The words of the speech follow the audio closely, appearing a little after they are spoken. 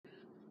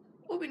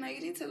Now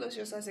you didn't tell us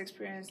your SARS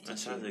experience. My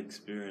SARS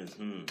experience.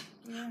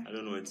 Yeah. I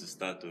don't know where to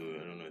start. You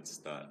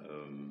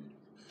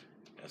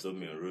stopped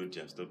me on road,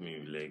 you stopped me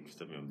with leg,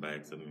 stopped me on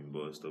bike, stopped me on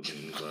bus, stopped me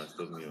on Uber,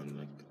 stopped me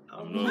on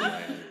I'm not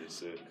lying.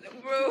 So,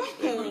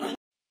 Bro.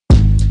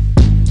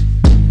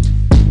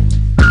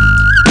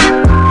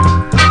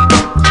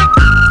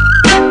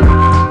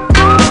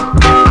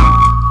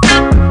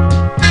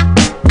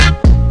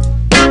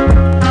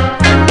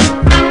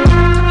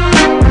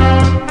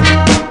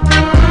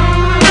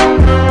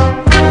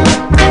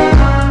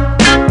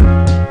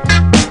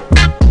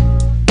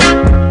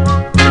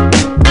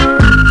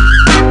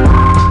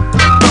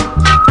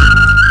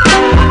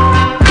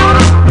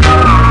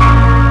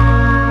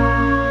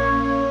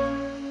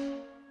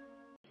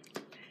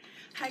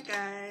 Hi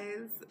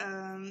guys,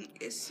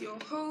 it's your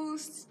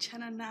host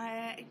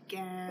Chananaya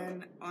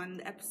again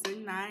on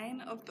episode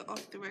 9 of the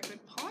Off the Record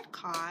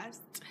podcast.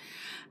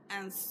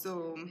 And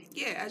so,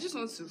 I just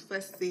want to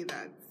first say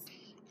that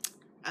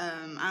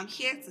I'm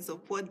here to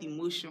support the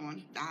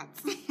motion that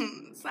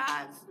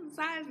SARS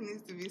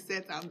needs to be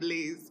set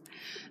ablaze.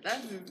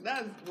 That's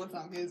what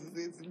I'm here to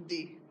say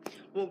today.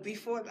 But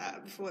before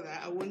that,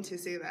 I want to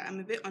say that I'm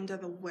a bit under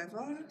the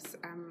weather. So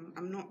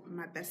I'm not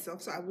my best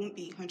self, so I won't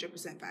be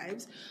 100%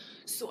 vibes.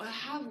 So I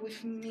have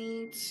with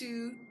me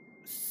two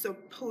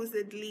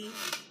supposedly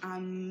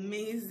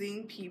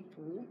amazing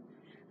people,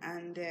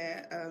 and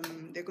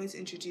they're going to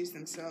introduce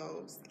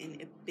themselves in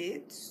a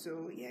bit.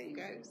 So you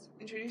guys,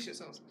 introduce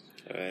yourselves.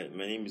 All right,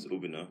 my name is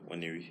Obina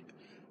Waneri,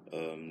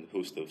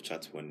 host of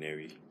Chat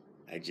Waneri,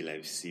 IG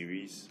Live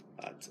series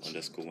at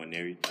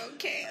 _Waneri.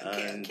 Okay.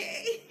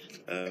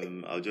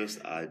 I'll just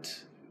add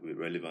with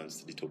relevance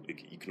to the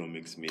topic,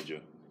 economics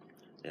major.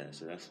 Yeah,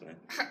 so that's fine.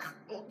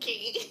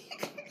 Okay.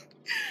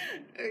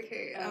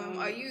 Okay.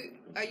 Are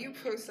you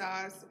pro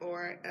SARS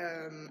or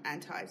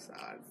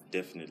anti-SARS?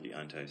 Definitely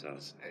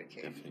anti-SARS.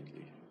 Okay.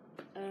 Definitely.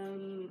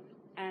 I'm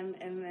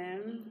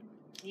MM.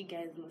 You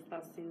guys must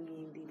have seen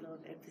me in the Love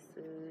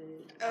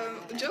episode.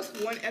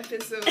 Just one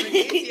episode.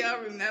 If y'all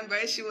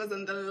remember, she was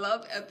on the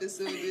Love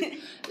episode with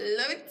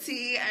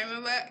Loti. I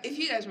remember, if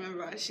you guys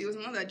remember, she was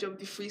the one that dropped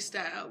the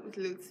freestyle with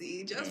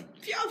Loti. Just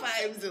pure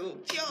vibes, though.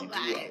 Pure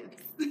vibes.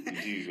 You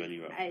do usually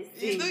rap. I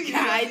sing.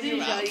 I do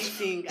usually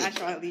sing,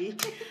 actually.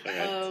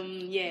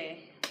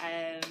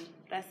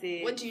 That's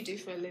it. What do you do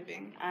for a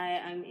living? I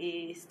am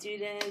a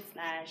student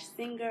 /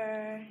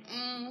 singer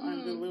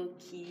on the low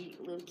key.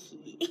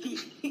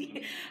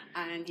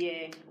 And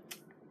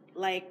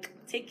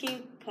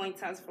taking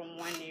pointers from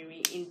one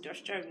area,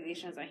 industrial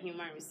relations and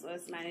human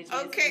resource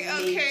management. Okay.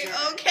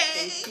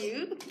 Thank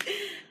you.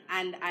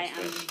 And I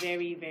am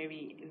very,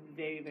 very,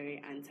 very,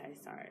 very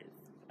anti-SARS.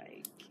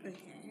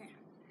 Okay.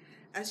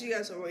 As you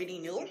guys already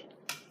know,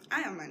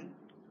 I am an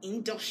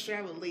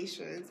industrial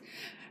relations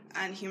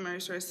and human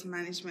resource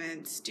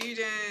management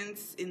student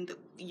in the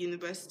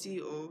University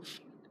of,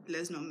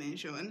 let's not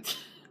mention.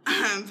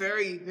 I'm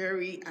very,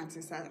 very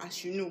anti-SARS.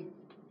 As you know,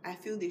 I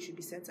feel they should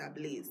be set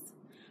ablaze.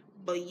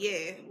 But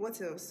what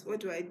else?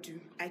 What do?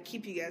 I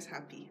keep you guys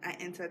happy. I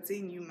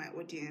entertain you, my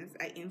audience.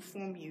 I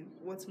inform you.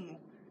 What more?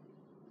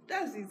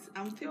 That's it.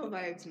 I'm pure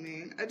vibes,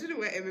 man. I don't know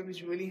where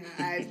everybody's rolling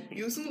her eyes.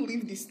 You'll soon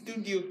leave the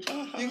studio.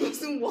 You will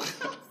soon walk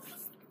out.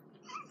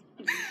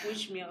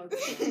 Push me out.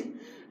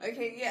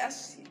 Okay,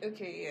 yes.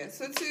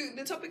 So to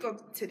the topic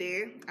of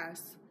today,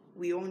 as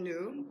we all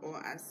know,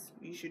 or as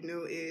you should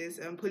know, is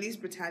police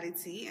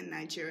brutality in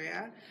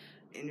Nigeria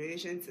in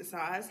relation to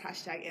SARS,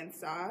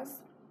 #EndSARS.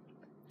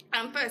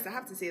 First, I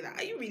have to say that,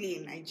 are you really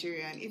a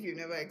Nigerian if you've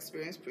never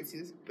experienced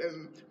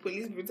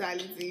police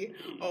brutality,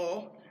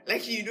 or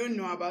you don't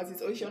know about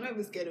it, or if you're not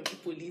even scared of the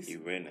police?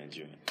 You're very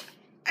Nigerian.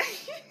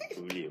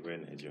 Probably a very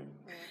Nigerian.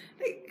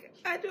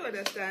 I don't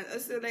understand.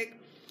 So,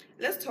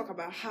 let's talk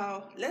about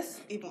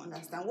let's even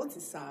understand what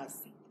is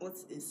SARS. What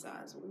is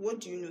SARS? What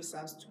do you know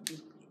SARS to be?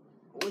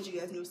 What do you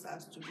guys know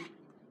SARS to be?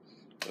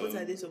 What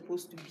are they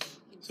supposed to be?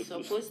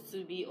 Supposed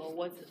to be, or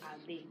what are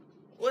they?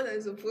 What are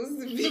they supposed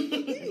to be?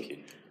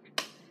 Okay.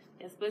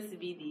 They're supposed to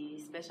be the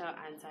Special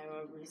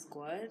Anti-Robbery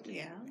Squad.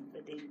 Yeah.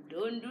 But they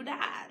don't do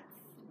that.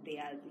 They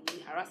are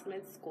the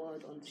harassment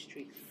squad on the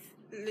streets.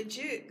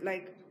 Legit,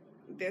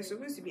 they're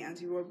supposed to be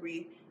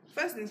anti-robbery.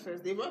 First things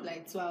first, they robbed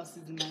 2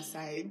 houses in my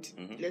side.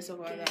 Mm-hmm. Let's talk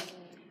about that.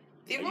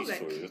 They Are robbed you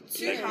for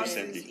 2 real? houses.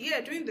 Recently?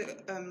 Yeah, during the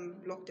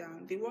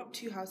lockdown. They robbed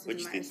 2 houses Which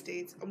in my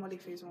state? estate. Omole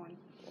phase 1.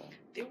 Wow.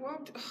 They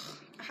robbed,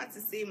 I had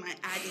to say my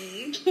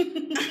addy.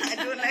 I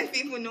don't like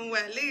people know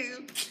where I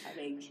live. I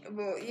think.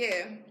 But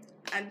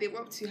and they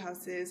robbed 2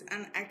 houses,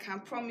 and I can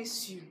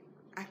promise you,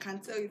 I can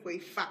tell you for a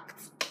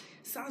fact,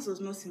 SARS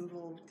was not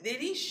involved. They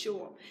didn't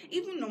show up.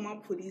 Even normal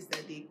police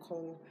that they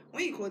call,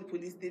 when you call the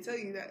police, they tell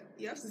you that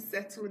you have to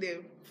settle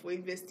them for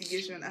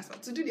investigation. As well,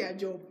 to do their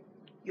job,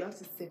 you have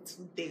to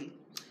settle them.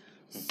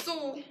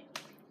 So,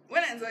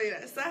 when I tell you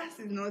that SARS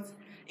is not,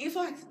 in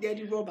fact, they're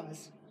the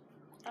robbers.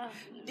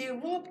 They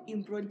rob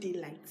in broad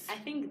daylight. I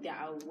think they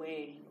are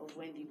aware of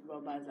when the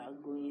robbers are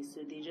going,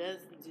 so they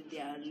just do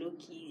their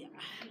low-key.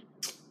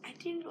 I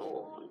didn't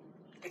know.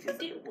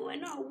 We're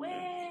not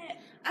aware.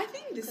 I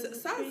think the 'Cause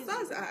it's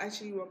SARS are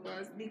actually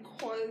robbers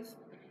because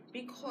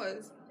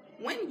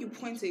when you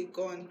point a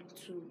gun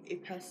to a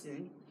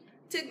person,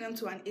 take them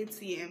to an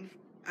ATM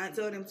and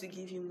tell them to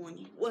give you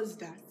money. What's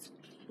that?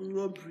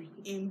 Robbery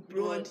in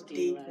broad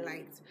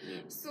daylight. Yeah.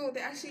 So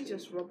they're actually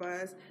just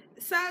robbers.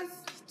 SARS,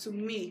 to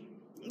me,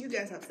 you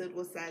guys have said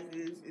what SARS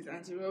is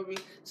anti-robbery.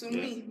 To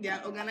me, they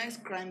are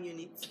organized crime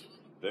units.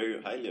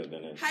 Very highly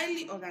organized.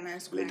 Highly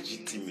organized crime units.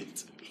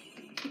 Legitimate.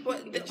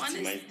 But the honest,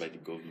 Legitimized by the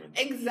government.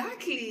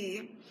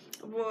 exactly.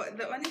 But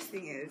the honest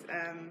thing is,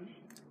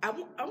 I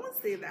won't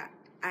say that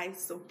I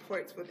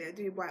support what they're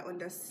doing, but I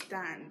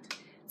understand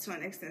to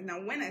an extent. Now,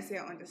 when I say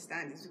I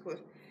understand, it's because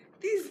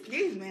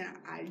these men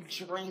are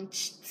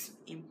drenched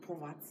in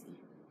poverty.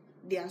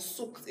 They are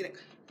soaked. Like,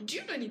 do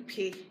you know the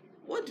pay?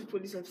 What do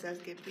police officers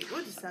get paid?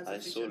 What do SARS I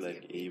officers saw get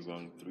like paid? a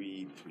rank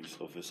 3 police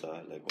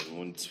officer like on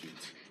one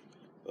tweet.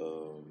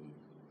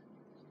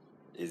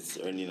 Is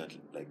earning at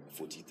like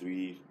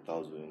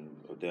 43,000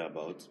 or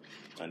thereabouts,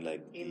 and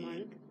like A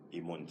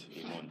month,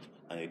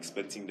 and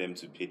expecting them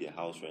to pay their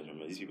house rent.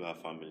 Remember, these people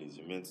have families.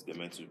 They're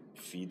meant to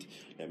feed.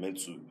 They're meant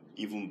to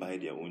even buy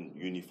their own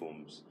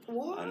uniforms.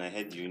 What? And I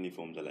heard the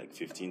uniforms are like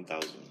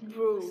 15,000.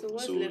 Bro. So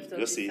what's So left of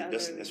let's the say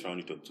salary? let's round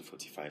it up to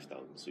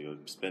 45,000. So you're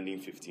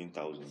spending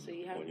 15,000 So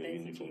you have on your 30K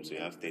uniform. So you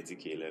left. have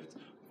 30K left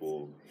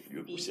for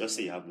you. Just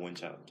say you have one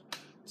child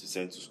to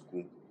send to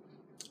school,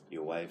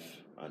 your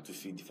wife, and to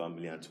feed the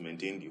family and to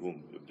maintain the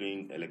home. You're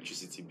paying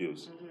electricity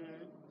bills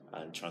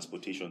and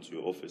transportation to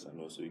your office, and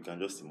also you can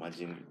just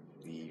imagine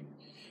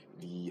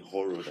the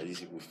horror that these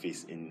people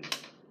face in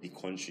the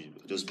country,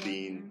 just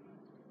being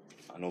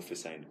an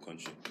officer in the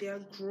country. They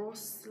are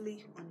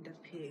grossly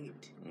underpaid.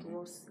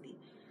 Grossly.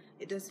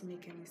 It doesn't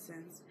make any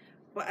sense.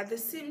 But at the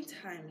same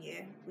time,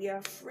 yeah, we are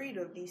afraid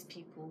of these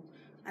people.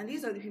 And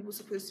these are the people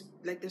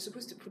they're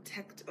supposed to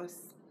protect us.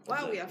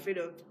 Why are we afraid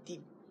of the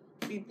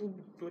people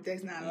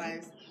protecting our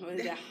lives? Well,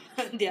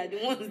 they are the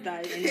ones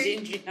that are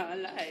endangering our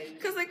lives.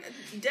 Because, like,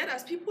 dead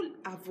as people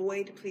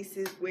avoid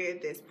places where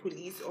there's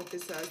police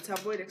officers to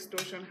avoid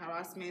extortion,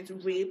 harassment,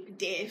 rape,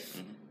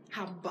 death,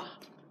 haba.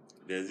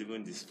 There's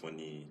even this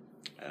funny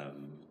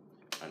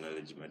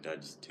analogy my dad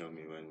used to tell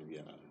me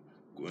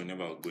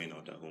whenever we're going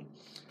out at home.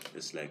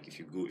 It's like if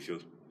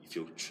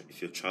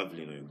you're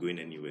traveling or you're going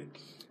anywhere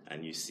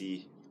and you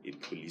see a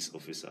police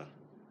officer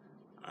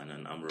and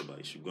an arm robber,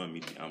 you should go and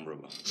meet the arm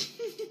robber.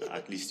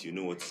 At least you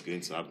know what's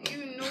going to happen.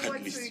 You know At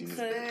what least to you know,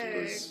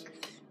 because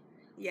expect.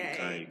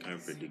 Yeah. you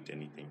can't predict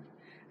anything.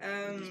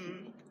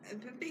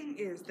 The thing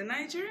is, the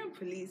Nigerian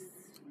police,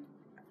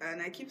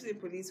 and I keep saying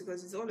police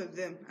because it's all of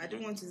them. I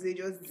don't want to say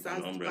just the SARS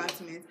An umbrella.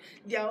 department.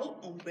 They are all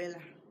umbrella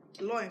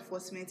law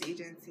enforcement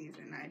agencies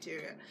in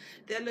Nigeria.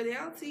 Their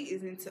loyalty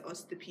isn't to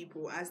us, the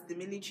people, as this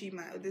military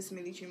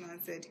man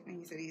said,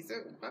 and he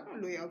said, we're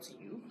not loyal to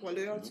you, we're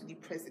loyal to the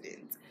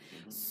president.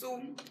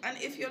 So, and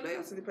if you're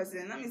loyal to the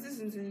president, that means this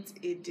isn't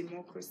a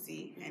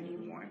democracy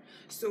anymore.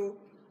 So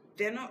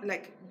they're not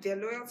they're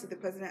loyal to the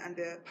president and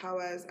the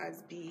powers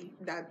as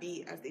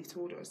they've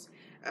told us.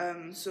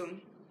 So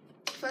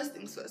first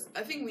things first,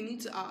 I think we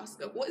need to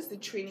ask, what is the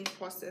training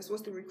process?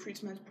 What's the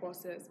recruitment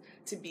process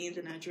to be in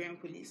the Nigerian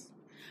police?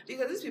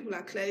 Because these people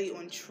are clearly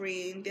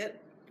untrained. They're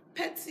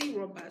petty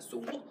robbers. So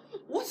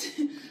what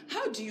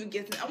how do you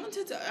get in?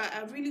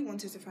 I really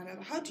wanted to find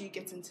out, how do you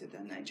get into the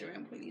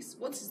Nigerian police?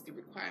 What is the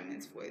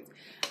requirements for it?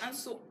 And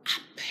so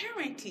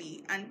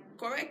apparently, and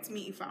correct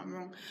me if I'm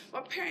wrong,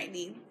 but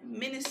apparently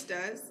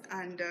ministers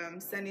and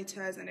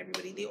senators and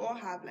everybody, they all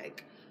have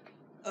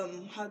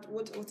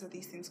what are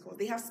these things called?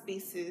 They have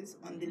spaces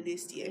on the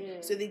list here.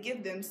 Yeah. So they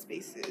give them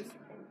spaces.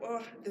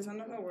 Oh, there's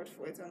another word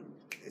for it.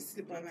 It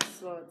slipped my mind.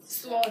 Slots.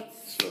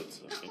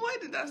 Slots. Okay. Why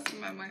did that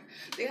slip my mind?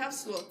 They have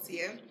slots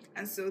here,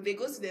 and so they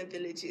go to their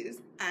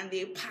villages and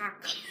they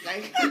pack.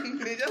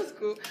 They just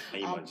go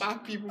and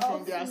pack people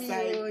from their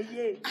side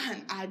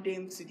and add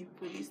them to the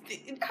police.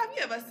 Have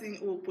you ever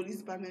seen police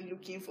department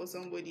looking for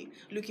somebody,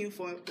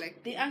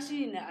 They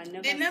actually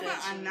never. They never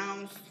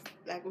announce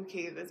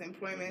okay, there's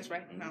employment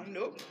right now.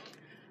 Nope.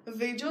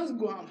 They just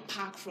go and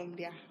pack from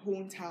their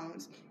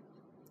hometowns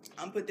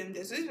and put them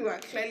there. So these people are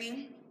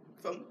clearly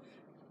from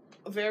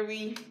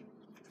very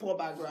poor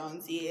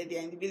backgrounds. Yeah,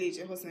 they're in the village,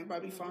 they're hustling,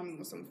 probably farming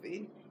or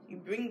something. You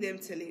bring them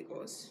to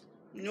Lagos,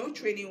 no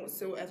training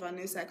whatsoever,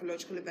 no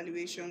psychological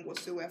evaluation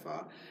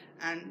whatsoever,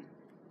 and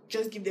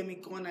just give them a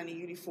gun and a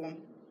uniform.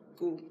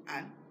 Go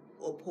and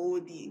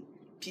uphold the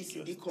peace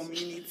in the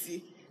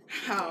community.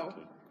 How?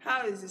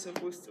 How is this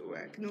supposed to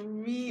work? No,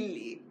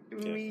 really,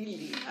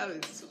 how is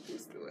it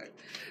supposed to work?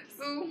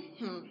 So,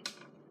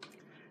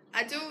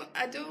 I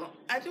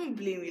don't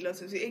blame a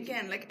lot of it.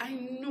 Again, I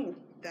know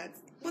that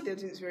what they're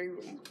doing is very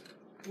wrong.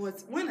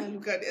 But when I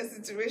look at their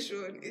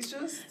situation, it's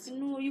just...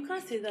 No, you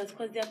can't say that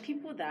because there are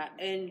people that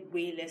earn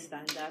way less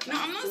than that. No,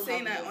 I'm not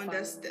saying I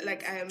understand.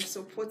 Like, I am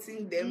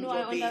supporting them. No,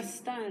 Robbie. I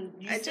understand.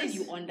 You said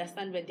you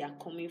understand where they are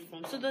coming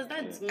from. So does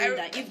that mean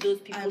that if those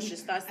people should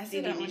start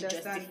stealing, it's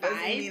justified?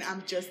 Doesn't mean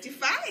I'm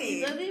justifying.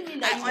 It doesn't mean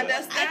that I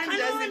understand.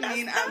 Doesn't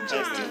mean I'm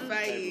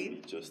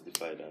justifying.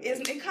 Justified.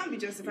 It can't be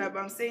justified, but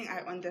I'm saying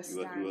I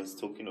understand. You were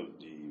talking of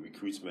the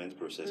recruitment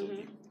process of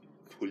the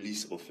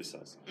police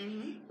officers.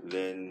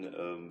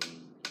 Then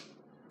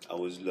I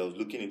was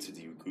looking into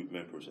the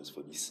recruitment process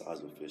for the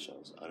SARS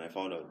officials, and I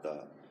found out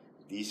that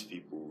these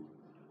people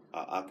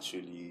are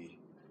actually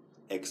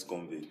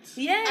ex-convicts.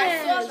 Yes,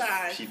 I saw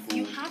that. People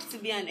you have to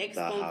be an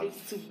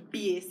ex-convict to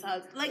be a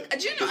SARS. Like,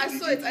 do you know? I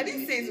saw it. I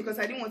didn't say it because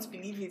I didn't want to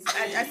believe it.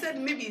 I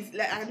said maybe it's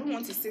like I don't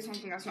want to say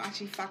something that's not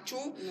actually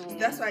factual. No, so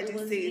that's why I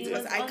didn't say it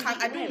because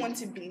I don't want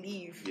to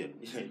believe.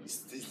 Yeah,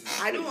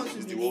 I don't want to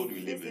believe. The world we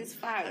live in.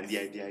 And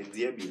the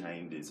idea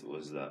behind it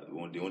was that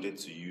they wanted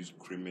to use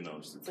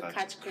criminals to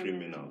catch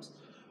criminals.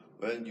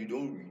 Well,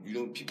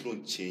 people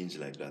don't change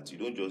like that. You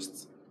don't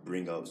just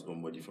bring out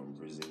somebody from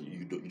prison.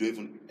 You don't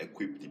even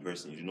equip the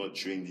person. You do not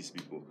train these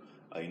people.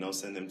 You now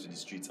send them to the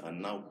streets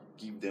and now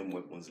give them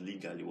weapons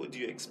legally. What do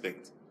you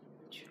expect?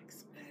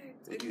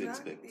 What do you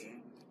expect?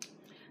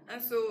 And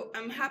so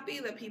I'm happy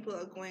that people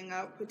are going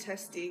out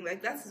protesting.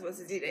 Like, that is what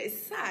it is.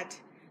 It's sad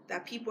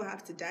that people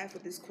have to die for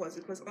this cause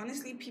because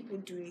honestly, people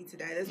do need to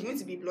die. There's going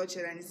to be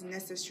bloodshed and it's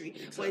necessary.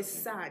 Exactly. But it's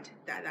sad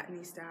that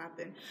needs to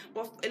happen.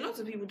 But a lot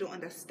of people don't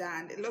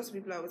understand. A lot of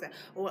people are always like,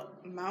 oh,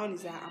 my own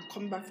is that I'm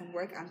coming back from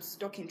work, I'm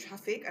stuck in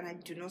traffic and I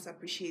do not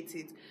appreciate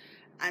it.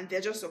 And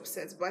they're just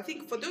upset. But I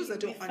think for those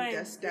that don't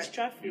understand, it's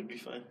traffic. You'll be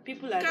fine.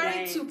 People are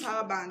carry dying. 2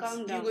 power banks.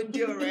 Calm down. You would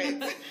do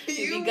alright.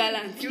 You'll be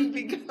gallant. You'll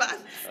be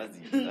gallant.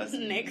 That's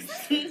Next.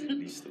 That's the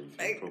least of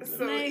the problem.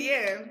 So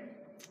yeah.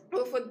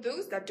 Well, for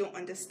those that don't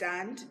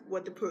understand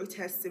what the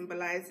protest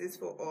symbolizes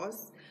for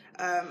us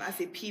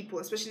as a people,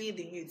 especially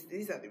the youth,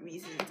 these are the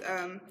reasons.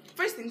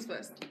 First things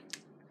first,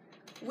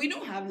 we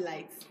don't have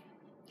lights.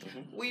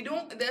 We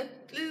don't. There are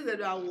places that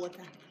don't have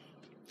water.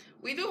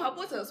 We don't have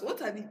water.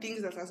 What are the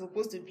things that are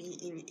supposed to be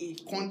in a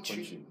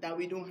country that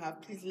we don't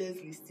have? Please, let's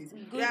list it.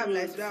 We don't have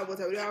lights. We don't have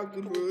water. We don't have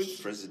good roads.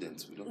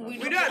 President. We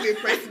don't have a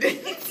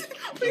president.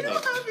 We don't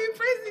have a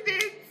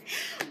president.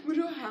 We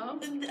don't have.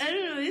 I don't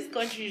know. This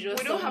country is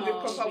just. We don't have a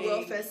proper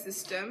welfare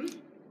system.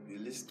 The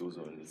list goes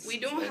on. We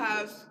don't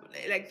have,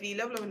 like, the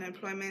level of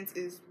unemployment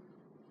is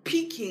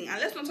peaking. And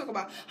let's not talk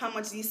about how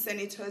much these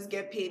senators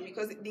get paid,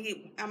 because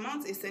the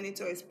amount a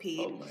senator is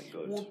paid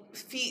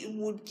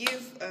would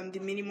give the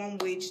minimum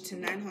wage to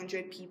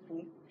 900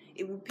 people.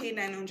 It would pay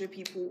 900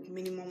 people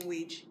minimum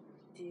wage.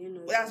 Do you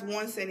know? That's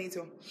one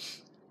senator.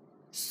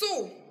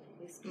 So,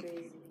 it's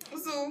crazy.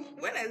 So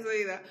when I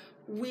say that,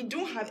 we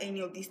don't have any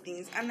of these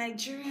things, and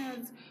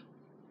Nigerians,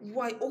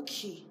 why?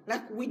 Okay,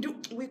 like we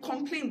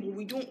complain, but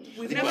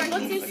we've never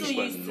gotten so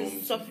used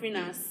to suffering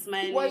and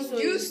smiling. We're so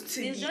used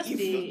to it's just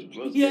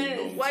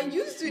evil. We're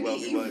used to the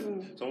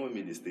evil. Someone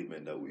made a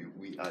statement that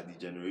we are the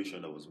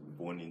generation that was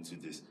born into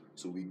this,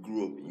 so we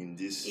grew up in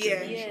this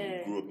generation.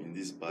 We grew up in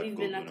this bad We've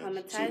governance. been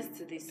acclimatized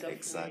to this suffering.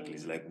 Exactly,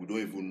 it's like we don't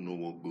even know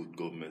what good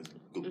governance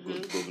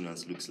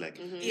looks like.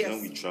 Yes.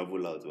 When we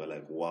travel out, we're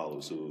like, wow.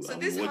 So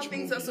this is how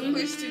things are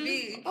supposed to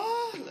be.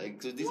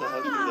 Like, so these are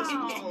how things are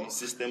supposed to be.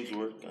 Systems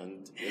work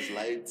and there's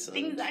lights.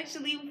 Things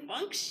actually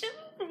function,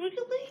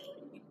 really.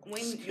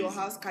 When your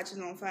house catches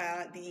on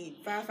fire, the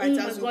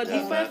firefighters would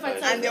come,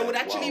 and there would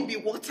actually be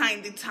water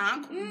in the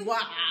tank. Wow.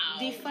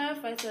 The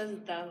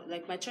firefighters that,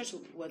 like, my church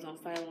was on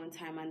fire one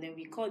time, and then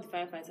we called the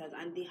firefighters,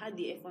 and they had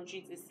the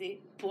effrontery to say,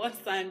 pour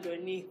sand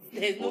on it.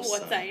 There's no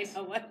water in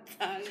our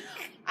tank.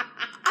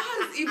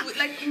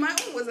 Like, my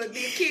own was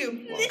they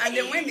came, and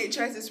then when they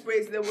tried to spray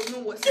it, there was no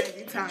water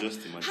in the tank.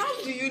 Just imagine.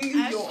 How do you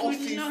leave your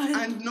office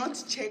and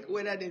not check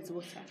whether there's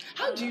water?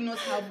 How do you not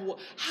have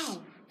water?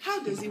 How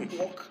does it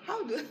work?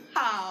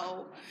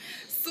 How?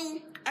 So,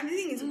 and the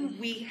thing is,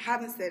 we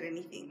haven't said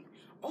anything.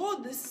 All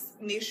this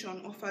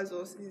nation offers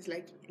us is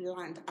like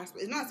land.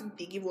 It's not as if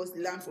they give us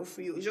land for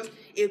free. It's just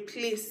a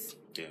place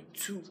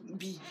to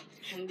be.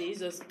 And they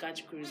use us to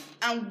catch crews.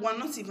 And we're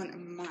not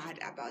even mad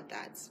about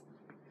that.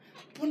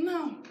 But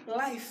now,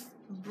 life,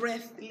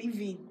 breath,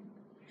 living,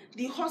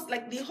 the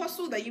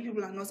hustle that you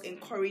people are not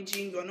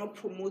encouraging, you're not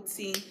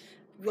promoting,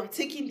 you are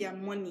taking their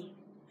money,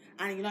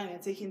 and you're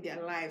taking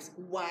their lives.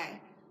 Why?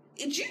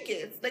 You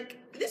get, like,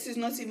 this is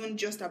not even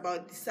just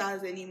about the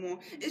SARS anymore.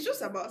 It's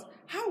just about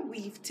how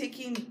we've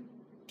taken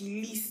the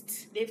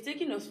least. They've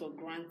taken us for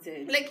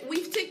granted. Like,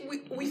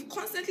 we've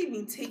constantly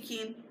been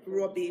taking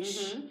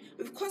rubbish.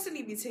 We've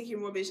constantly been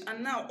taking rubbish,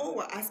 and now all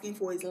we're asking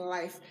for is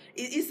life.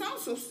 It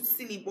sounds so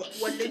silly, but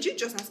we're legit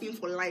just asking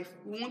for life.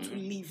 We want to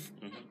live.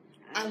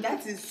 And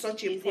that is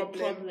such a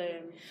problem.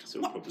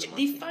 So problematic.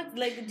 The fact,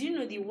 like, do you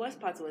know the worst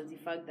part was the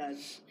fact that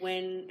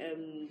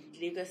when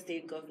Lagos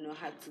State Governor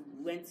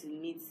went to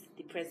meet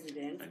the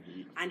president,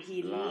 and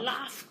he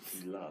laughed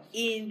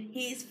in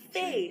his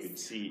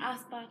face. So as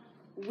per,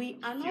 we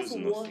are not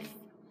worth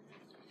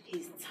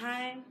his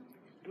time,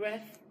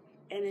 breath,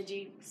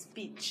 energy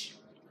speech.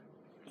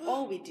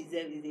 All we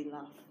deserve is a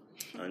laugh.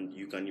 And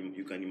you can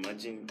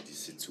imagine the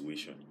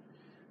situation.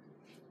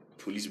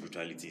 Police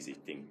brutality is a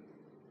thing.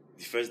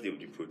 The first day of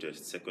the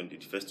protest, second day,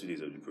 the first 2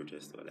 days of the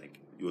protest were like,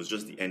 it was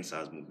just the End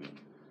SARS movement.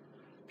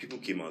 People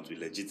came out with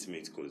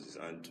legitimate causes,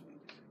 and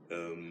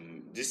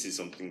this is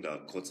something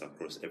that cuts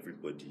across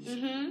everybody.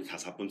 It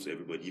has happened to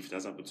everybody. If it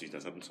has happened to you, it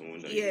has happened to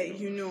someone that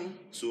you know.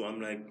 So I'm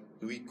like,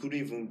 we couldn't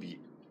even be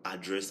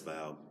addressed by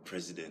our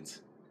president.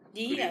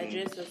 Did he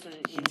address us on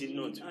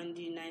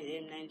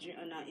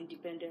our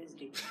Independence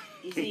Day?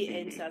 Did he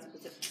end SARS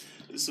protest?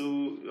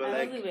 So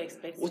I wasn't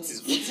expecting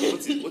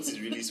what is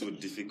really so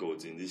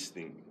difficult in this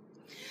thing?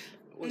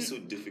 What's so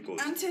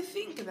difficult? And to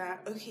think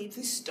that, okay,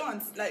 the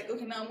stunts, now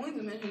I'm going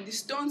to mention the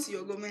stunts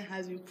your government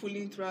has been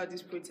pulling throughout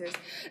this protest.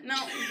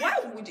 Now, why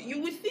would you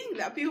would think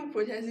that people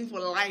protesting for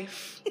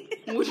life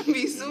would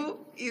be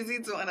so easy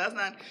to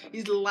understand?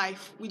 It's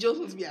life. We just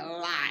want to be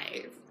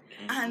alive.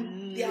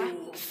 And they are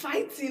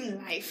fighting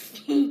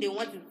life. They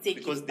want to take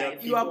because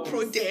you are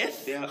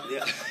pro-death. They are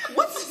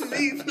what is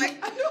this?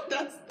 Like, I don't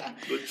understand.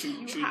 But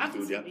true,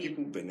 there are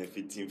people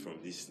benefiting from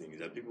these things.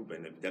 There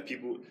are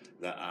people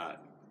that are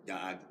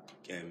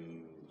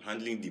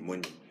handling the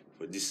money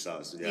for this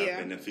SARS. So they are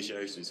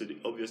beneficiaries. So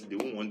obviously they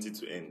won't want it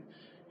to end.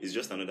 It's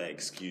just another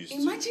excuse.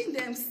 Imagine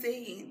them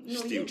saying,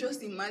 you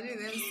just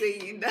imagine them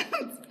saying that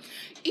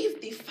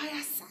if they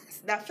fire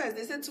SARS, that first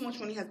they said too much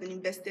money has been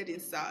invested in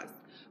SARS.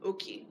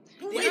 Okay.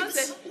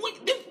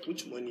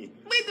 Which money?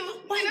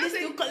 Why are they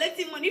still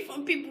collecting money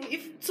from people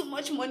if too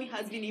much money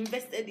has been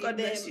invested in them?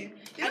 Bless you.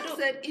 They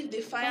said if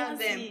they fire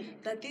them,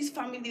 that this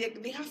family,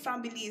 they have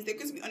families, they're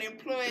going to be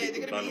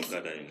unemployed.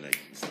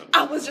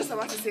 I was just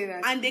about to say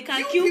that. And they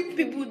can kill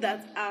people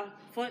that are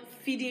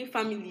feeding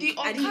families. The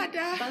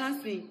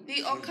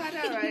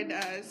Okada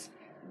riders,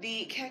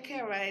 the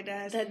Keke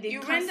riders,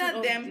 you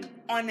render them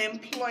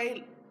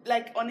unemployed.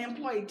 Like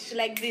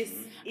this.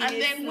 And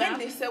then when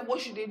they said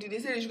what should they do, they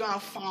said they should go and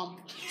farm.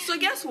 So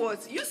guess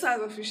what? You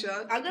SARS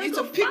officials need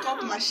to pick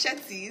up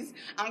machetes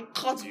and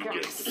cut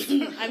grass.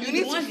 I mean,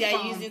 the ones they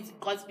are using to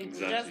cut people,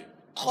 just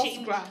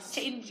cut grass.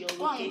 Change your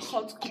go and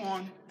cut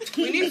corn.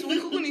 we need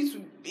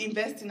to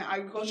invest in the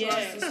agricultural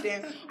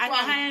system. I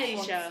can hire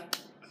Isha.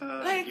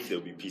 If there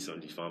will be peace on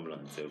the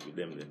farmland itself with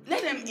them, then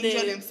let them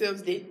enjoy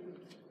themselves. They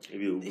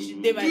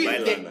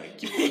might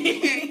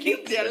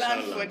keep their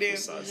land for them.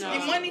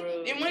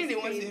 The money they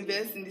want to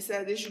invest in this,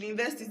 they should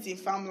invest it in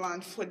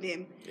farmland for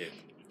them. Yeah.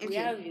 Okay. We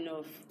have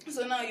enough.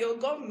 So now your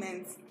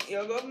government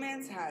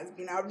has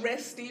been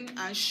arresting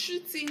and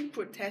shooting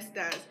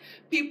protesters,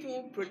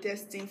 people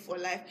protesting for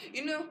life.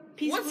 You know,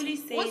 peacefully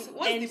what's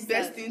the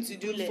best thing to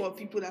do for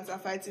people that are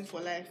fighting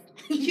for life?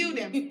 Kill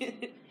them.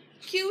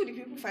 Kill the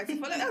people fighting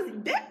for life. That's the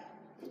best.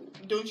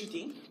 Don't you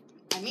think?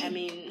 I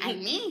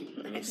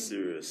mean,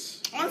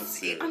 serious. On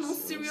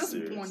serious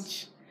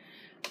bunch.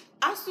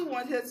 ASU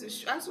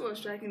was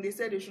striking. They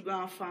said they should go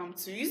and farm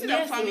too. You see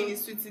that farming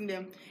is suiting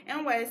them.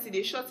 NYSC,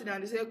 they shut it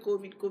down. They said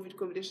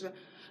COVID. They shut.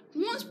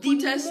 Once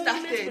protest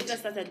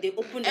started, they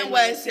opened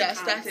NYSC has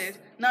started.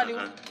 Now they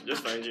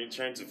just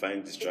trying to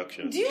find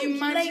distractions. Do you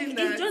imagine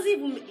that? It's just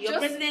even your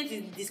president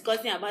is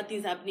discussing about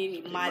things happening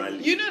in Mali.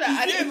 You know that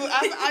I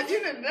do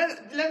know.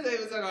 Let's not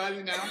even talk about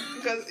it now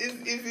because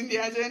it's in the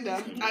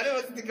agenda. I don't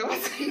want to think about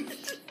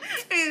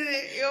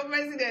it. Your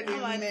president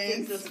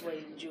is just for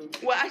a joke.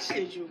 Well,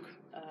 actually a joke.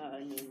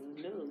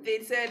 No.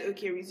 They said,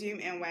 okay, resume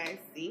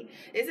NYSC.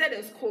 They said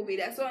there's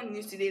COVID. I saw on the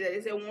news today that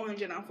they said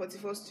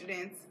 144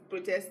 students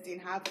protesting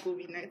have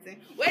COVID-19.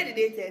 Where did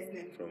they test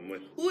them? From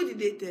where? Who did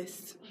they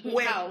test?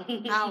 Where?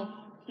 How?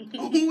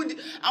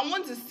 I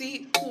want to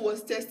see who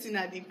was testing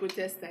at the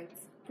protest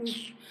sites.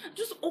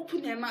 Just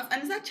open their mouth.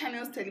 And is that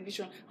Channels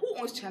Television? Who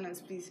owns Channels,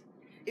 please?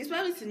 It's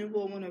probably Tinubu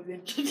or one of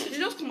them. They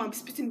just come and be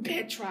spitting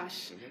bare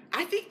trash.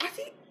 I think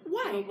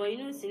why? No, but you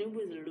know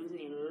Tinubu is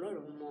losing a lot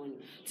of money.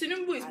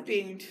 Tinubu is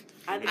pained.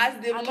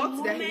 As they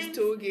blocked his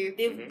toll gate.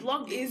 They've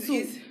blocked his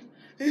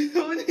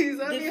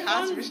only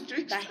has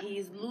restrictions. That he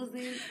is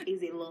losing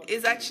is a lot.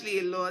 It's actually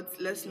a lot,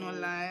 let's not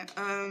lie.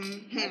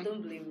 I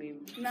don't blame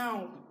him.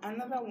 Now,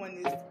 another one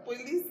is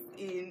police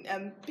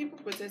in people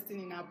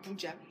protesting in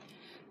Abuja.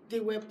 They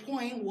were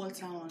pouring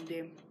water on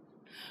them.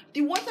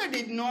 The water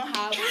did not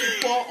have to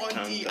pour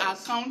on the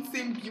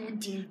accounting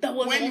building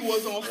when it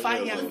was on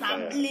fire. It was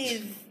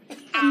ablaze. The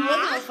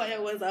water on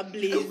fire was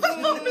ablaze.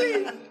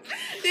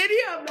 They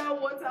didn't have that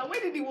water.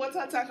 Where did the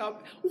water tank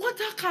up?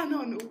 Water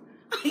cannon.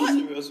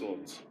 Serious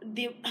ones.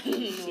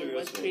 It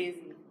was crazy.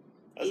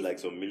 That's like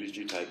some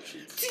military type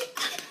shit.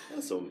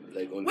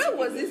 Where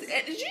was this?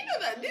 Did you know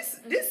that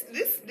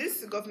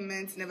this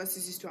government never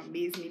ceases to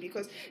amaze me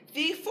because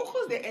they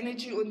focus their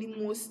energy on the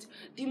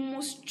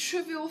most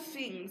trivial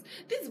things.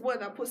 This boy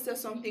that posted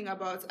something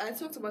about, I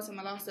talked about in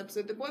my last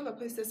episode, the boy that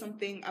posted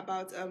something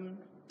about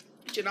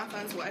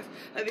Jonathan's wife,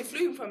 that they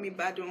flew him from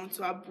Ibadan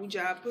to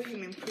Abuja, put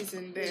him in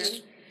prison there.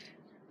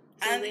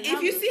 And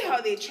if you see how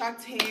they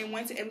tracked him,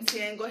 went to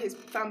MTN, got his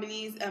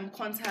family's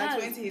contact,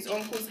 went to his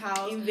uncle's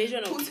house.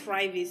 Invasion of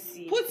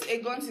privacy. Put a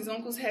gun to his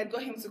uncle's head,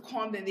 got him to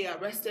come, then they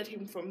arrested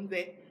him from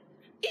there.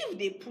 if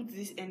they put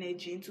this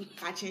energy into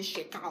catching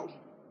Shekau,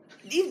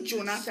 if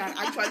Jonathan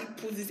actually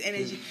put this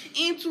energy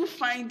into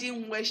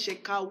finding where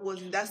Shekau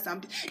was in that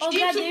stampede,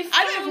 they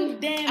found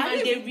them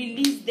and they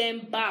released them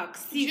back.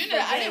 See,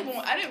 I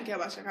don't even care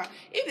about Shekau.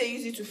 If they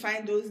use it to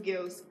find those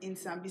girls in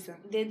Sambisa,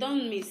 they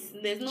don't miss.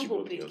 There's no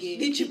hope again.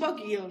 The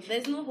Chibok girls.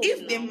 There's no hope.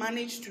 If they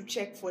manage to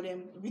check for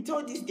them with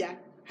all this their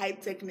high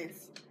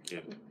techness,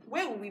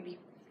 where will we be?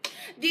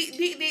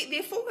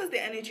 They focus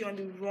their energy on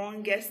the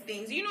wrongest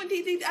things. And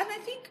I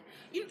think.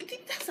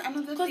 That's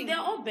another thing. Because they're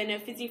all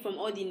benefiting from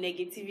all the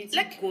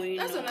negativity going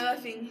on. That's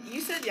another thing. You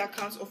said the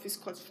accounts office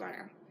caught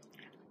fire.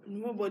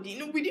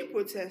 Nobody. We didn't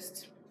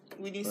protest.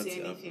 We didn't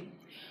say anything.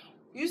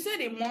 You said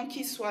a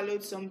monkey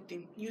swallowed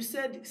something. You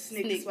said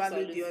snake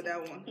swallowed the other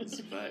one.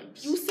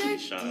 You said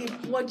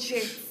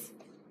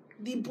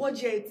the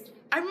budget.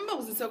 I remember I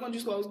was in secondary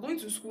school. I was going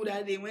to school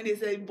that day when they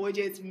said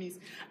budget miss.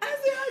 I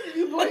said, how did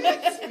the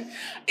budget miss?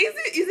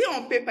 Is it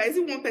on paper? Is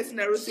it one person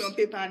that wrote it on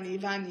paper and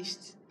it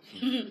vanished?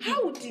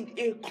 How did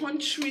a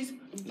country's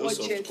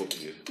budget?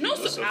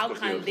 How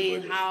can they?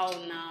 How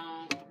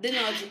now? They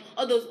know how to,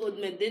 all those old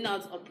men. They know how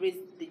to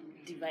operate the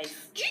device.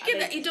 Do you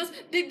get that?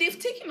 They've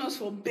taken us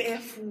for bare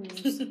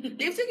fools.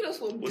 They've taken us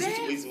for bare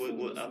fools.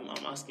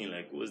 I'm asking,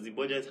 was the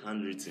budget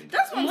handwritten?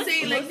 That's what I'm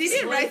saying. They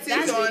didn't write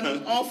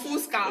it on full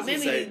scarf.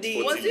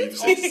 Maybe was it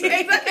exactly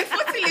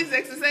 40 leaves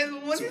exercise?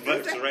 Was it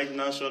to write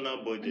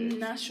national budget?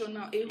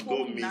 A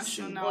whole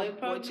national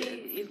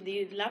budget. If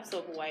the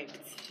laptop wiped,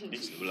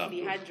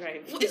 the hard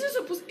drive.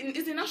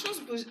 Is the national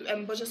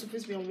budget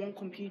supposed to be on one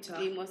computer?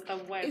 They must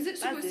have wiped. Is it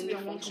supposed to be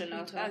on one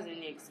computer? computer? That's the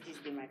only excuse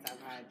they might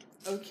have had.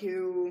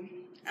 Okay,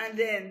 and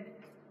then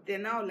they're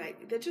now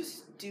they're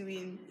just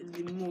doing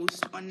the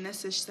most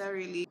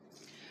unnecessarily.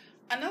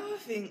 Another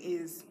thing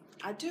is,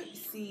 I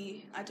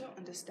don't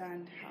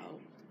understand how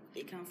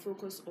they can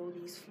focus all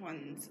these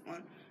funds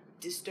on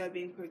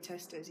disturbing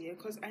protesters here,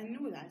 because I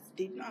know that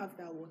they did not have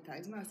that water.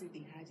 It's not as if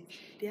they had it.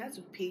 They had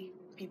to pay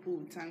people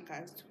with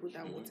tankers to put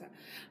that water.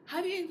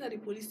 Have you entered the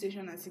police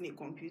station and seen a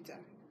computer?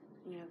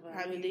 Yeah,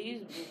 but they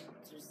use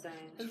book to sign.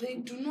 They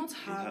do not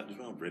have. They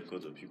don't have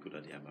records of people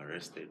that they have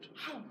arrested.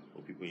 How?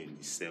 Or people in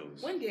the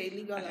cells. When they're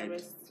illegal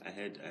arrests. I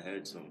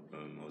heard some.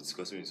 I was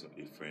discussing with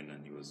a friend,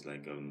 and he was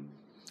like,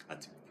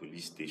 at the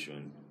police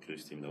station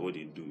close to him, that what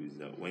they do is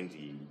that when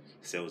the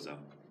cells are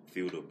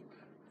filled up,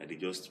 that they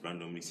just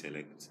randomly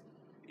select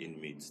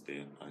inmates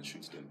there and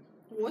shoot them.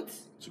 What?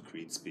 To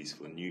create space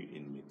for new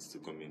inmates to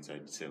come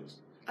inside the cells.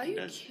 Are you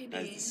kidding?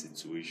 That's the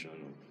situation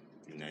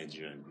of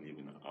Nigeria, I believe,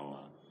 in our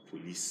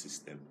police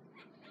system.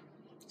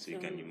 So you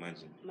can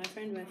imagine. My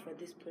friend went for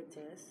this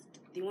protest,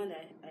 the one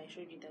that I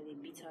showed you that they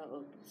beat her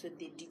up. So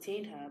they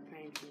detained her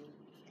apparently,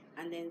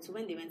 and then so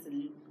when they went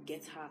to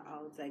get her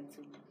out, to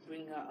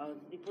bring her out,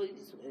 the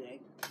police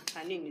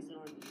her name is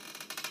not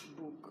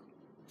book.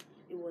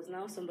 It was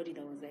now somebody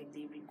that was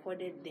they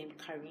recorded them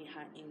carrying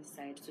her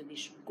inside, so they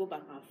should go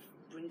back and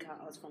bring her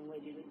out from where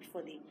they were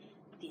before they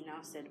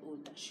now said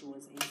that she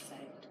was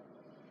inside.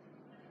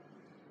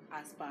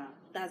 As per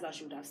that's how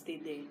she would have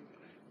stayed there.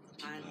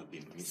 And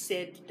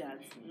said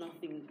that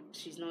nothing,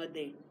 she's not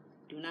there.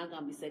 They're not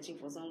gonna be searching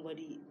for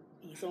somebody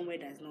in somewhere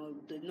does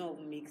not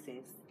make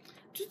sense.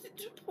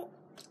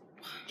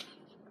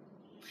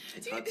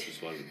 It's hard to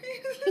swallow.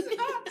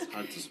 It's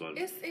hard to swallow.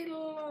 It's a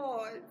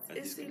lot.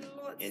 It's a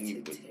lot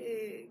to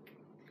take.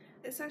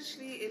 It's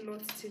actually a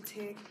lot to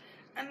take,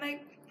 and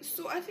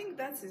so I think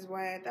that's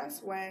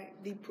why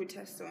the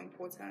protests are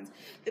important.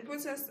 The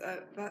protests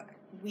that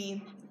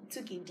we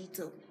took in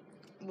detail.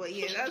 But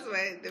yeah, that's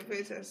why the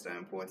protests are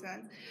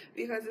important,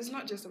 because it's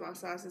not just about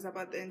SARS, it's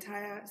about the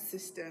entire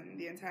system,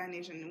 the entire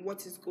nation,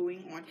 what is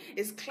going on.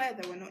 It's clear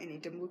that we're not in a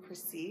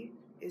democracy.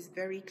 It's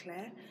very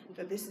clear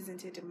that this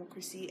isn't a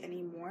democracy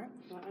anymore.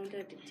 We're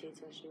under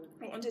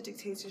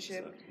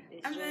dictatorship.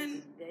 And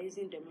then they're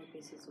using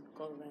democracy to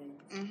cover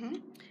it. Mm-hmm.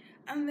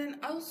 And then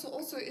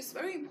also, it's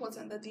very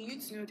important that the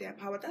youths know their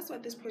power. That's why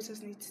this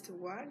process needs to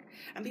work,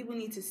 and people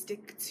need to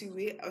stick to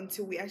it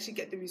until we actually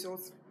get the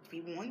results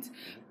we want,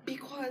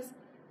 because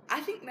I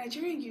think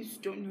Nigerian youths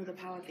don't know the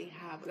power they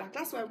have.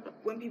 That's why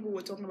when people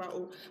were talking about,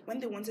 when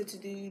they wanted to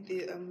do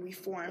the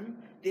reform,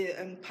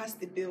 they passed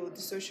the bill, the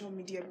social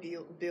media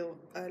bill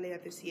earlier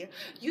this year,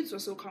 youths were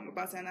so calm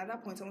about it. And at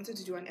that point, I wanted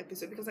to do an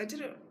episode because I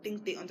didn't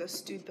think they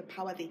understood the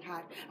power they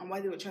had and why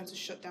they were trying to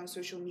shut down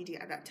social media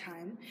at that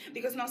time.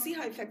 Because now see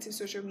how effective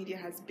social media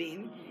has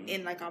been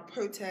in our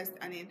protest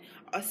and in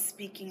us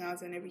speaking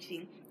out and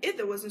everything. If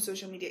there wasn't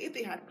social media, if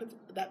they had put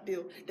that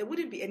bill, there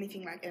wouldn't be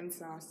anything like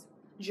EndSARS.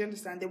 Do you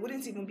understand? There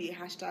wouldn't even be a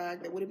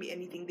hashtag. There wouldn't be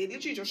anything. They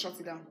literally just shut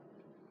it down.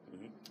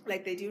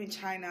 Like they do in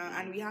China.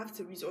 And we have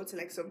to resort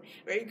to some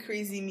very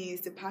crazy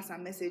means to pass our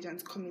message and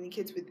to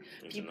communicate with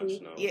people.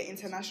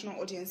 International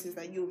audiences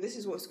that, this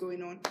is what's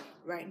going on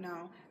right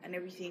now and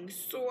everything.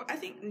 So I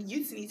think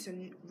youth need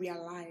to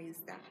realize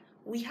that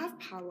we have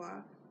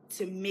power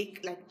to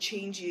make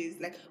changes.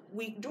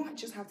 We don't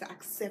just have to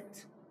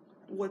accept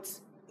what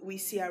we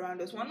see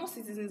around us. We're not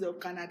citizens of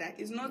Canada.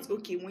 It's not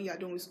okay when you're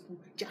done with school,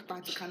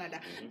 jackpot to Canada.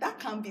 That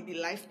can't be the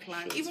life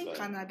plan. Sure, Even fine.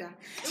 Canada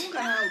will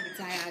be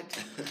tired.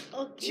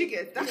 Okay. You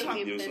get that can't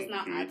They be.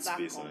 also create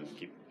space and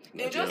keep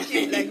They'll just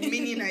keep like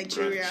mini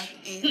Nigeria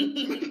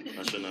in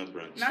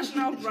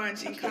national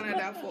branch in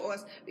Canada for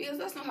us, because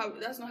that's not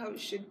how it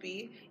should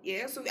be.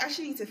 Yeah, so we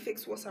actually need to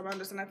fix what's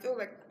around us, and I feel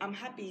like I'm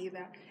happy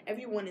that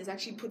everyone is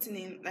actually putting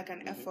in like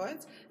an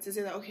effort to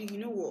say that, okay, you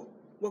know what,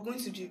 we're going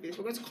to do this,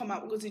 we're going to come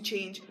out, we're going to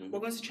change, we're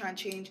going to try and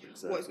change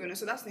what's going on.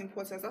 So that's the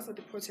importance. That's what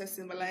the protest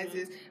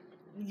symbolizes.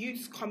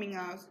 Youth coming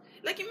out.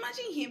 Like,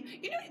 imagine him.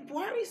 You know,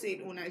 Buhari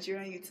said, "Oh,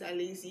 Nigerian youths are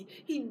lazy."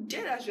 He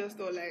did as just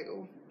thought, like,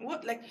 "Oh,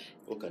 what? Like,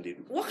 what can they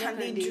do? What can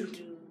they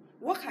do?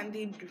 What can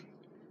they do?"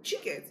 You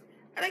get?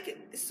 Like,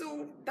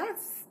 so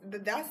that's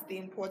the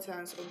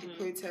importance of the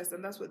protest,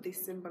 and that's what they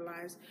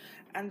symbolize.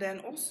 And then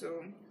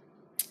also,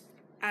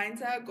 our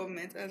entire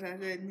government, as I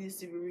said, needs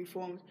to be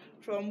reformed,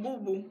 from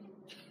Bubu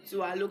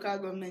to our local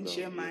government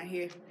chairman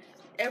here.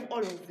 All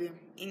of them.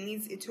 It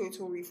needs a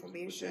total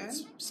reformation.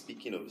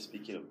 Speaking of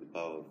the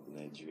power of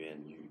the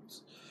Nigerian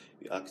youth,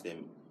 we ask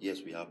them,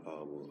 yes, we have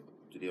power, but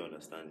do they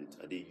understand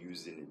it? Are they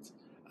using it?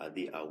 Are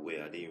they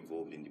aware? Are they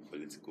involved in the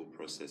political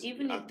process?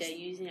 Even if they're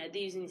using it, are they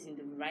using it in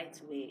the right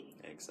way?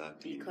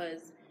 Exactly.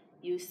 Because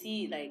you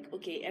see, like,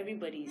 okay,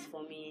 everybody is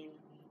forming,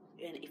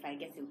 and if I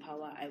get in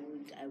power, I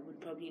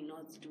would probably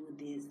not do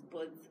this.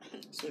 But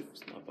so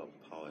it's not about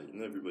power.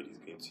 Not everybody's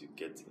going to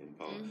get in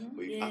power.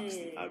 But you ask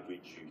the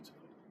average youth,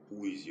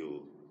 who is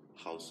your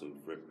House of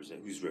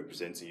Representatives, who's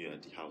representing you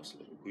at the House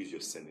level, who is your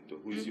senator,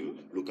 who is your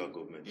local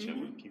government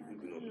chairman. People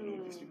do not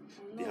know these people.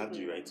 They have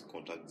the right to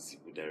contact these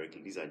people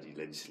directly. These are the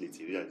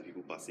legislative, these are the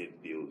people passing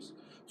bills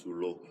to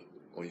law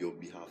on your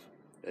behalf.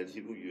 They're the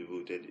people you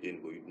voted in,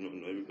 but you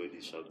don't know everybody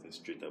is shouting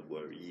straight at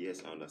Buhari.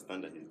 Yes, I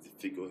understand that he's the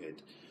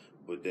figurehead,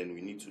 but then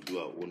we need to do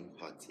our own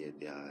part here.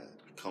 There are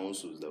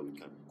councils that we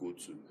can go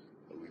to,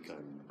 that we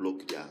can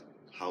block their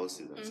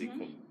houses and say,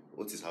 come,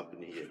 what is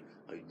happening here?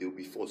 And they'll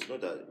be forced. Not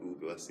that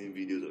we are seeing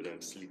videos of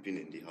them sleeping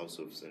in the House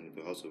of Senate,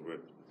 the House of Rep.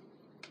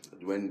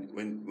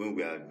 When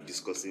we are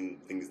discussing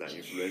things that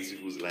influence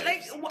people's lives,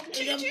 like, what,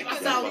 they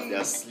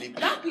are sleeping.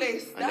 That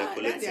place, and they're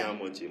collecting how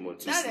much a month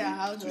to that sleep.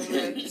 House of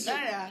Rep,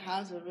 that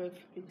House of Rep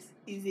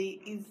is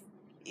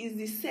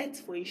the set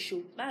for a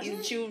show. That's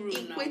It's chill room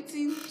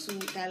equating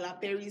to Tyler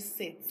Perry's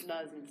set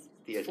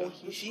Theater. for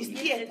his show. It's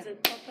theater.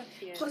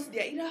 Because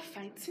they're either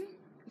fighting,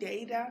 they're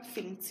either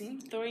fainting,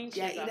 throwing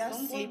they're chairs at either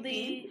somebody.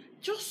 sleeping.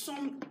 Just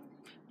some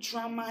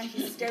drama,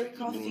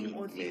 hysterical thing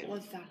or the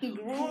other.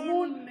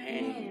 Grown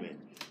men.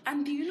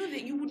 And do you know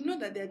that you would know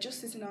that they're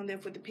just sitting down there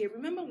for the pay?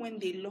 Remember when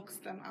they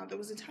locked them out? There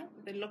was a time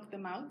they locked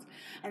them out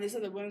and they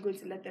said they weren't going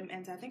to let them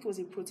enter. I think it was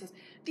a protest.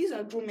 These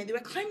are grown men. They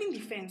were climbing the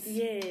fence.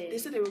 Yeah. They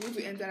said they were going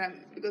to enter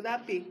and because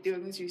that pay, they were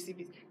going to receive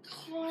it.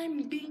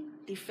 Climbing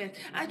the fence.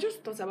 I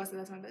just thought about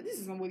that. This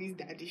is somebody's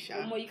daddy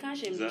shout. You can't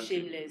shame the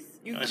shameless.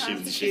 You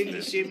can't shame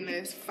the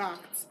shameless.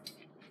 Fact.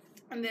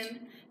 And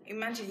then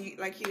imagine,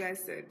 like you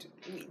guys said,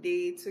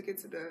 they took it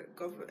to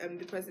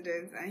the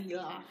president and he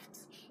laughed.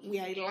 We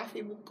are a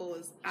laughable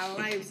cause. Our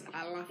lives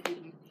are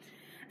laughable.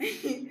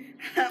 And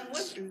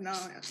what is now,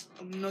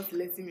 I'm not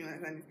letting you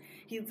understand this.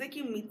 He's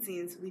taking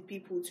meetings with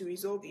people to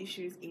resolve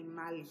issues in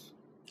Mali.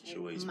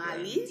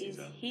 Mali? Is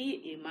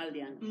he a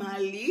Malian?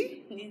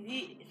 Mali? Is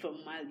he from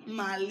Mali?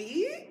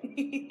 Mali?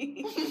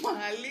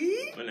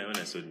 Mali? When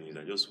I saw the news,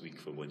 I just weak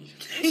for body.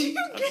 I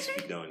have to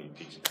speak down in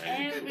pidgin.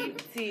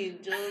 Everything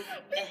just...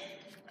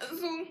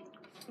 So,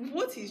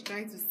 what he's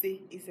trying to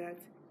say is that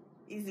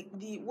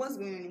what's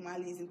going on in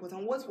Mali is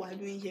important. What we're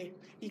doing here,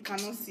 he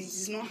cannot see.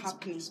 It's not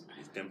happening. He's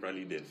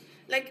temporarily deaf.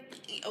 Like,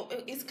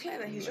 it's clear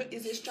that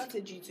it's a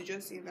strategy to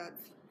just say that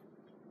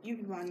you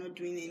people are not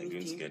doing anything. They're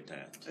going to get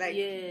tired. Like,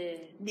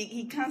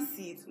 he can't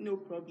see it, no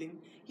problem.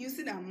 You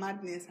see that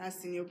madness has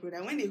senior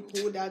brother. When they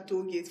hold that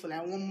toll gate for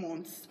like 1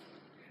 month,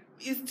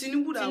 it's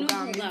Tinubu that will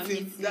go meet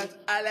that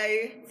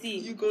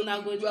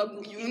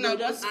you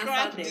just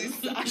scrap this.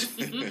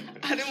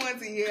 I don't want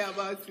to hear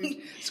about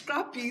it.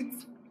 Scrap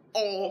it,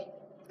 or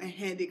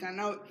they can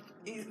now.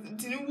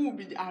 Tinubu will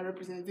be our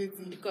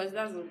representative because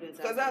that's what's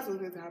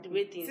going to happen. The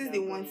way things since they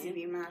want to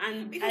be mad.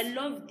 And I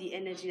love the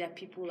energy that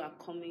people are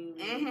coming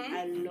with.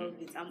 I love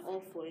it. I'm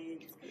all for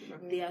it.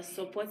 They are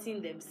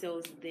supporting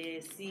themselves there.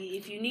 See,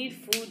 if you need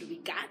food, we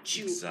got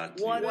you.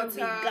 Exactly. Water, we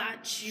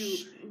got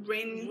you.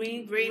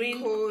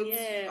 Raincoats,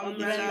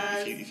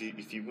 umbrellas.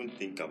 If you even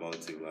think about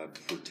it, we are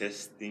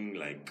protesting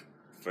like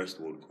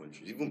first world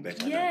countries, even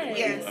better.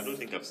 Yes. I don't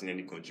think I've seen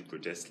any country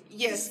protest.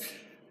 Yes.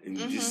 In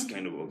this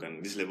kind of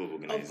this level of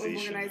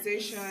organization.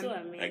 So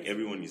amazing. Like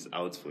everyone is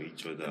out for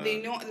each other.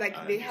 They know,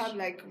 like they have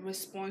like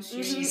response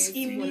units.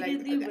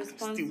 Immediately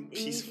response. Still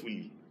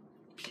peacefully.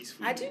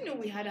 I didn't know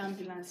we had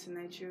ambulance in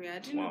Nigeria. I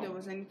didn't know there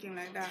was anything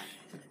like that.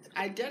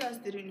 I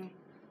didn't know.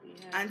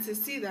 Yeah. And to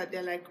see that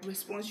they're like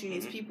response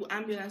units, people,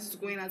 ambulances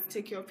going out to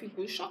take care of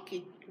people,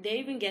 shocking. They're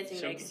even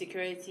getting like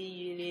security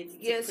units.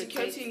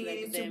 Security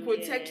units to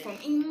protect from.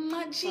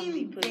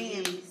 Imagine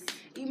them.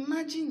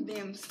 Imagine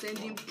them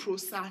sending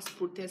pro-SARS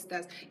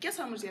protesters. Guess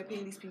how much they are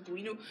paying these people?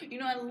 You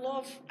know. I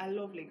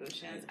love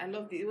Lagosians. I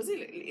love it.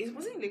 It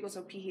wasn't in Lagos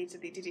or PH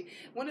that they did it.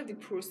 One of the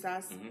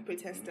pro-SARS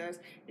protesters,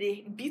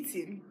 they beat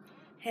him,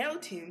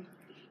 held him,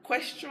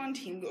 questioned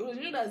him. Because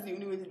that's the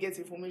only way to get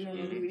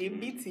information. They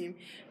beat him,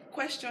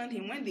 questioned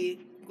him. When they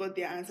got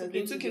their answers,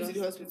 they took him to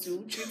the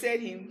hospital,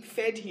 treated him,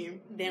 fed him,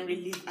 then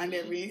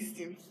released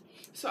him.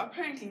 So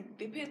apparently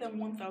they paid them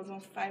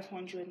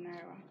 1,500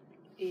 naira.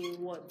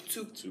 What?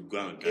 To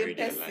go and carry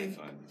their life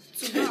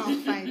to go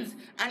and fight.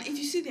 And if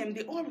you see them,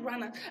 they all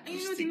ran out. And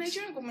the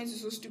Nigerian government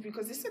is so stupid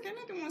because they said they're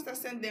not the ones that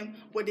sent them,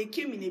 but they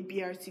came in a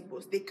BRT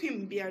bus. They came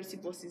in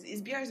BRT buses.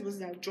 It's BRT buses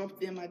that dropped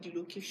them at the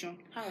location.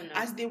 How now?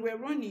 As they were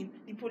running,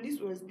 the police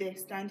was there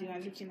standing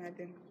and looking at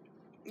them.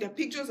 There are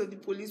pictures of the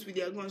police with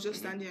their guns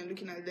just standing and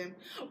looking at them.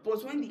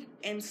 But when the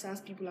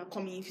MSAS people are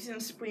coming, if you see them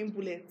spraying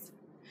bullets,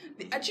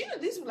 these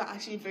people are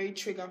actually very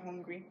trigger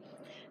hungry.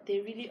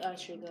 They really are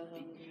trigger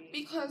hungry.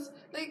 Because,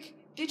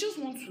 they just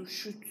want to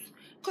shoot.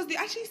 Because they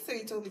actually say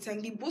it all the time.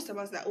 They boast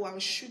about that, I'll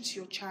shoot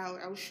your child.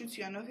 I'll shoot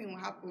you and nothing will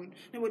happen.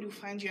 Nobody will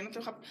find you and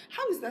nothing will happen.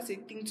 How is that a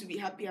thing to be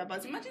happy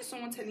about? Imagine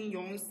someone telling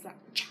your own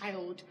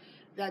child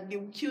that they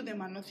will kill them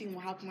and nothing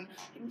will happen.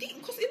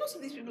 Because a lot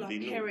of these people are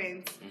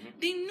parents.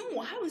 They know.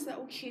 How is that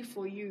okay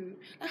for you?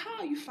 How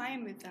are you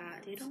fine with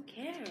that? They don't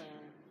care.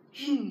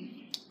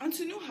 And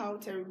to know how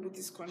terrible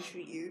this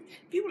country is,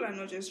 people are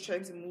not just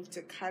trying to move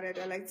to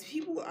Canada.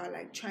 People are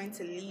trying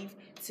to leave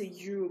to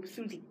Europe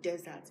through the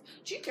desert.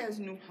 Do you guys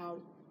know how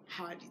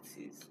hard it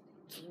is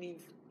to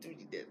live through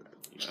the desert?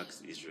 You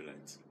ask the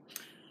Israelites.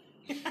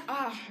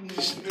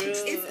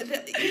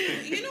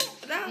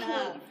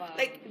 No.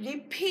 They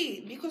pay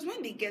because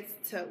when they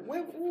get to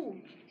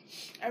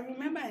I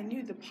remember I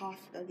knew the path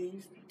that they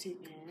used to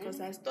take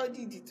because I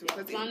studied it.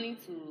 Because planning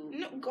to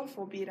no, God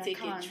forbid, I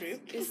can't. A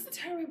trip. It's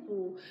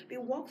terrible. They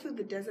walk through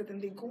the desert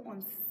and they go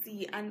on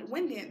sea, and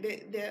when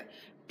they're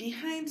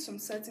behind some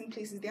certain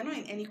places, they're not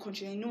in any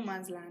country, they're in no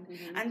man's land.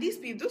 And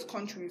those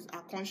countries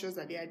are conscious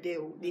that they are there.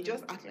 They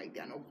just act like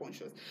they are not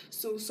conscious.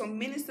 So some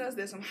ministers,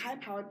 there's some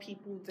high-powered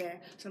people there,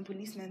 some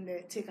policemen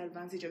there, take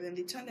advantage of them.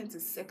 They turn them to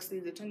sex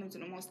slaves, they turn them to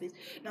normal slaves.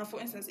 Now,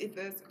 for instance,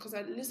 because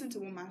I listened to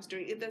one man's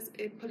story, if there's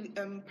a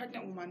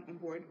pregnant woman on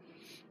board,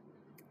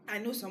 I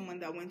know someone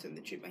that went on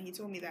the trip and he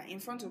told me that in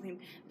front of him,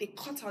 they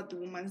cut out the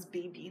woman's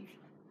baby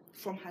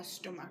from her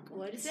stomach.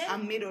 What is it?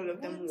 And made all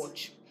of them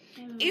watch.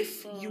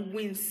 If you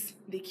wince,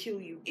 they kill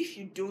you. If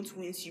you don't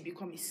wince, you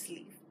become a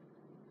slave.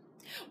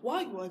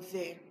 While you are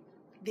there,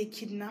 they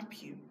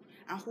kidnap you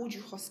and hold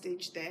you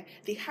hostage there.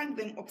 They hang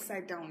them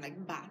upside down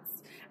like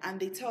bats, and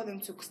they tell them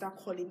to start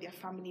calling their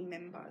family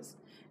members.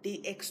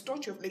 They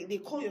extort they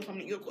call your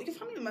family. Your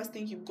family members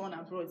think you've gone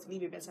abroad to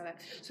live a better life,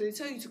 so they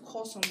tell you to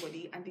call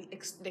somebody, and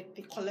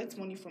they collect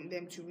money from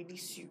them to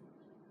release you.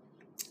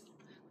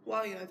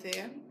 While you're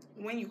there,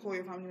 when you call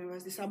your family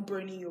members, they start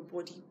burning your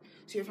body.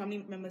 So your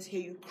family members hear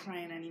you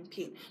crying and in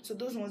pain. So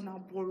those ones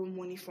now borrow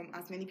money from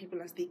as many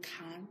people as they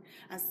can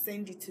and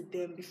send it to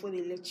them before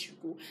they let you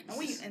go. Now,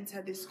 when you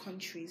enter these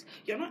countries,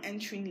 you're not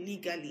entering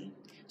legally.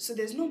 So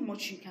there's not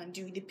much you can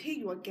do. The pay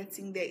you are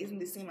getting there isn't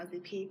the same as the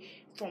pay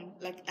from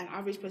an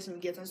average person will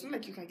get. And it's not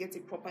like you can get a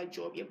proper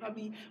job. You're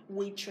probably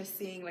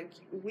waitressing,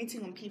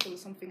 waiting on people or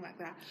something like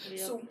that.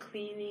 You're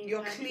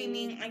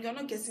cleaning, and you're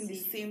not getting the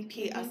same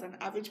pay as an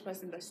average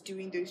person that's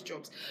doing those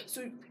jobs.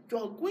 So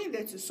you're going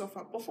there to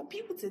suffer. But for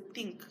people to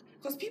think,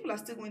 because people are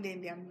still going there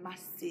in their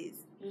masses,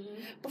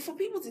 but for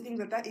people to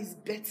think that is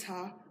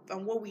better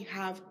than what we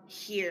have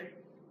here,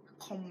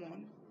 come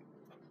on.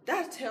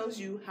 That tells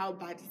you how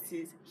bad it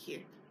is here.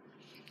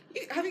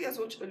 Have you guys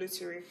watched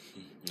Olotiri?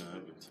 No, I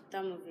haven't.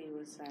 That movie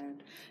was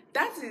sad.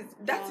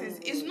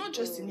 It's not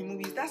just in the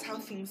movies. That's how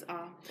things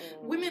are.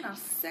 Women are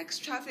sex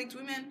trafficked.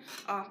 Women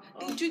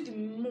they do the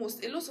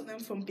most. A lot of them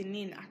from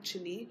Benin,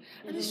 actually.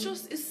 And it's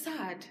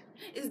sad.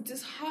 It's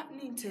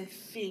disheartening to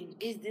think.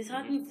 It's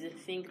disheartening to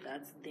think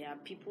that there are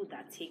people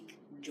that take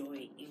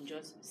joy in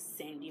just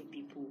sending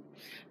people.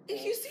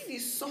 If you see the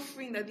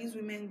suffering that these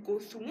women go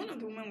through, one of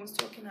the women was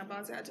talking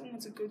about it. I don't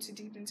want to go too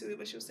deep into it,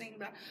 but she was saying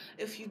that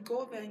if you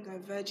go there and you're a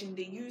virgin,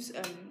 they use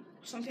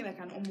something like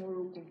an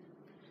omorogun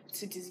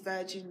to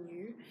disvirgin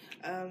you.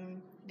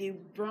 They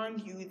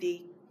burn you.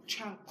 They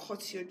try and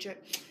cut your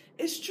jet.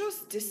 It's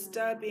just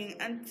disturbing,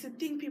 and to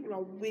think people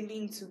are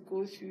willing to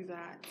go through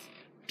that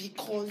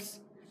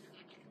because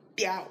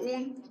their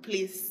own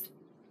place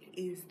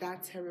is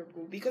that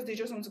terrible, because they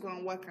just want to go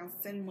and work and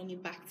send money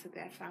back to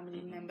their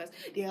family members.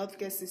 The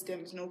healthcare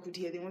system is not good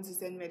here. They want to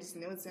send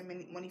medicine. They want to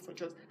send money for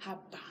drugs.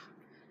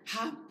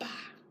 Haba.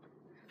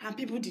 And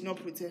people did not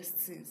protest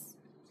since.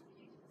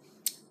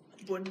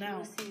 But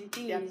now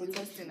they are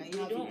protesting, and you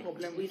have a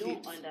problem with it. We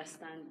don't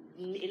understand.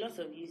 A lot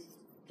of youth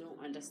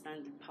don't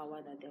understand the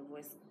power that their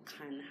voice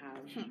can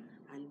have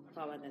and the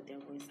power that their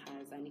voice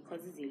has, and it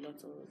causes a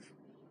lot of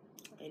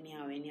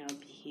anyhow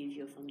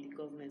behavior from the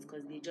government,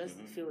 because they just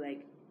feel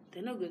like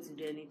they're not going to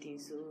do anything,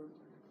 so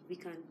we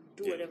can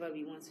do whatever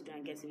we want to do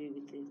and get away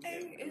with it.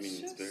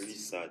 It's very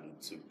sad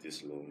it took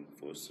this long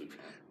for us to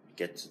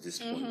get to this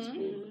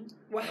point.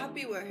 We're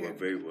happy we're here.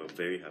 We're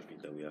very happy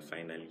that we are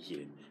finally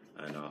here,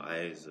 and our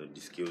eyes,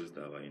 the scales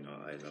that were in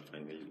our eyes are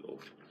finally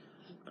off,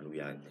 and we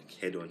are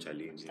head on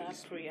challenging.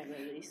 That prayer that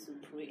I used to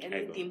pray.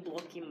 Anything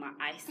blocking my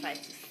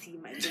eyesight to see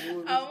my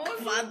glory.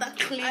 Father,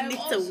 clean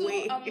it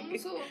away.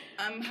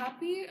 I'm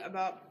happy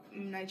about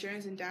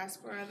Nigerians in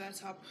diaspora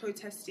that are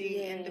protesting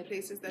in the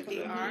places that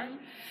they are.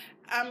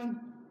 I'm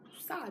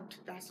sad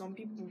that some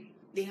people,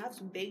 they have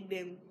to beg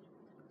them,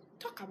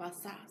 talk about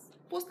SARS,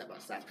 post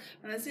about SARS.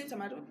 And at the same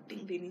time, I don't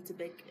think they need to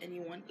beg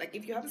anyone. Like,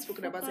 if you haven't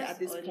spoken about it at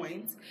this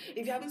point,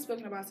 the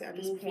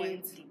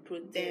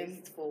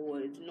protest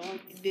forward,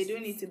 they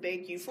don't need to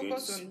beg you.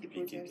 Focus on the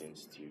protest.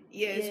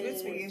 It's going to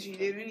speak against you.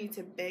 They don't need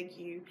to beg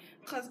you.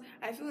 Because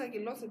I feel like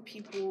a lot of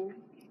people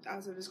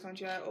out of this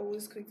country are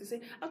always quick to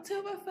say,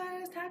 October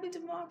 1st, happy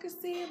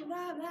democracy,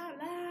 blah, blah,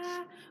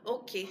 blah.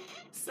 Okay,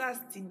 SARS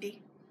today.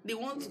 They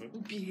want to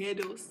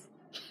behead us.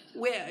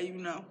 Where are you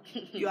now?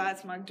 You're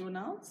at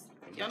McDonald's.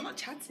 You're not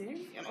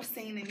chatting. You're not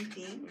saying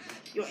anything.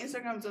 Your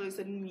Instagram is all of a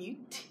sudden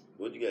mute.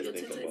 What do you guys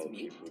think about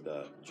people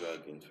that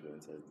drag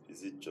influencers?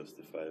 Is it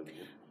justifiable?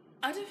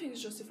 I don't think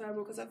it's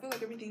justifiable because I feel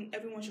like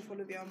everyone should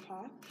follow their own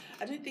path.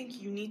 I don't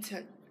think you need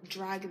to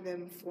drag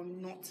them for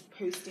not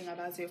posting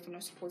about it, for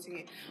not supporting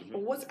it.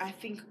 But what I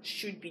think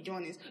should be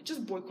done is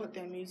just boycott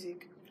their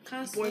music.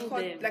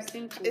 Boycott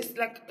them. It's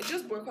like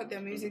just boycott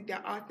their music,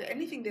 their art,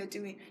 anything they're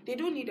doing. They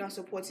don't need our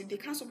support. If they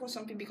can't support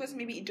something because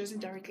maybe it doesn't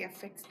directly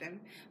affect them,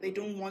 they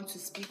don't want to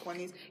speak on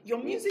it. Your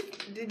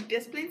music,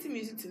 there's plenty of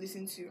music to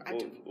listen to.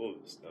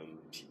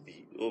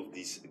 Of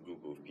this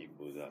group of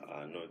people that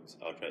are not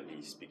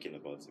outrightly speaking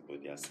about it,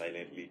 but they are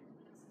silently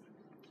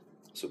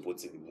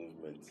supporting the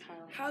movement.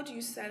 How do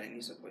you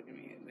silently support the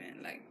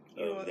movement? Like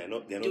they're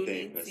not there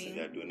in person.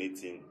 They are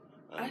donating.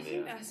 I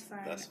think that's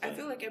fine. I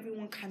feel like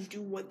everyone can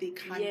do what they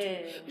can do.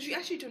 Because you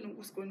actually don't know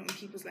what's going on in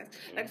people's lives.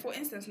 Like, for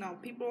instance, now,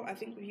 I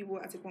think people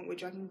at a point were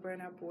dragging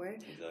Burna Boy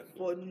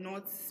for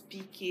not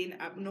speaking,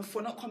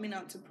 for not coming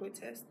out to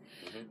protest.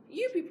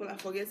 You people are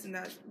forgetting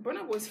that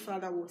Burna Boy's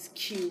father was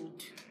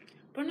killed.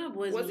 Burna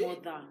Boy's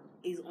mother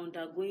is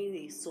undergoing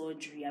a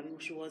surgery. I mean,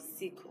 she was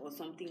sick or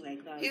something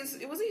like that.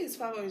 Was it his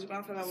father or his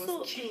grandfather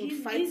was killed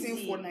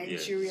fighting for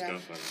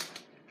Nigeria?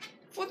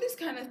 For this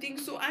kind of thing.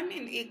 So, I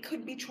mean, it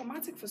could be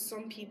traumatic for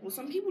some people.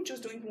 Some people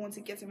just don't even want to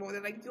get involved.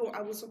 They're like,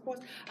 I will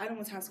support. I don't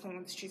want to have to come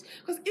on the streets.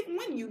 Because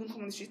when you even come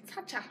on the streets,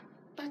 Thatcher,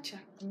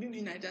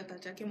 Bibi Naija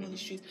Thatcher came on the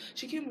streets.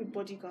 She came with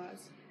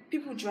bodyguards.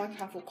 People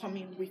dragged her for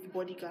coming with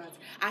bodyguards.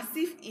 As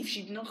if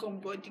she did not come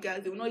with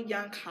bodyguards, they will not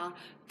yank her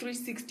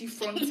 360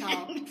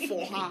 frontal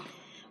for her.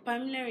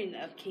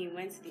 Pamela King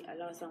went to the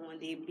Alausa one.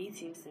 They beat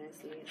him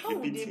senseless. How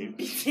would they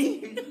beat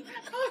him?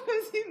 How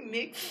does he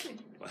make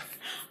it?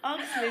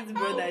 Oxlade's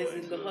brother is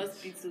in the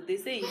hospital. They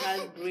say he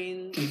has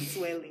brain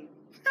swelling.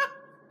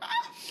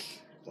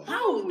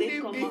 How would they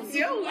come out?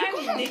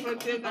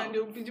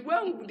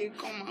 Where would they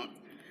come out?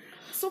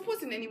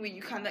 Support in any way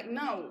you can. Like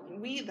now,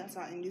 we that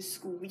are in this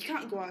school, we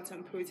can't go out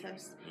and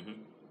protest.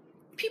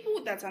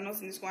 People that are not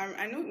in this school,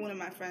 I know one of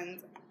my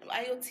friends,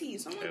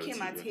 someone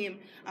came at him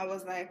and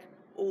was like,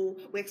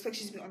 we expect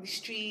you to be on the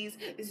streets.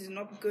 This is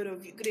not good enough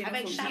for you.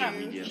 Shut up.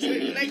 Shut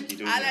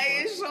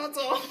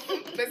up.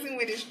 Person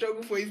when they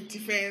struggle for his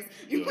defense.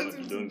 You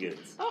don't get.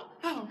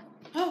 How?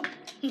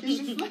 You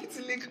should fly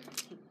to Lagos.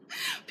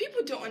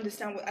 People don't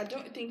understand I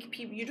don't think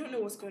you don't know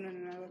what's going on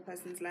in another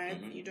person's life.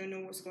 You don't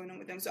know what's going on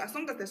with them. So as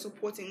long as they're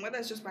supporting, whether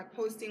it's just by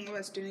posting, whether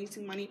it's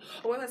donating money,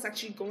 or whether it's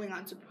actually going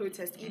out to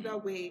protest, either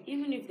way.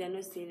 Even if they're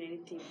not saying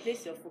anything,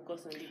 place your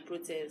focus on the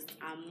protest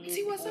and move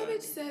Tiwa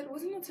Savage said,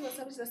 was it not Tiwa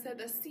Savage that said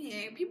that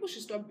people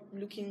should stop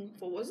looking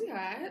for, was it her?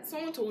 I heard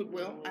someone told,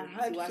 I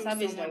heard Tiwa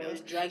Savage that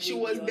was dragging she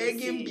was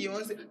begging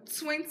Beyonce,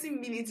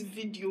 20-minute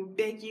video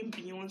begging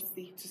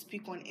Beyonce to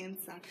speak on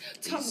EndSARS.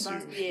 Talk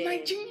about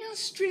Nigerian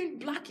strain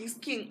Black is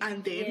King.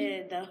 And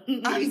then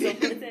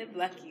supported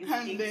Black is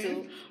King,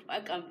 so why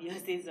can't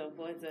Beyonce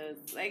support us?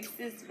 Like,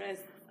 sis,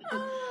 rest.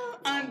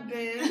 And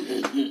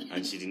then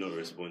and she did not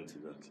respond to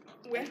that.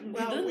 We don't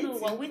know.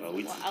 We're waiting a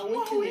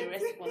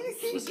response.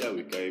 We'll see how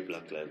we carry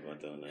Black Lives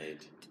Matter on our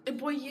head.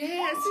 But see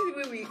the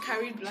way we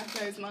carried Black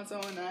Lives Matter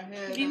on our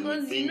head.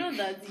 Because you know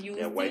that you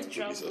will white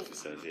police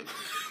officers here.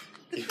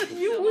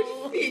 You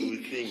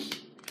would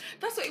think.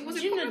 That's what it was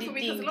important for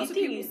me because a lot of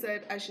people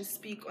said I should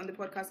speak on the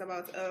podcast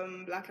about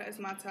Black Lives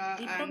Matter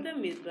and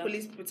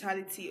police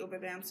brutality over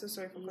there. I'm so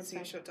sorry for cutting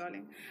you short,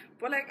 darling.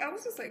 But I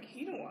was just like,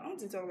 you know what? I want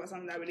to talk about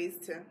something that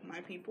relates to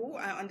my people.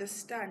 I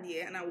understand,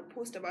 and I will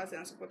post about it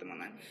and support them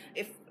online.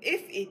 If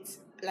it's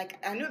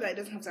I know that it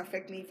doesn't have to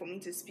affect me for me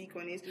to speak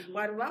on it,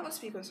 but I'd rather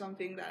speak on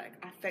something that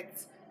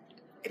affects.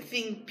 I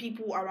think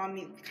people around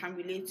me can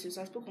relate to.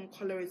 So I spoke on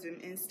colorism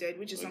instead,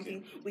 which is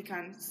something we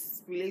can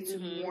relate to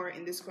more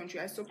in this country.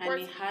 I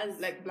support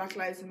Black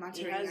Lives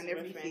Matter and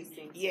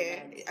everything.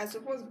 I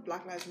support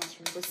Black Lives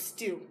Matter, but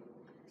still,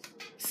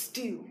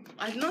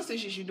 I did not say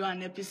she should do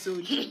an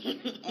episode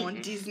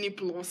on Disney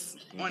Plus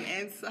on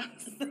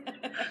EndSARS.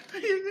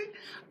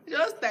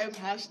 Just type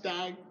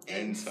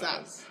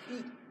 #EndSARS.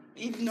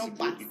 if not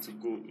pass.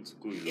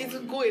 It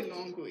will go a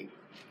long way.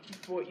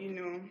 But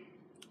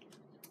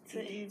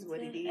it is what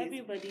it is.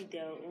 Everybody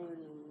their own.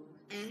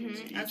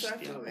 And so I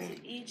feel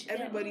like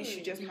everybody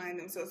should just mind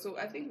themselves. So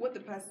I think what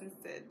the person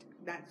said,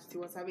 that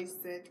Tiwa Savage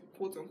said,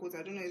 quote unquote,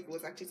 I don't know if it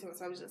was actually Tiwa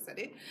Savage that said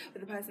it, but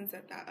the person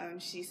said that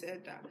she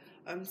said that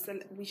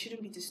we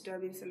shouldn't be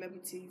disturbing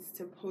celebrities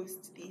to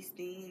post these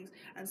things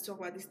and to talk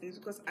about these things,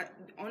 because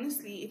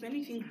honestly, if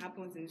anything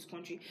happens in this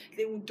country,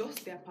 they will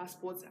dust their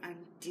passports and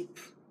dip.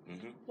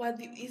 Well,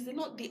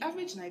 the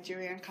average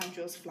Nigerian can't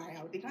just fly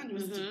out. They can't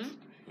just dip.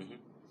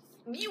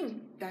 You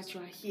that you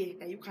are here,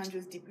 that you can't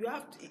just dip. You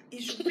have to.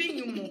 It should bring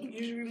you more.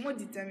 You should be more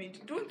determined.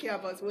 You don't care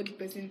about what the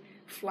person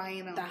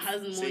flying out that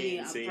has money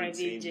and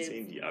private jet.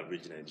 Saying the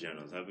average Nigerian,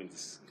 I was having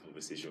this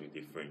conversation with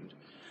a friend,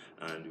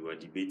 and we were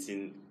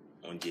debating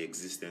on the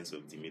existence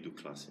of the middle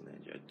class in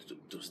Nigeria.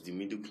 Does the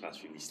middle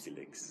class really still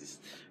exist?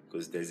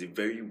 Because there's a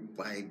very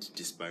wide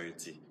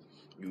disparity.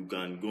 You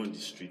can go on the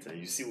street and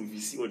you see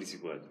all these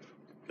people are.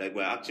 Like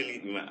we're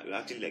actually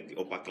like the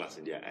upper class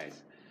in their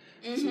eyes.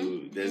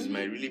 So there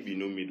might really be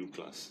no middle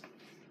class.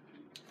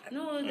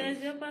 No, there's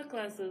the upper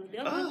class. The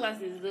upper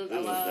class is those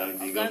and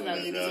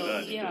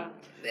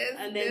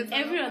then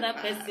every other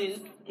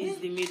person is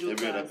the middle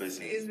class. Every other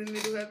person is the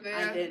middle class.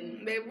 And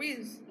then there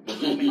is.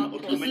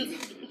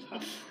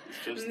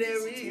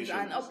 There is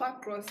an upper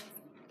crust.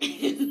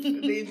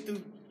 They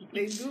do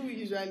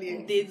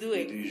usually. They do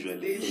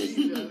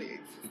usually.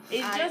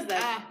 It's just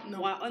that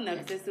we're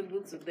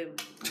unaccessible to them.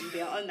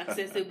 They are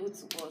unaccessible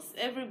to us.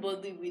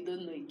 Everybody, we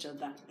don't know each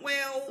other.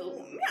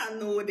 Well, I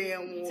know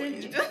them.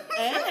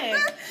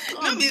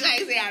 Don't be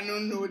like say I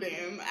don't know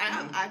them. I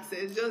have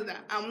access. Just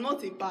that I'm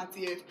not a part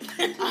yet.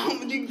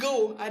 I'm the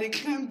go. I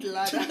climbed the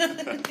ladder.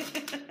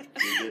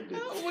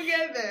 We'll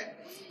get there.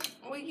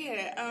 Well,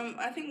 yeah,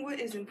 I think what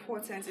is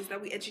important is that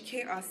we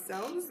educate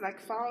ourselves,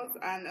 like Falz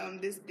and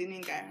this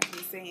Benin guy has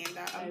been saying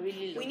that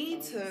we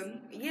need to.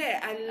 Yeah,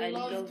 I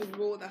love the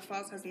role that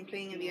Falz has been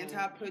playing in the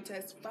entire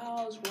protest.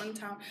 Falz,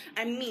 Runtown.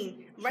 I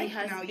mean, right he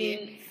has now,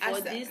 been for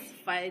this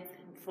fight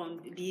from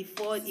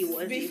before it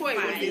was a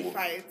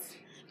fight.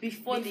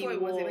 Before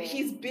it was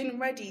he's been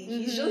ready.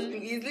 He's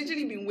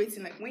literally been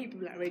waiting. Like when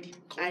people are ready,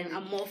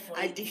 I'm more for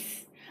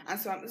this.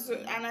 And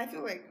and I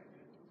feel like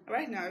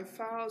right now, if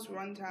Falz,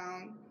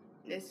 Runtown,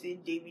 let's say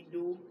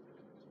Davido,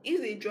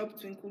 if they drop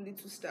Twinkle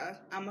Little Stars,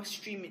 I must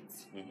stream it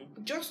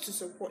just to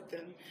support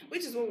them.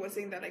 Which is what we're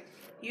saying, that like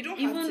you don't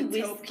have to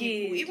tell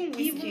people, even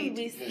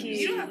Wizkid,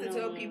 you don't have to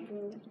tell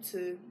people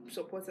to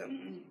support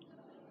them.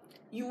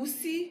 You will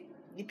see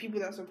the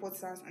people that support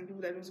SARS and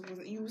people that don't support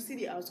SARS. You will see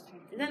the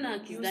outcome. Is that now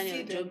Kiss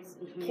Daniel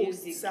dropped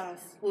music? SARS.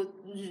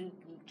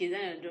 Kiss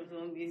Daniel dropped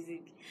one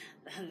music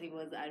and he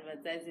was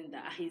advertising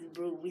that he's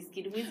broke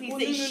Wizkid.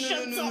 Wizkid said,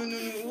 shut up. No.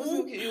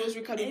 It was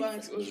Ricardo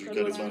Banks.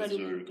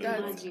 Imagine.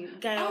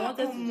 Guy, I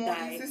wanted to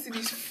die. This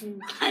is fool.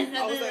 I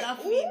started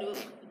laughing.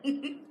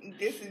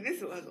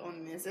 This was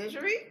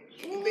unnecessary.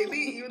 Baby,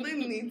 you don't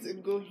need to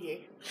go here.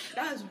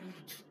 That's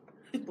rude.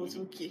 But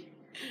okay.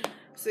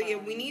 So yeah,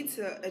 we need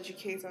to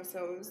educate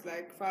ourselves,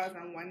 like Falz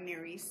and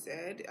Waneri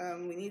said.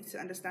 We need to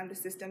understand the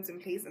systems in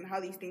place and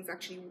how these things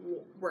actually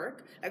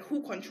work, like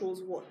who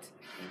controls what.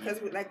 Because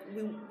with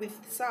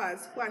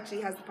SARS, who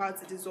actually has the power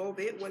to dissolve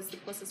it? What's the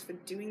process for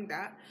doing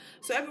that?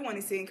 So everyone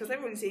is saying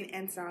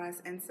end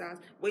SARS.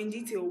 But in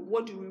detail,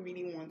 what do we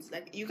really want?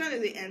 Like you can't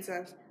just say end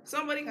SARS.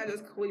 Somebody can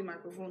just hold the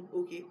microphone.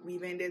 Okay,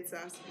 we've ended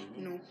SARS.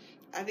 No.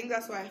 I think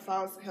that's why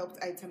Falz helped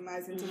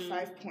itemize into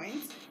 5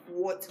 points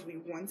what we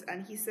want.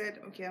 And he said,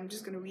 okay, I'm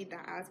just going to read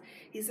that out.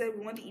 He said,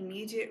 we want the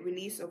immediate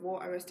release of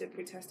all arrested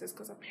protesters,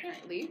 because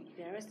apparently...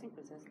 They're arresting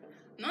protesters.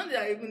 Not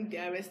that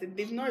they're arrested.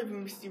 They've not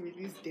even still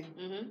released them.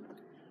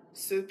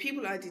 So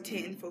people are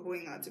detained for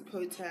going out to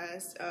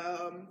protest.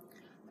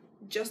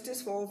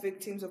 Justice for all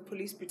victims of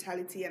police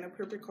brutality and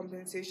appropriate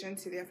compensation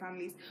to their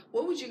families.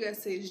 What would you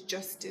guys say is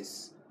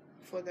justice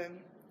for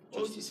them?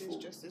 What would you say is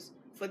justice?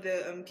 For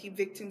the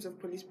victims of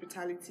police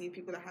brutality,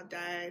 people that have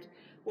died,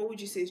 what would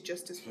you say is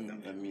justice for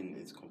them? I mean,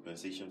 it's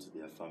compensation to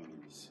their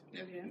families.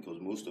 Okay. Because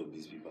most of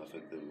these people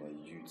affected were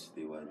youth.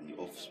 They were the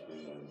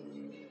offspring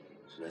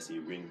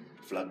and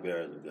flag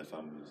bearers of their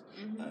families.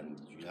 And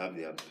you have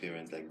their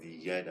parents, like the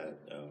guy that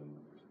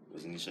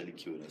was initially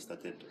killed and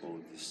started all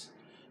this.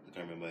 I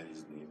can't remember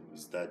his name.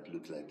 His dad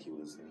looked like he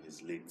was in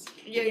his late.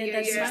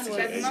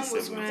 That man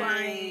was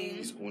crying.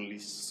 His only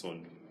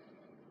son.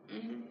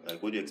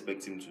 Like, what do you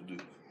expect him to do?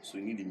 So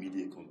we need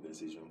immediate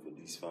compensation for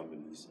these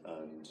families,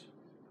 and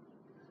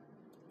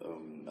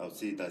I would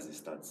say that's the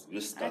start.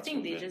 I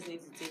think they just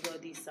need to take all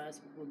these SARS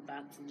people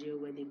back to jail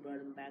where they brought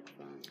them back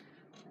from,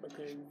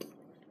 because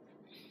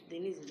they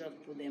need to just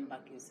put them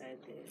back inside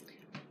there.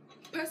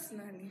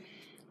 Personally,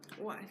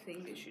 what I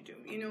think they should do,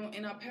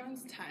 in our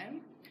parents'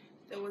 time,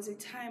 there was a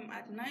time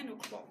at 9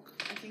 o'clock,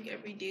 I think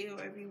every day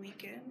or every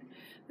weekend,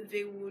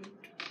 they would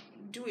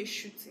do a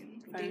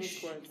shooting.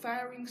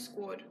 Firing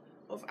squad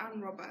of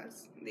armed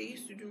robbers. They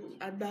used to do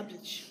at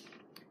Babbage.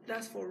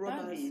 That's for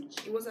robbers.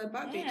 Babbage? It was at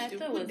Babbage. Yeah, they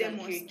put them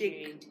on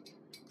stake.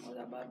 It was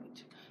at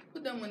Babbage.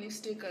 Put them on a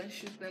stake and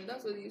shoot them.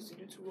 That's what they used to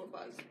do to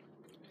robbers.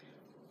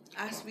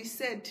 As we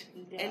said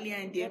earlier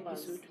in the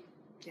episode,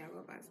 they are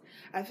robbers.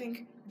 I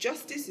think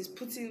justice is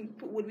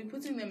would be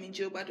putting them in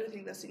jail, but I don't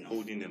think that's enough.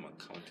 Holding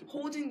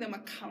them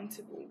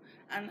accountable.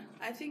 And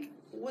I think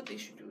what they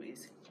should do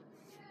is,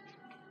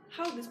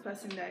 how this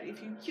person died.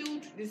 If you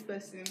killed this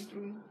person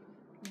through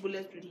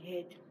bullet to the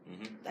head,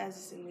 that's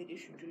the same way they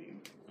should do you.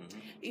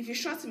 If you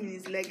shot him in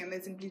his leg and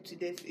let him bleed to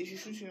death, they should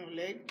shoot you in your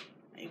leg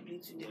and you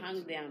bleed to death.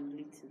 Hang there and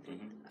bleed to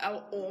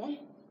death. Or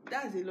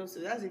that's a lot. So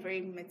that's a very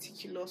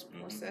meticulous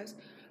process.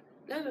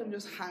 Let them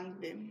just hang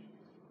them.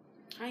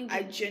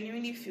 I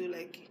genuinely feel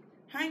like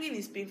hanging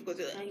is painful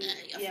because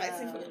you're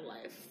fighting for your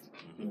life.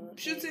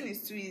 Shooting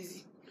is too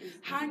easy.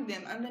 Hang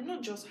them, and then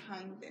not just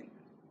hang them.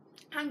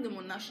 Hang them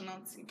on national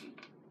TV,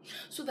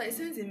 so that it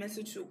sends a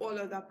message to all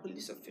other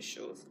police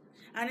officials,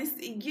 and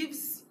it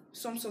gives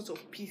some sort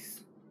of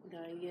peace.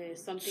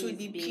 Something to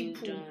the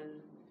people.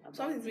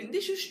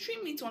 They should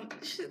stream it on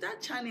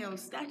that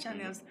channels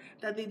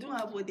that they don't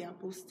have what they are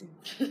posting.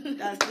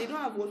 That they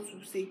don't have what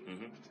to say.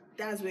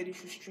 That's where they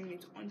should stream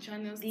it, on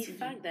Channels TV. The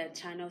fact that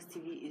Channels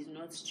TV is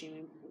not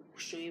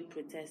showing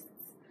protests,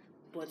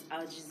 but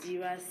Al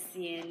Jazeera,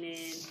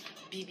 CNN,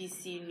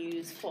 BBC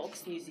News,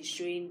 Fox News is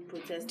showing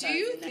protests. Do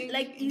you think?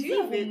 Is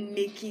it even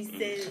making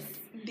sense?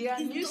 There are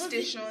news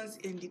stations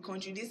in the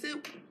country. They say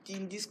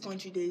in this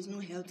country there is no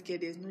healthcare,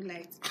 there is no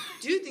light.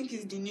 Do you think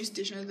it's the news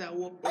stations that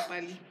work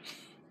properly?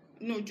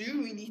 No. Do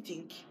you really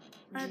think?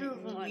 I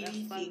don't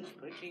really think.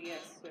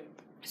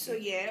 So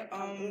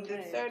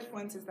the third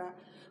point is that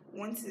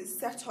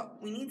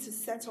we need to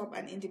set up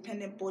an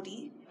independent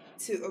body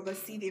to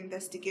oversee the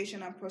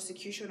investigation and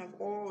prosecution of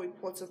all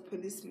reports of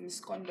police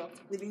misconduct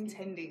within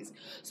 10 days.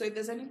 So if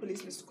there's any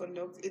police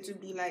misconduct, it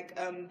would be like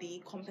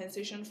the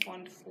compensation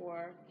fund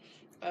for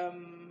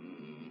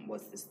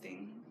what's this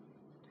thing?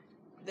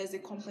 There's a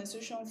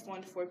compensation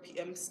fund for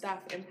staff,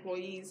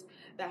 employees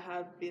that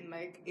have been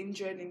like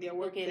injured in their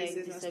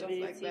workplaces and stuff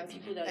like that.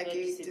 People that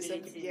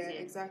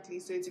exactly.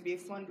 So it would be a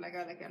fund like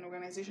an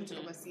organization to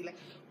oversee. Like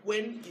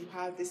when you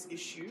have this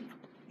issue,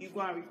 you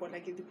go and report.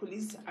 Like if the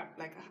police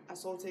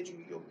assaulted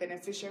you, your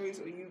beneficiaries,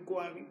 or you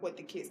go and report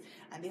the case,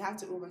 and they have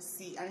to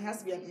oversee. And it has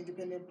to be an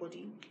independent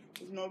body.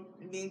 It's not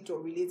linked or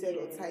related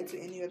or tied to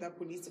any other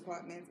police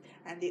department,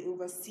 and they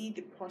oversee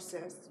the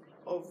process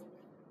of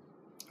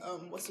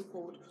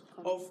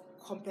of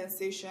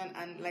compensation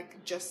and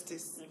like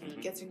justice,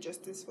 getting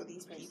justice for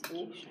these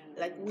people.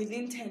 Like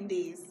within 10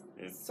 days,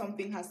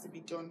 something has to be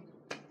done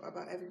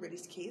about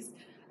everybody's case.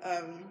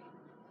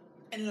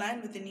 In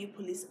line with the new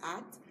Police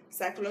Act,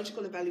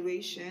 psychological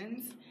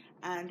evaluations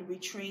and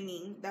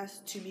retraining, that's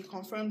to be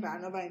confirmed by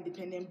another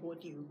independent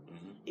body.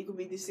 It could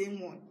be the same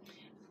one,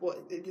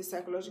 but the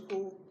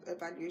psychological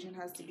evaluation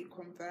has to be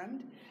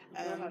confirmed.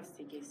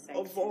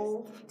 Of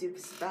all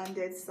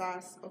disbanded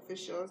SARS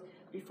officials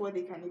before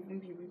they can even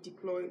be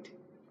redeployed.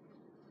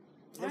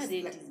 Why are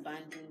they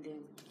disbanding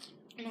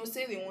them?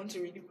 Say they want to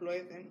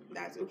redeploy them.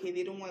 That's okay.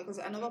 They don't want, because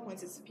another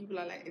point is people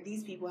are like,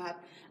 these people have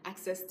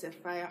access to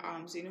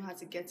firearms. They know how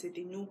to get it.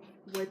 They know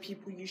where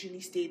people usually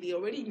stay. They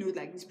already know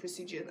like these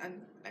procedures,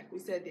 and like we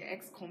said, they're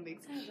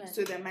ex-convicts,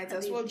 so they might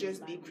as well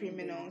just be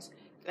criminals.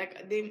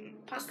 Like they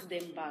pack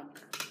them back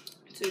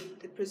to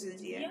the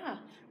prisons. Yeah.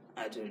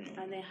 I don't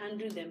know. And they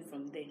handle them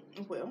from there.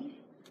 Well,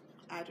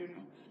 I don't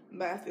know,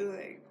 but I feel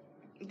like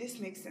this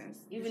makes sense.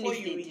 Even before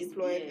if you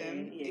redeploy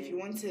them, if you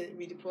want to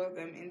redeploy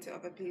them into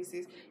other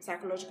places,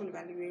 psychological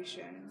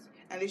evaluations,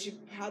 and they should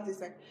have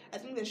this I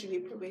think there should be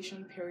a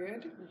probation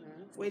period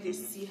where they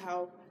see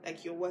how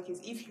your work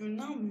is. If you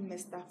now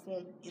mess that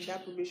form in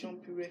that probation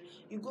period,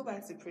 you go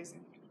back to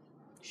prison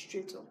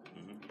straight up.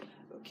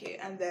 Okay,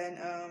 and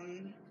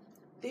then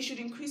they should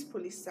increase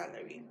police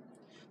salary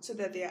so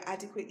that they are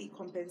adequately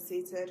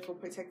compensated for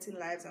protecting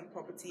lives and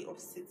property of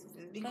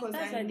citizens. Because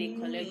that's why they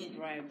collect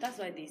bribe. That's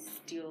why they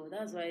steal.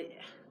 That's why.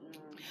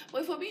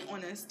 But if we're being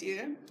honest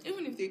here,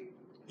 even if they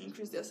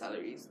increase their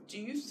salaries, do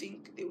you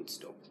think they would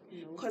stop?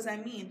 No. Because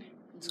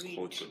it's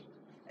culture.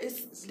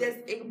 There's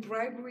a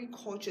bribery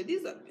culture.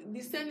 These are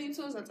the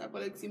senators that are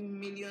collecting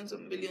millions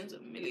and millions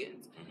and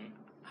millions.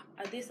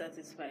 Are they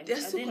satisfied? They're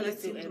still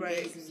collecting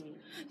bribes.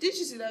 Did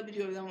you see that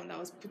video of that one that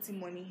was putting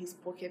money in his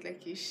pocket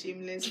like a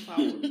shameless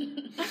fowl?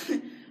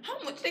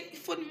 How much? Like,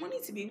 for the money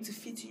to be able to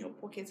fit in your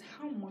pocket,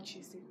 how much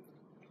is it?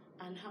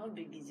 And how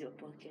big is your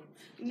pocket?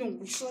 No,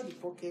 we saw the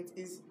pocket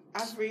is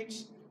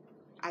average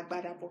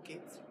Agbada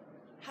pocket.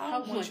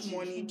 How much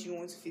money do you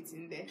want to fit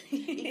in there?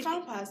 It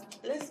can't pass.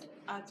 Let's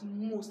at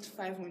most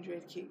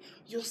 500k.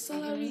 Your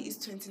salary is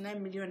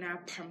 29 million naira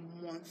per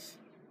month.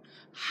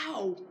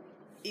 How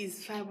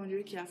is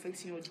 500k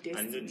affecting your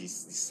destiny? And the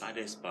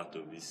saddest part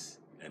of this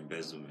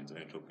embezzlement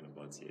when you're talking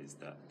about here is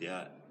that they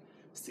are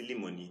stealing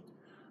money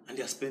and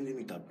they are spending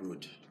it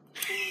abroad.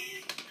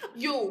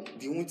 Yo,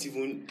 they won't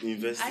even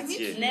invest it here. I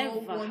need to know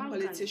one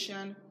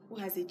politician who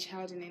has a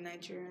child in a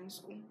Nigerian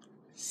school.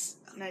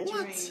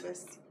 Nigerian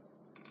university.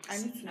 I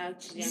need to know.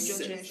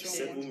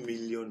 7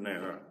 million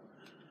naira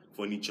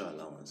furniture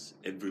allowance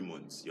every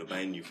month. You're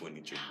buying new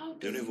furniture.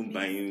 You're not even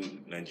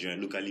buying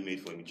Nigerian locally made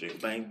furniture. You're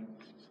buying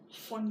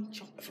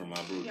furniture from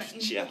abroad.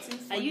 Chair.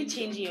 Are you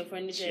changing your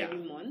furniture every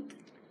month?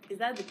 Is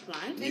that the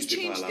plan? They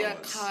change their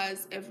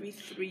cars every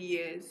 3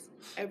 years.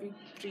 Every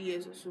 3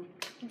 years or so.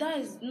 That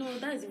is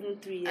even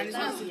 3 years. And it's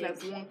not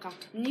like one car.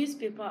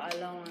 Newspaper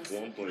allowance.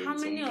 How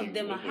many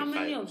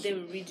of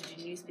them read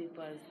the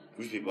newspapers?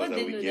 Which papers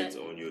that we get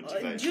on your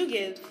device? Do you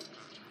get?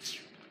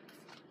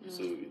 No.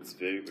 So it's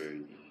very,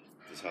 very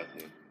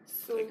disheartening.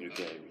 So like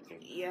looking at everything.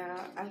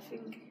 Yeah, I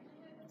think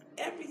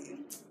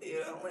everything.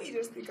 When you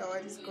just think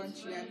about this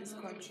country and these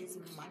countries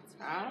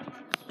matter.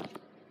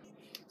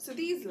 So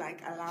these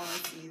like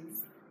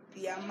allowances,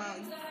 the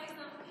amount.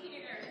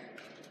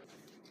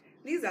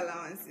 These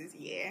allowances,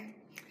 yeah,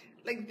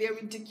 like they're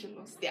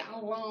ridiculous. They're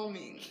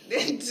alarming.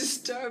 They're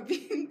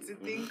disturbing to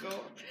think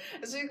of.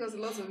 Especially because a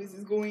lot of it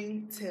is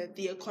going to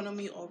the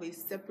economy of a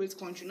separate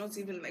country, not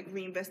even like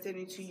reinvested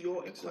into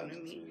your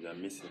economy. They're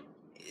missing.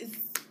 It's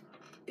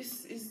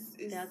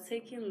they are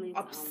taking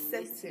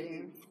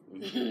upsetting.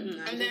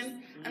 and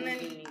then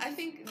I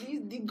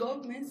think the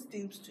government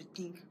seems to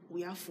think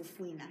we are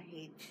fufu in our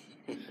head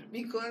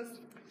because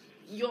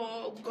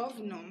your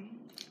governor.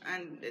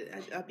 And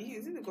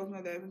isn't the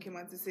governor that even came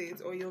out to say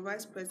it, or your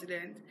vice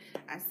president,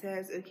 and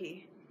says,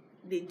 okay,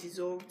 they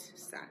dissolved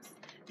SAS.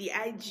 The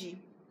IG,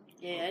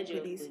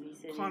 police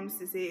comes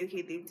to say,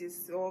 okay, they've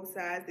dissolved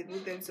SAS, they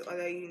moved them to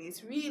other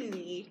units.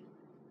 Really?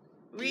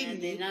 Yeah,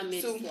 they now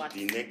made SWAT.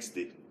 The next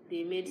day,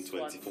 they made in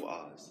 24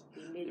 hours,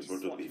 they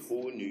brought up a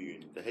whole new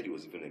unit. The head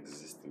was even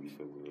existing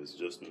before, it was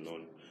just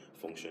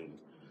non-functioning.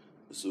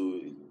 So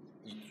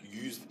it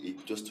used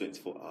it just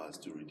 24 hours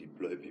to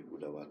redeploy people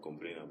that were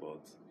complaining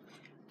about.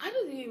 I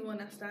don't even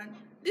understand.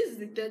 This is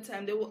the third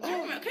time they will.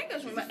 Can you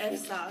guys remember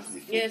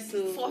FSARS? Yes,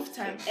 so fourth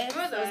time.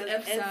 Remember there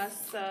was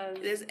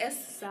FSARS. There's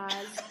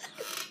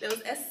SSARS. There was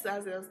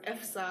SSARS. There was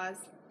FSARS.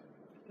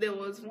 There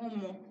was one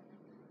more.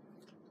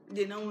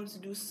 They now want to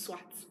do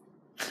SWAT.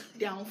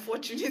 They are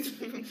unfortunate.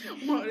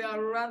 They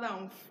are rather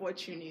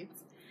unfortunate.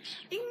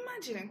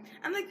 Imagine,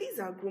 and like these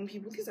are grown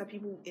people. These are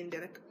people in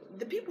there. Like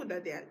the people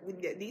that they are with.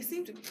 They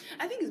seem to.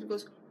 I think it's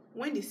because.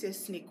 When they say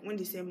snake, when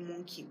they say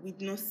monkey, we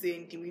did not say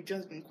anything, we've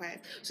just been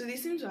quiet. So they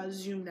seem to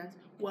assume that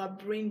we are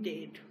brain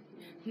dead,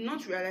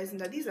 not realizing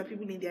that these are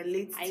people in their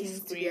late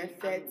teens to their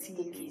 30s.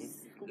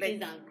 Cookies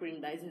and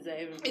cream that is inside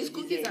everybody. It's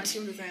cookies and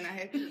cream that's in our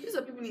head. These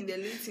are people in their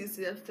late teens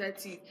to their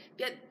 30s.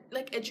 They're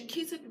like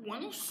educated people, we're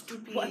not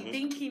stupid. We're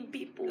thinking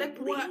people. Like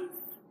we're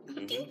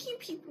thinking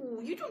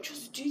people. You don't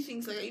just do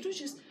things like that. You don't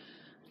just...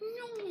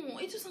 No,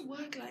 it doesn't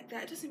work like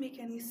that. It doesn't make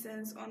any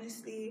sense,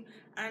 honestly.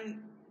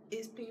 And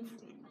it's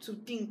painful to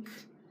think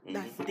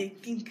that they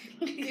think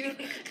that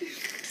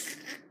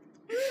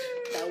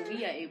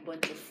we are a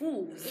bunch of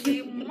fools.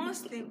 They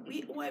must think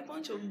we are a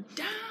bunch of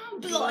damn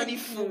bloody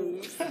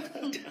fools.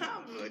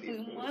 Damn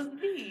bloody fools. Must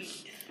be.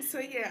 So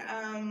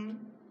yeah,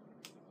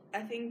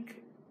 I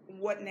think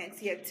what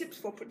next? Yeah, tips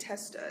for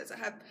protesters. I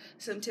have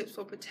some tips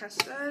for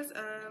protesters.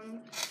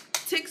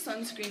 Take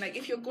sunscreen. Like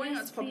if you're going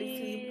out to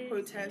publicly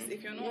protest,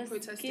 if you're not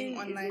protesting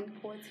online,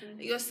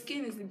 your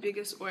skin is the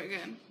biggest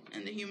organ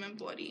in the human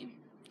body.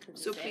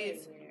 So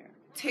please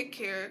take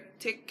care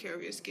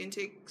of your skin.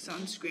 Take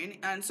sunscreen,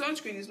 and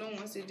sunscreen is not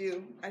once to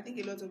do. I think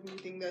a lot of people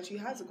think that you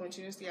have to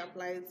continuously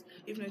apply it,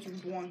 if not you're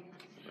born.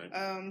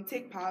 Right.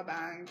 Take power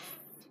banks,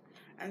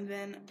 and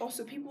then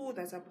also people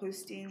that are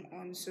posting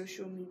on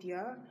social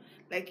media.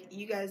 Like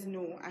you guys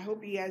know, I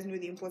hope you guys know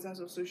the importance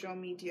of social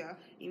media.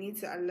 You need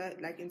to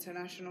alert like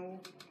international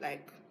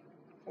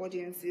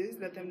audiences,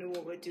 let them know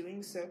what we're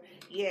doing. So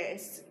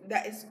yes,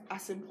 that is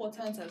as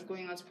important as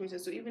going out to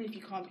protest. So even if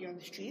you can't be on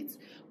the streets,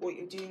 what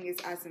you're doing is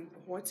as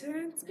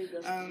important. Big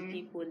ups to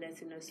people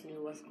letting us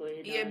know what's going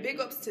on. Yeah, big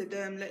ups to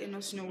them letting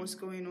us know what's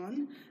going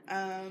on.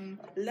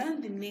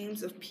 Learn the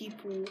names of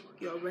people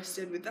you're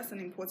arrested with. That's an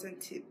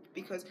important tip,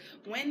 because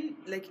when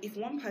if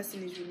one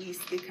person is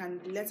released, they can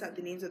let out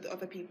the names of the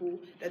other people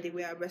that they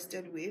were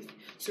arrested with.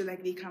 So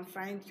they can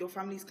find, your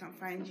families can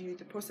find you.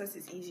 The process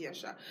is easier,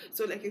 Sha.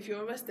 So if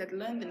you're arrested,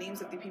 learn the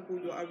names of the people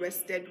you're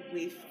arrested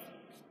with.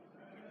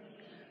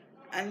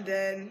 And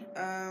then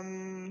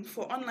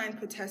for online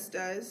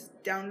protesters,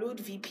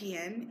 download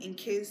VPN in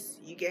case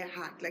you get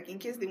hacked. In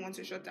case they want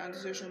to shut down the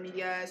social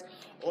medias,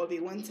 or they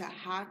want to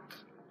hack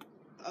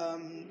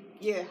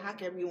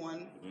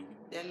everyone.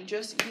 Then you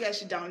guys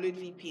should download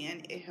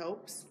VPN. It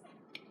helps.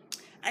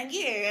 And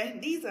yeah,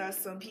 these are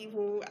some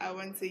people I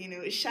want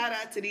to, shout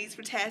out to these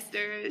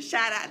protesters.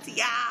 Shout out to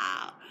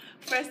y'all.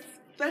 First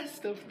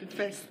of the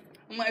first.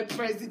 My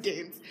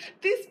president.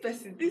 This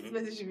person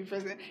should be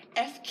president.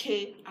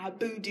 FK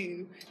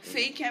Abudu.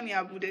 Fekemi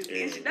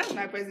Abudu. That's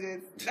my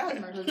president. I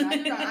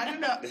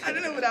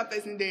don't know what that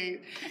person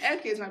did.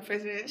 FK is my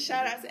president.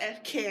 Shout out to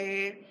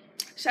FK.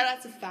 Shout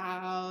out to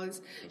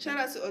Fowles. Shout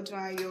out to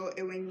Odwayo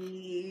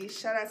Ewenyi.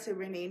 Shout out to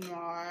Renee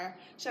Noir.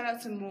 Shout out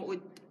to Mo.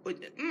 I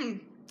don't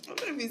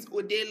know if it's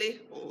Odele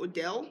or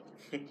Odell.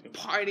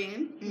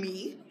 Pardon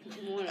me.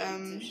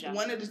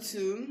 One of the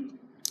two.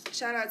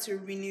 Shout out to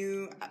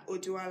Renew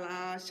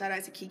Oduala. Shout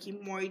out to Kiki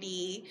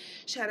Mordi.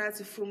 Shout out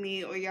to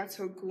Fumi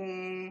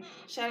Oyatogun.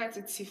 Shout out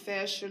to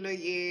Tife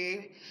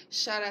Sholoye.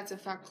 Shout out to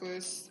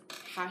Fakus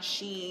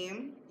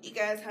Hashim. You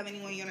guys have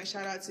anyone you want to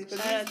shout out to?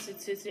 Shout out to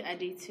Tutu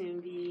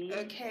Adetumbi.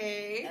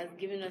 Okay. That's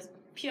giving us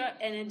pure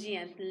energy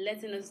and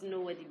letting us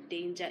know what the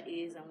danger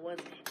is and what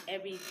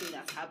everything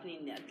that's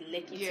happening at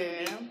Lekki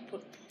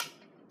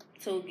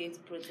Tollgate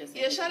protest.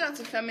 Yeah, shout out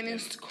to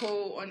Feminist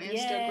Co on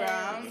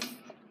Instagram. Yes.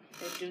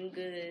 They're doing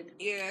good.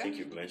 Yeah. I think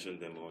you've mentioned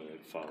them all,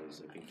 like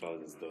Fowls. I think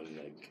Fowls has done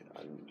like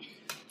an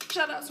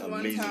shout out to One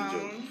amazing Town.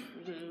 job.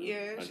 Mm-hmm.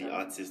 Yeah. And the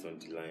artist on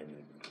the line,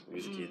 like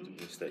Wizkid,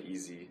 Mr.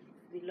 Easy.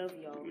 We love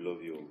y'all. We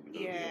love you. We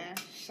love yeah.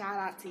 you. Shout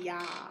out to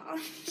y'all.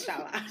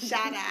 Shout out.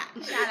 Shout out.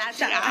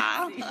 Shout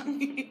out to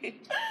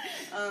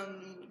y'all.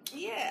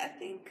 Yeah, I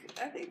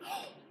think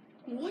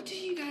what do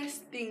you guys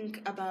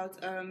think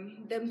about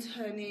them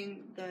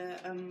turning the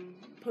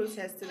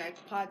protest to like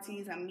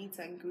parties and meet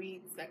and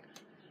greets? Like,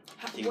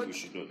 I think we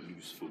should not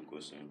lose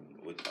focus on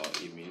what our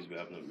aim is. We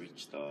have not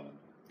reached our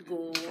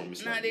goal.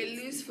 Nah, they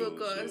lose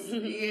focus. So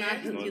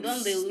yeah, you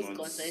don't lose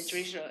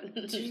concentration.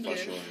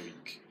 Fashion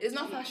week. It's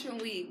not fashion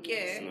week.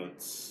 Yeah,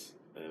 it's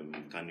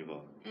not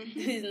carnival.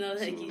 It's not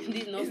like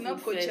it's not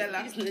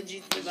Coachella. It's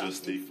not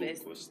just stay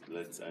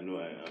focused. I know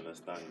I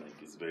understand.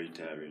 Like it's very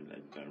tiring.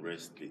 Like you can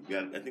rest.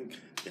 I think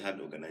they had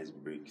organized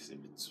breaks in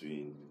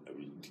between.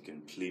 You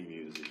can play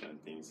music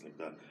and things like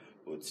that.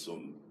 But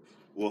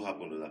what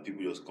happened was that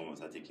people just come and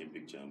start taking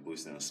pictures and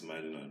posting and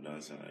smiling and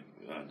dancing.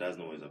 Like that's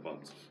not what it's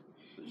about.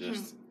 So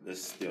just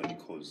let's stay on the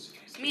cause.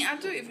 Me, I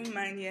don't even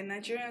mind. Yeah,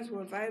 Nigerians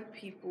were vibe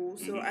people,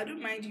 so I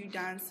don't mind you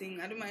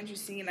dancing. I don't mind you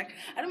singing. Like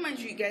I don't mind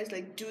you guys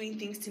like doing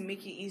things to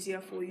make it easier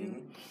for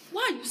you.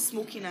 Why are you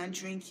smoking and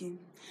drinking?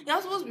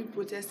 You're supposed to be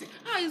protesting.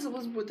 How are you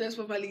supposed to protest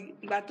properly?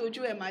 But I told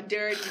you, am I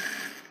dirty?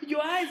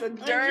 Your eyes are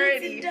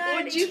dirty.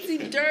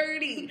 OGT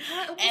dirty.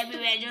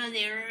 Everywhere just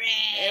a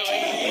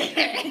red.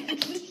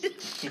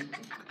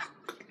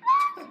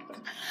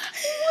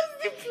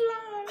 What's the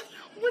plan?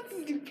 What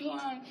is the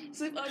plan?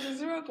 So if Al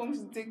Jazeera comes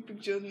to take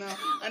pictures now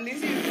and they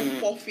see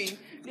you puffing,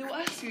 they will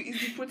ask you, is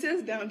the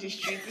protest down the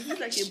street? Is it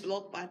like a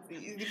block party?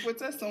 Is the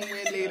protest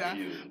somewhere later?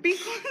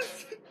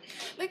 Because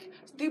like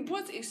they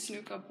bought a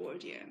snooker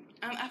board, yeah.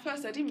 And at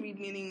first I didn't read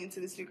meaning into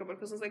the snooker board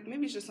because I was like,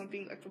 maybe it's just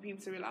something like for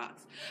people to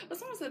relax. But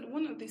someone said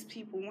one of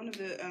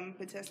the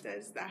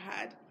protesters that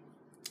had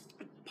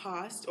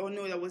passed, or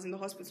no, that was in the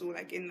hospital,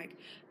 like in like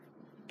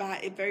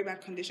a very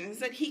bad condition. He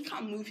said he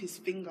can't move his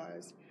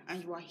fingers,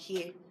 and you are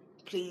here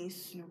playing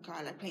snooker,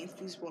 like playing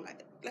football,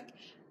 like,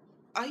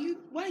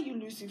 why are you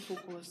losing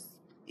focus?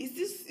 Is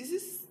this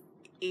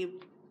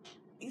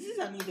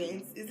an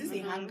event? Is this a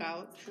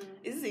hangout?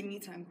 Is this a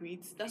meet and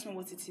greet? That's not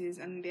what it is,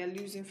 and they're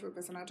losing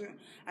focus, and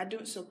I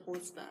don't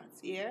support that.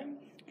 Yeah,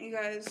 you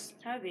guys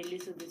have a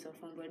little bit of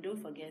fun, but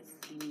don't forget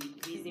the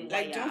reason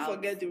why. Like, don't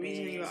forget the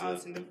reason you're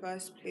out in the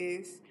first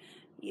place.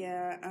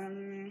 Yeah.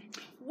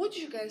 What do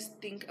you guys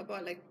think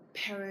about like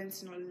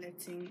parents not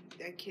letting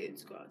their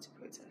kids go out to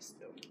protest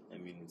though? I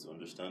mean, it's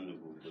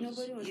understandable, but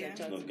nobody wants it's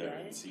not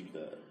guaranteed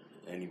that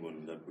anyone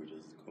in that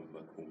protest will come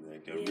back home.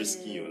 Like you're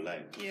risking your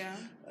life. Yeah.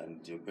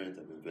 And your parents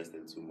have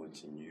invested so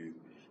much in you,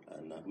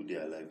 and now who they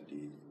are alive,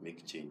 they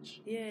make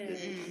change. Yeah.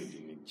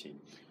 They make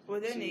change.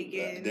 But then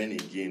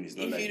again, it's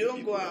not if like you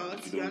don't go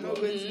out, you are not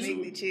going to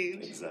make the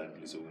change.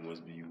 Exactly. So we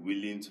must be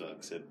willing to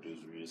accept those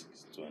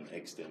risks to an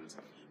extent,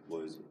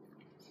 but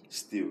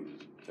still,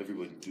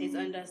 everybody do. It's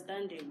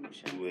understandable.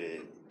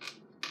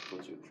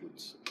 Cut your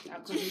clothes.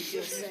 According to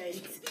your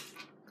size.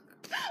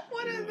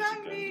 What does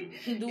that mean?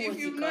 If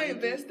you've not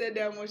invested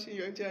that much in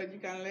your child, you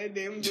can let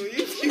them go.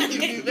 If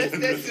you've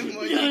invested too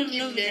much, you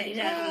keep them.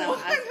 No.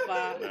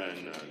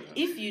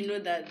 If you know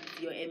that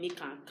your Emmy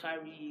can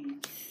carry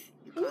it,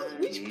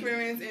 which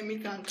parents Emmy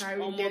can carry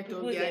death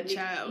of their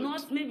child?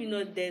 Maybe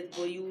not death,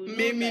 but you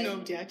maiming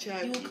of their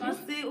child. You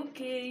can say,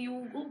 okay,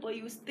 you go, but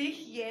you stay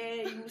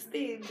here, you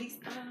stay in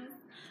distance.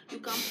 You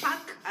can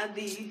park at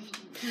the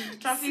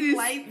traffic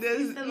light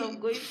instead of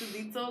going to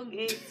the toll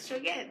gate.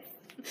 Forget.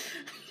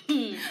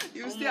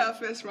 You stay at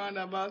first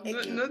roundabout.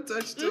 No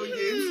touch toll gate.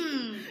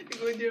 You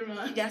go there,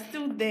 man. You're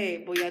still there,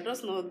 but you're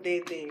just not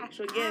there.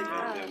 Forget. There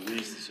are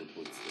ways to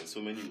support. There's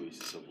so many ways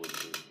to support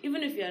them.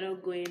 Even if you're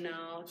not going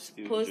out,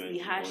 still post the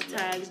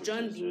hashtags,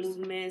 join the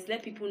movements,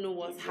 let people know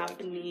what's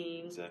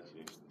happening.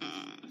 Exactly.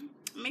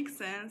 Makes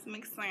sense.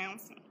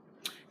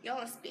 Y'all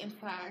are spitting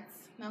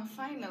facts. Now,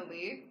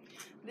 finally,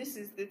 this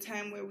is the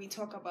time where we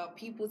talk about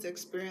people's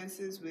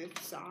experiences with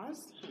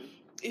SARS.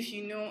 If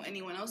you know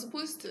anyone, I was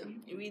supposed to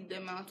read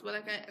them out, but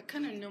like I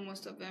kind of know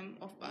most of them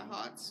off by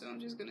heart, so I'm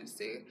just gonna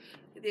say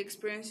the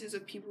experiences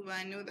of people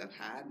that I know that have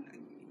had.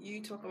 You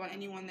talk about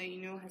anyone that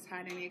you know has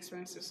had any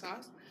experience with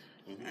SARS,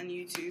 and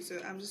you too. So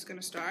I'm just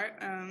gonna start.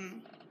 A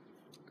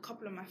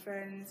couple of my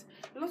friends,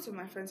 lots of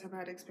my friends have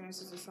had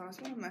experiences with SARS.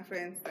 One of my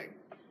friends, like,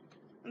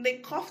 they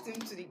coughed him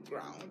to the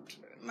ground.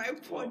 My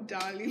poor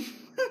darling.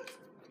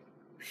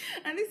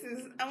 And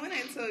when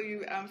I tell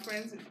you I'm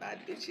friends with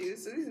bad bitches,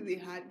 so this is the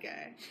hard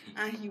guy,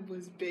 and he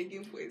was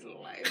begging for his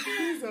life.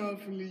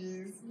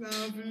 Please,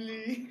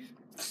 please.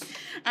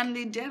 And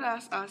the dead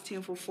ass asked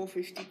him for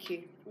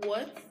 450k.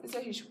 What? He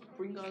said he should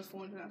bring out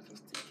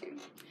 450k.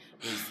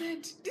 He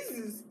said, this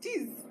is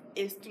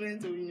a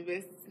student of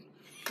university.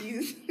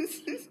 He's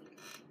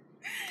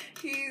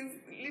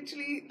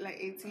literally like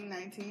 18,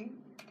 19.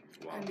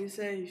 Wow. And they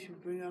said he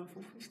should bring out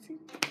 450.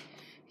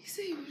 He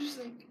said he was just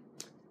like,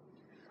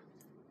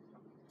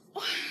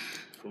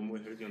 from where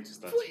do you want to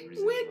start?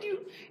 Where do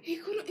you, he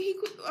could,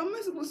 am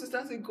I supposed to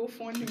start a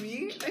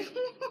GoFundMe? Like,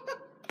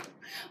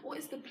 what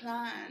is the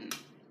plan?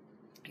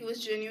 He was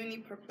genuinely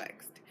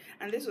perplexed.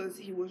 And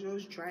he was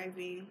just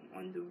driving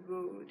on the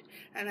road.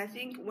 And I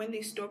think when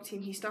they stopped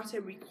him, he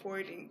started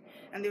recording.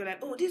 And they were like,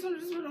 oh, this one,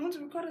 I want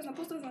to record us and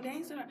post us on the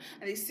Instagram.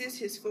 And they seized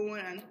his phone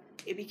and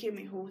it became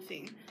a whole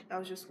thing. That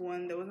was just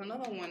one. There was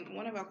another one.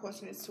 One of our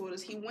classmates told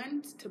us he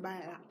went to buy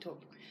a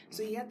laptop.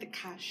 So he had the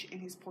cash in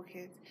his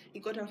pocket. He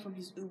got out from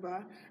his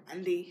Uber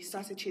and they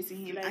started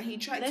chasing him. Like, and he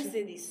tried let's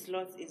say the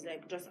slot is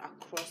like just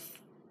across.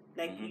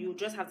 Like, you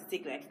just have to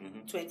take, like,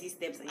 20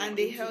 steps. And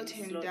they held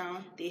him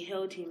down. They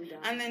held him down.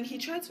 And then he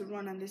tried to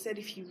run, and they said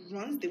if he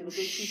runs, they will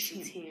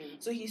shoot him.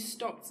 So he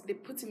stopped. They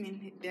put him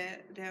in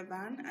their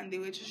van, and they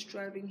were just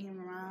driving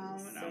him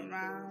around and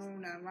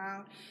around and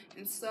around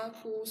in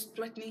circles,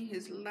 threatening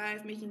his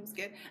life, making him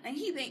scared. And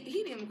they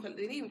didn't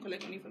even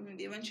collect money from him.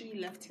 They eventually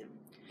left him.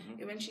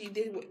 Eventually,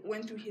 they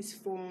went through his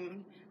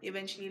phone. They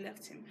eventually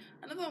left him.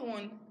 Another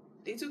one,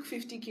 they took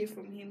 50k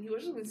from him. He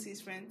was just with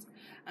his friends,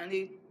 and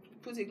they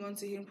put a gun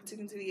to him, put it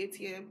into the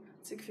ATM,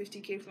 took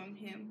 50k from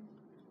him.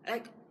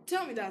 Like,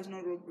 tell me that's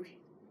not robbery.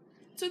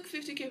 Took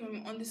 50k from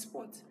him on the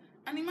spot.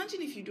 And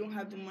imagine if you don't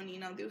have the money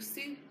now, they'll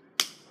say,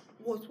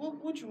 what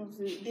do you want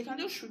to do? They can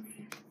just shoot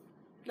you.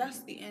 That's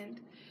the end.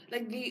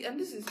 Like,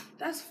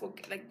 that's for,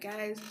 like,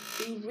 guys,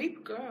 they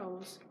rape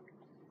girls.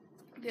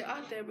 They're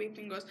out there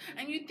raping girls.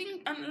 And you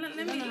think, and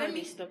let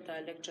me stop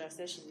that lecturer,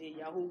 said she's a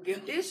Yahoo girl.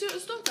 They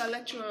stopped that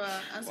lecturer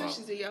and said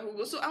she's a Yahoo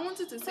girl. So I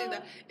wanted to say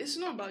that it's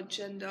not about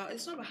gender,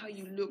 it's not about how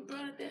you look,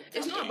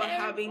 it's not about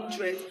having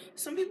dreads.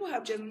 Some people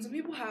have dreads, some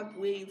people have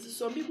wigs,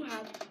 some people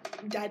have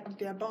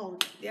they're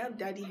bald, they have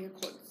daddy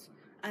haircuts,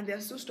 and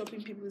they're still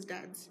stopping people's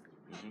dads.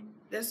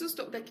 They're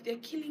still like they're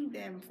killing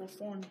them for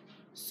fun.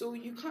 So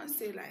you can't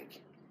say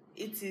like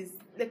it is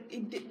like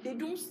they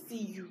don't see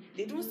you.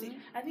 They don't see.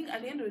 I think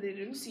at the end of the day,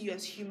 they don't see you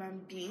as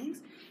human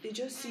beings. They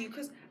just see you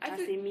because as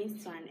a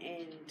means to an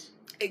end.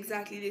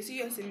 Exactly, they see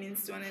you as a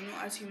means to an end,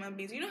 not as human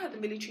beings. You know how the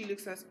military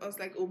looks at us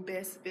like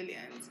obese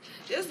civilians.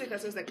 They just look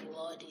at us like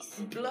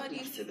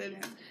bloody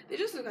civilians. They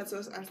just look at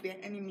us as their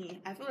enemy.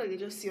 I feel like they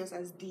just see us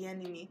as the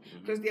enemy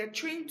because they are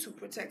trained to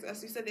protect.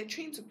 As you said, they're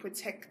trained to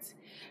protect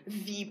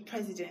the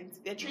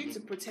president. They're trained to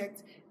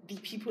protect the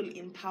people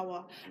in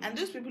power, and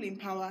those people in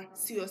power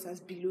see us as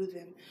below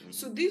them.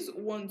 So these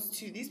ones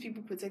too, these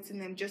people protecting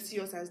them just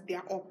see us as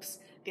their ops,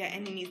 their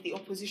enemies, the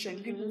opposition,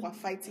 people who are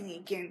fighting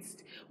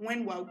against.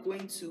 When our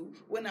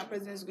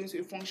president is going to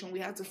a function, we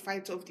have to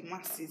fight off the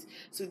masses.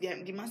 So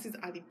the masses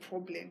are the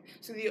problem.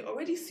 So they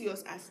already see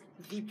us as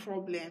the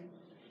problem.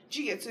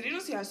 Do you get? So they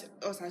don't see us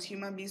as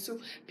human beings. So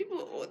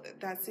people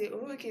that say,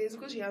 oh, okay, it's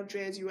because you have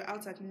dreads, you were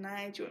out at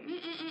night, you're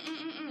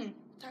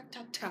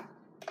ta.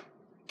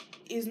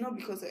 It's not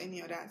because of any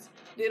of that.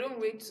 They don't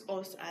rate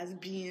us as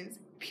beings,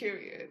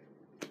 period.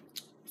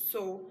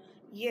 So,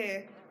 yeah,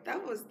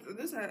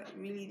 those are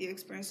really the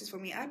experiences for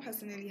me. I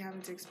personally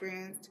haven't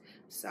experienced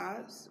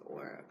SARS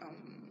or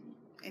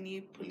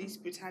any police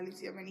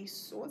brutality of any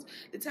sort.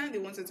 The time they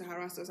wanted to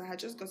harass us, I had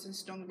just gotten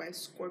stung by a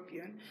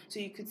scorpion. So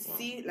you could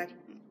see, like,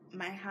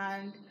 my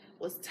hand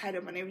was tied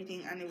up and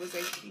everything, and it was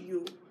like,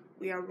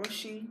 we are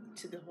rushing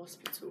to the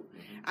hospital.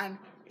 And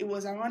it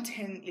was around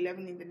 10,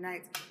 11 in the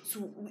night.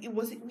 So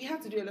we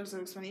had to do a lot of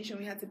explanation.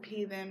 We had to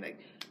pay them, like,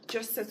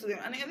 just settle them.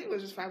 And I think it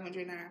was just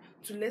 500 naira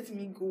to let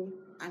me go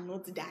and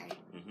not die.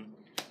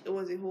 It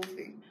was a whole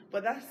thing.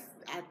 But that's,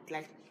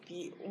 like,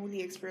 the only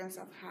experience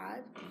I've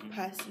had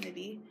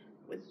personally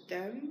with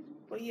them.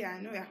 But yeah,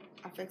 I know it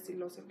affects a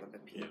lot of other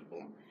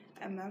people.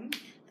 And then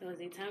there was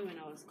a time when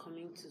I was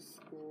coming to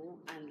school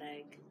and,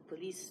 like,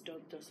 police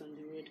stopped us on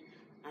the road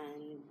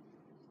and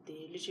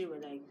they literally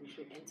were like, we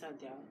should enter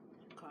their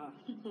car.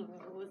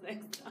 I was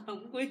like,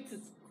 I'm going to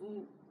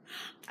school.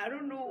 I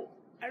don't know,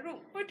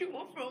 what do you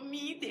want from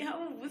me? They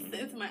haven't even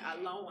sent my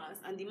allowance.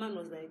 And the man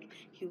was like,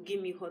 he'll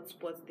give me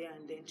hotspots there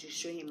and then to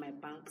show him my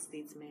bank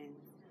statement,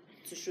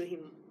 to show him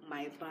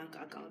my bank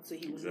account so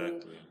he will know.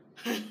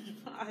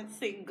 I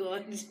say,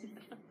 God,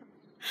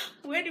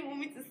 where do you want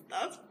me to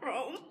start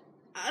from?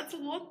 At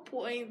what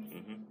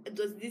point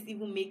does this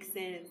even make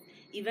sense?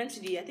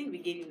 Eventually, I think we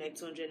gave him like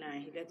 200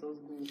 and he let us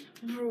go.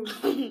 Bro.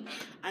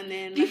 And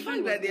then the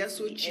fact that they are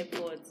so cheap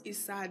is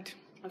sad.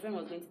 My friend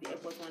was going to the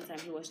airport one time.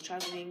 He was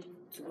traveling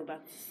to go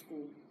back to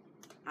school.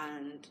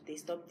 And they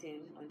stopped him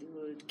on the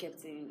road,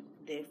 kept him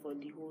there for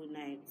the whole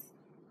night.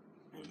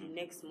 And the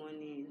next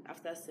morning,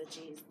 after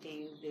searching his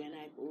things, they were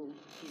like, oh,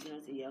 he's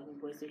not a Yahoo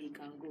boy, so he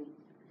can go.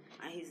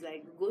 And he's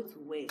like, go to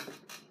where?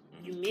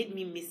 You made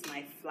me miss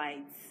my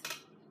flights.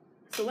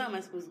 So where am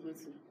I supposed to go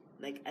to?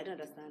 Like, I don't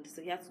understand.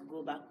 So he had to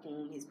go back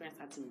home. His parents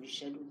had to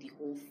reschedule the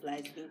whole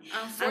flight thing.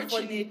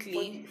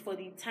 Unfortunately. For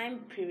the time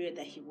period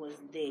that he was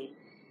there,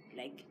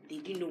 like, they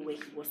didn't know where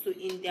he was. So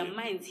in their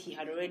minds, he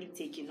had already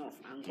taken off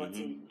and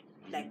gotten,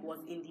 like, was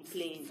in the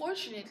plane.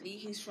 Fortunately,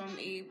 he's from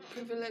a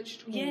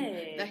privileged home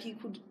that he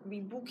could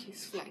rebook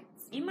his flights.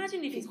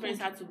 Imagine if his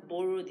parents had to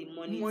borrow the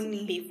money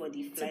to pay for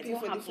the flight.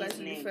 What happens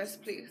in the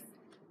first place?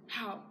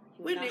 How?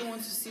 Where do they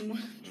want to see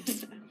money?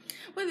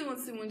 Where do they want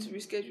to see money to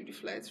reschedule the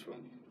flights from?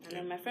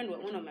 And then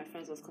one of my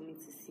friends was coming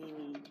to see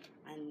me,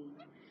 and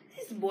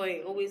this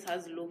boy always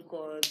has low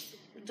cuts,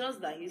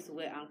 just that he used to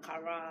wear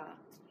Ankara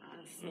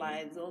and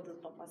slides, all the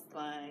papa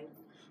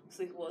slides.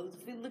 So he was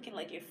looking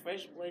like a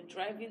fresh boy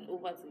driving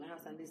over to my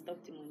house, and they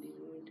stopped him on the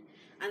road.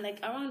 And like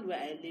around where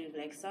I live,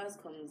 like SARS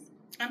comes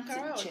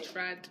Ankara to or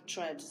check.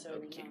 Trad, sorry,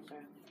 okay.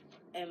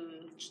 Ankara.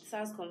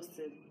 SARS comes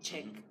to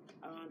check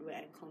around where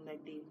I come.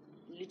 Like they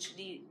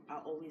literally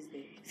are always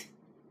there.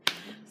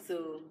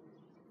 So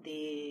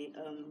they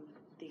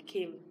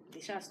came, they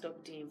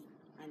stopped him,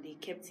 and they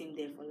kept him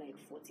there for like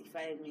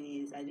 45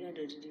 minutes. At the end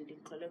of the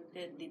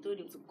day, they told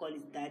him to call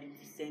his daddy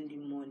to send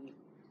him money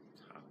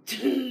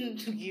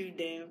to give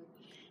them.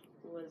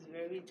 It was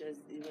very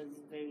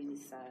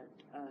sad.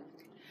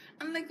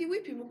 And like the way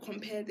people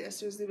compare their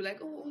stories, they were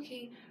like, oh,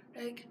 okay,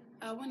 like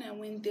when I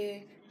went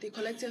there, they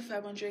collected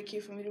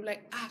 500k from me. They were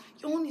like,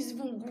 your own is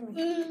even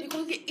good. They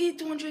collected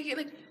 800k.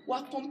 Like,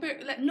 what compare?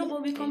 Like, no,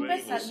 but we compare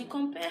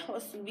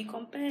hustle, we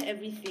compare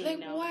everything. Like,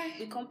 now. Why?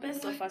 We compare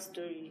suffer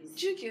stories.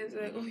 Do you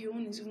get like, oh, your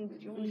own is even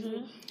good. Your own is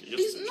good.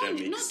 It's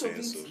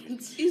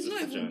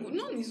not even good.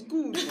 None is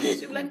good.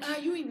 So like,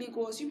 you in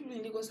Lagos? You people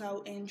in Lagos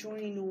are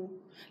enjoying.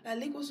 Like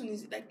Lagos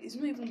is like, it's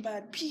not even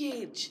bad.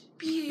 PH.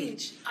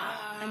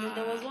 And then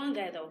there was one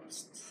guy that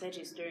said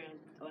his story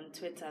on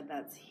Twitter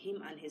that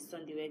him and his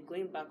son, they were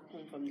going back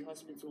home from the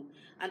hospital,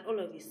 and all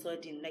of a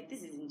sudden, like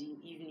this is in the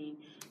evening,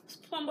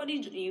 somebody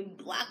in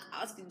black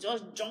outfit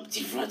just jumped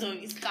in front of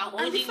his car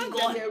holding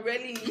gun. They're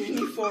rarely in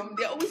uniform.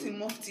 They're always in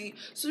mufti.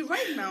 So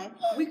right now,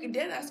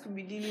 us could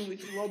be dealing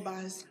with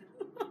robbers.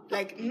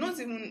 Like, not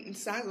even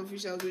SARS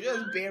officials, we're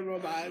just bare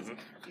robbers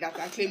that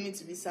are claiming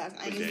to be SARS.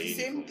 And it's the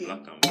same thing.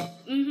 Black and black.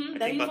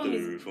 Their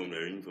uniform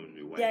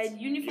is white. Their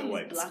uniform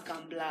is black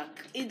and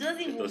black. It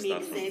doesn't even make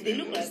sense. They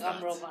look like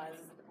armed robbers.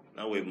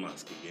 Now wear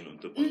mask again on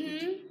top of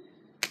it.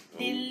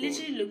 They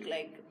literally look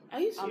like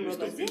armed robbers.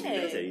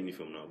 That's their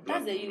uniform now.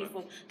 That's their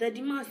uniform. The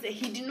demand said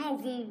he did not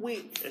even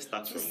wait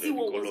to see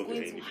what was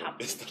going to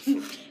happen.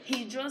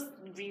 He just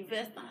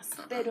reversed and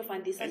sped off,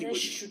 and they started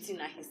shooting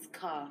at his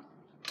car.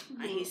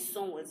 And his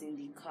son was in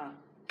the car.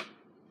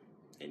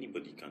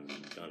 Anybody can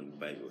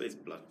buy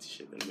black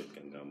t-shirt. Anybody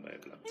can go and buy a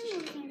black t-shirt.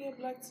 Anybody can get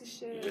black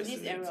t-shirt. In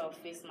this era of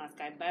face mask,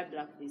 I buy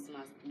black face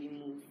mask. We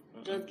move.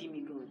 Just give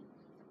me gun.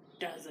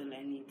 That's all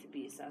I need to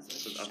be a SARS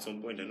official. At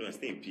some point, I know I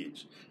stay in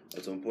PH.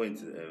 At some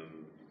point,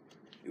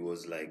 it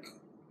was like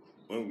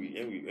when we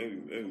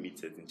meet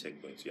certain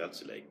checkpoints, you have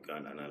to like go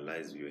and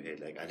analyze with your head,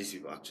 like, are these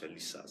people actually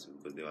SARS?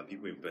 Because there were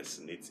people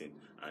impersonating,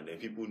 and then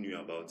people knew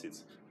about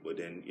it. But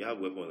then you have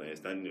weapons and you're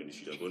standing on the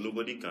street, but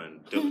nobody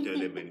can tell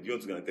them. And if you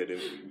want to go and tell them,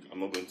 I'm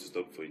not going to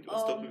stop for it.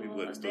 Stopping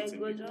people, extorting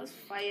people. Just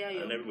fire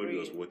your and everybody brain.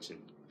 was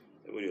watching.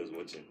 Everybody was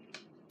watching.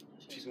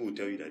 People will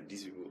tell you that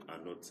these people are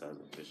not SARS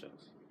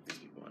officials. These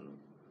people are not.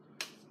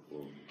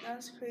 Oh,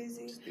 that's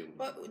crazy. Still.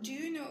 But do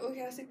you know,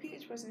 okay, as a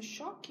PH person,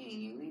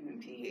 shocking, you live in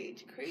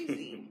PH,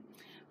 crazy.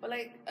 But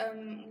like,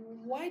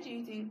 why do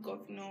you think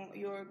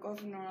your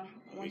governor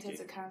wanted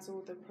to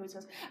cancel the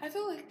protest? I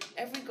feel like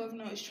every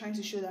governor is trying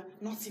to show that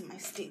not in my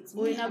state.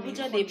 Well, in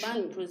Abuja, they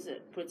banned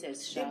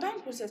protests. They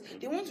banned protests.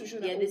 They want to show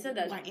that they said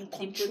that in the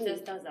control.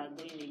 protesters are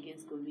going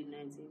against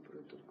COVID-19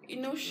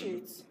 protocol.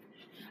 Shit.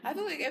 I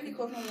feel like every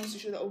governor wants to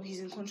show that he's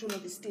in control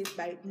of the state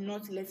by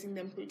not letting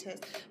them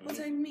protest. But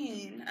I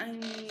mean,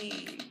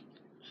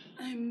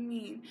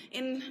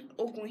 in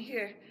Ogun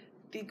here,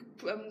 the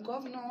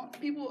governor,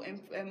 people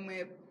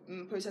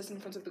protesting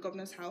in front of the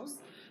governor's house,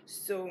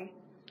 so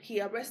he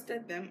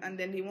arrested them, and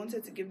then they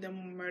wanted to give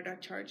them murder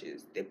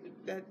charges.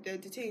 They're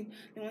detained.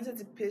 They wanted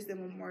to place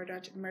them on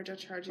murder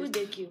charges. Who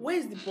they killed? Where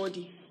is the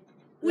body?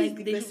 Like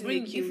they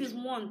bring, if it's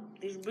one,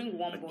 they bring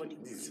one body.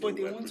 But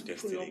they want to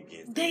pull up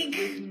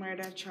with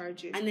murder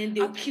charges. And then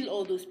they'll kill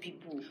all those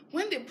people.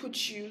 When they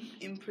put you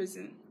in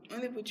prison,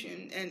 when they put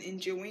you in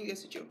jail, when you get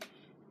to jail,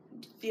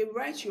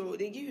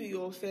 they give you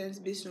your offense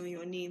based on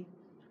your name.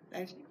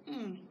 Like,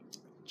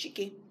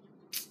 Chike,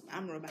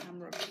 I'm robber.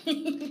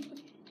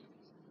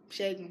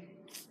 Shegun.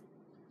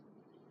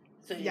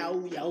 So Yow.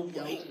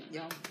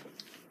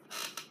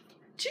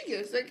 Chike,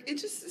 it's like,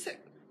 it's like,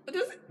 what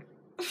does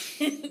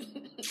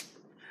it?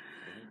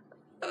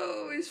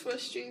 Oh, it's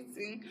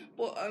frustrating.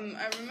 But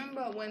I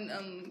remember when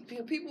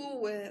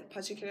people were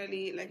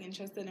particularly like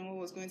interested in what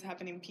was going to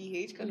happen in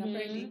PH, because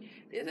apparently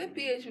they said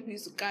PH people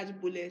used to catch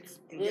bullets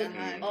in their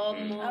hand.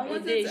 I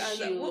wanted to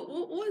ask,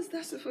 what is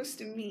that supposed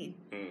to mean?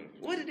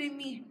 What do they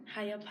mean?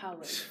 Higher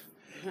power.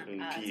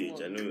 In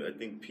PH, I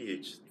think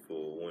PH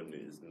for one,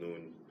 is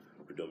known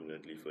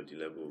predominantly for the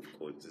level of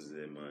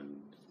cultism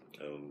and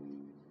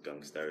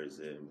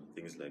gangsterism,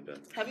 things like that.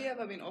 Have you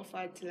ever been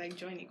offered to like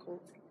join a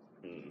cult?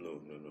 No.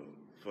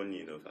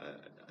 Funny enough,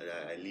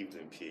 I lived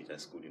in PH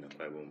at school in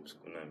Akwa Ibom,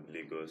 school in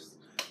Lagos.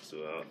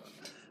 So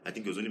I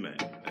think it was only my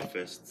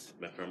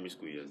primary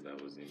school years that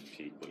I was in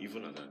PH. But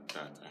even at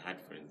that, I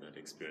had friends that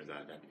experienced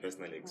that. I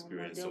personally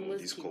experienced some of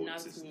these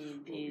cults.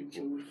 And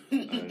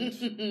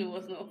it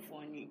was not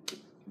funny.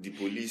 The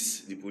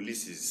police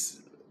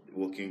is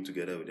working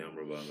together with the armed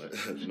robber.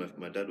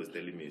 My dad was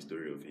telling me a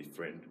story of a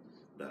friend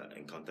that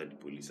encountered the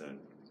police, and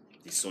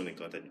his son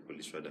encountered the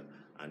police rather,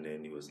 and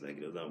then he was like,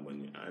 he doesn't have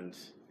money, and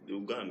they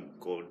will go and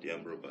call the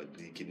armed robber,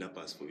 the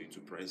kidnappers, for you to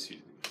price you.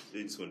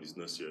 Say this one is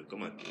not serious.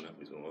 Come and kidnap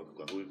this one.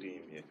 We're holding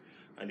him here,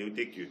 and they will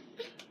take you.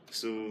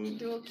 So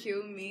don't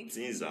kill me.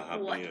 Things are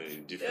happening on a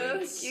different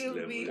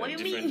level, what do you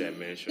different mean?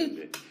 dimension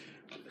there.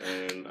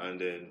 And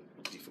then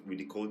with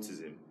the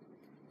cultism,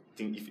 I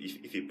think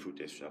if a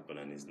protest should happen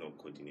and it's not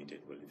coordinated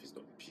well, if it's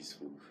not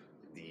peaceful,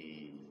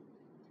 the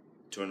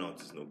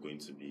turnout is not going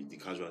to be, the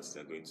casualties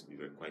are going to be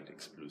quite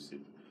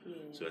explosive. Yeah.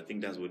 So I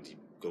think that's what the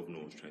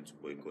governor was trying to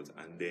boycott,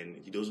 and then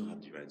he doesn't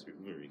have the right to,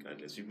 even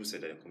regardless. People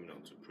said that they're coming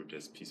out to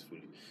protest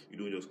peacefully. You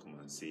don't just come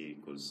and say,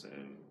 because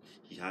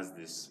he has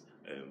this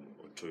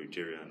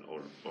authoritarian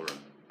aura. I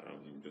don't know,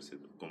 he just said,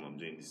 come, I'm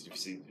doing this. If you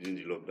see during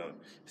the lockdown,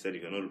 he said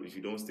if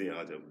you don't stay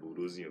out, they're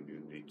bulldozing your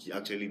building. He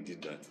actually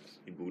did that.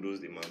 He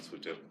bulldozed the man's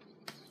hotel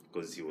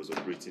because he was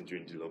operating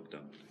during the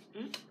lockdown.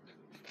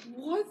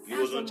 What? He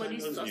was on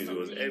Channels News. He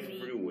was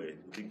everywhere.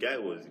 The guy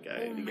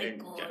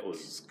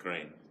was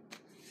crying.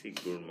 He's a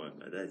grown man.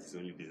 That's his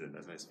only business.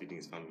 That's why he's feeding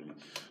his family.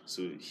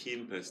 So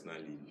him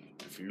personally,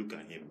 if you look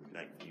at him,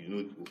 like, you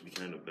know the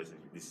kind of person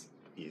this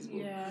is.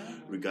 Yeah.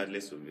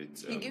 Regardless of it,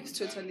 he gives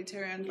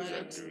totalitarian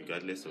vibes. Exactly.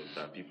 Regardless of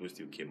that, people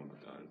still came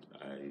out, and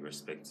I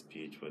respect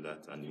PH for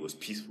that. And it was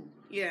peaceful.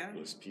 Yeah. It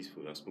was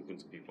peaceful. I've spoken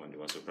to people, and they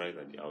were surprised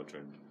at the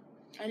outtrend.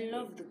 I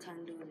love the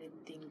candlelit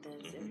thing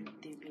that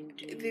they've been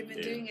doing. They've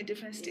been doing in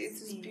different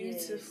states. It's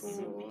beautiful.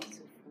 So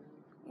beautiful.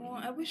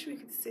 Well, I wish we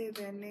could say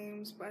their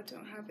names, but I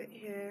don't have it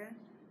here.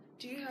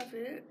 Do you have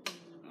it?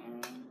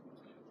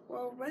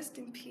 Well, rest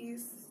in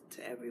peace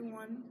to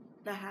everyone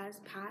that has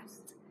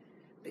passed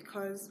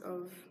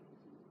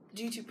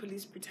due to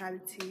police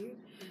brutality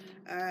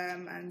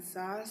and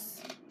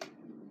SARS.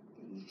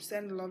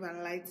 Send love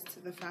and light to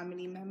the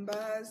family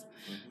members,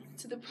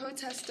 to the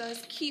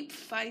protesters. Keep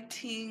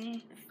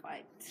fighting.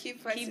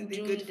 Keep fighting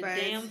the good fight.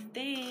 Damn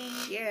thing.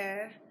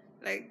 Yeah,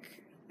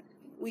 like,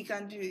 we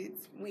can do it.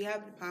 We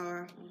have the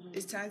power.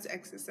 It's time to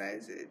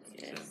exercise it.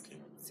 Yes.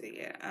 So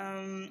yeah,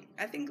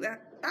 I think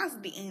that's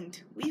the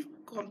end. We've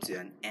come to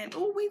an end.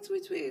 Oh, wait.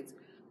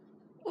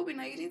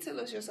 Obina, you didn't tell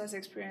us your SARS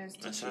experience.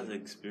 My SARS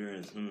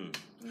experience.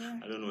 Yeah.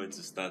 I don't know where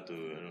to start.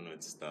 You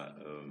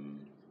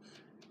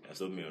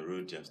stopped me on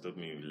road, you stopped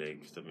me with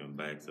leg, stopped me on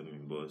bike, stopped me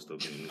on bus,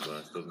 stopped me on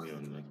Uber, stopped me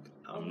on, like,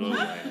 I'm not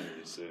lying.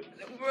 So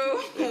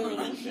Bro.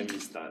 let me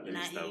start.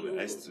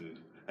 I used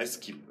to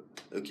keep,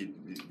 okay,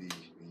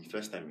 the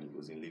first time it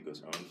was in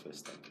Lagos, around the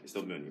first time, he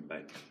stopped me on a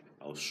bike.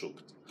 I was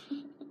shocked.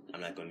 I'm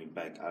like, on a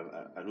bike,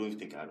 I don't even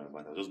think I had my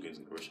bag. I was just going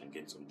to rush and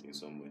get something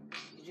somewhere.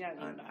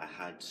 And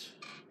I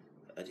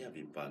didn't have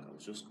a bag. I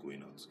was just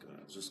going out.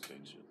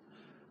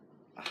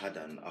 I had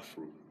an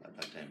afro at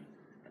that time.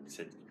 And they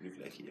said, you look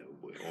like a young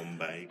boy on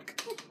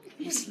bike,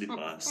 with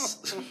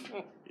slippers.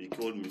 He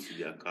called me to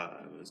their car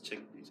and was he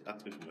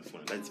asked me for my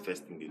phone. And that's the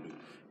first thing they do.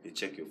 They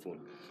check your phone.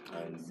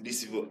 And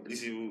this evil,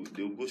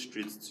 they'll go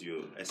straight to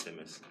your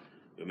SMS,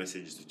 your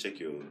messages, to check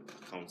your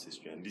account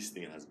history. And this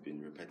thing has been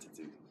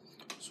repetitive.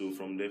 So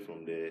from there,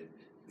 they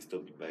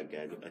stopped the bike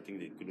guy. I think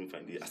they couldn't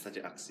find it. I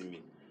started asking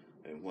me,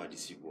 who are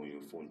these people on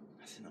your phone?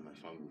 I said, my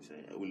family. He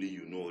said, only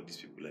you know all these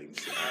people like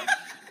this.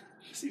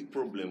 It's a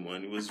problem,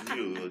 man. It was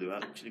real. They were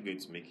actually going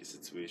to make a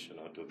situation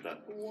out of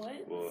that.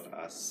 What? Well,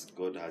 as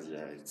God has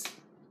it,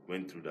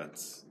 went through that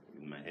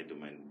in my head or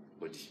my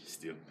body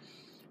still.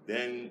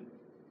 Then,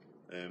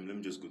 let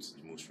me just go to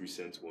the most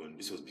recent one.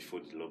 This was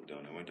before the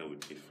lockdown. I went out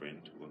with a friend.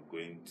 We were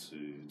going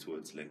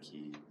towards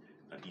Lekki,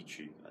 an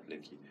eatery at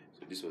Lekki.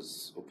 So this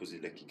was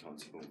opposite Lekki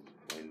County Home,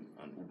 when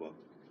an Uber.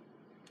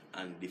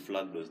 And they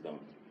flagged us down.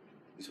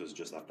 This was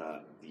just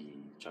after the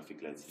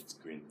traffic lights hit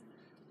green.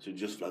 So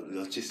just flagged, they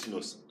were chasing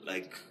us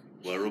like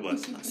we're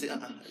robbers. I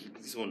said,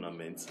 this one I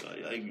meant.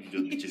 I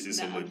just be chasing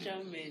somebody.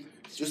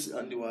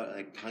 And they were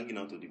like hanging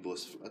out of the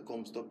bus.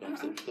 Come, stop.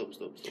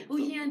 Oh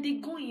yeah, and they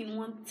go in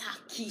one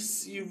tacky,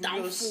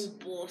 downful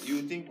bus. You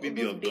would think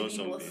maybe I've done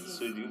something. Buses.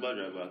 So the Uber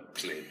driver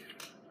cleared,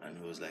 and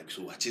he was like,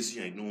 "So we're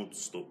chasing you. I don't want to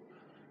stop."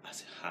 I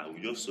said,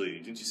 we just saw you.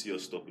 Didn't you see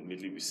us stop?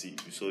 Immediately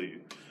we saw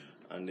you.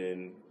 And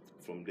then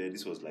from there,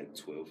 this was like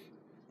 12.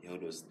 He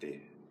held us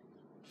there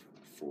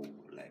for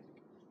like,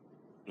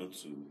 not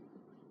to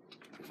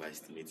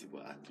overestimate it,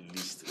 but at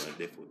least we were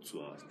there for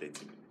 2 hours,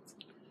 30 minutes.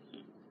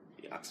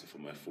 He asked me for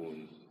my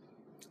phone,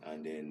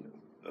 and then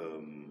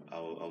I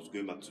was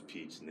going back to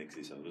PH the next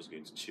day, so I was just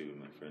going to chill with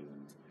my friend,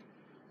 and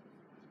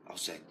I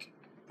was like,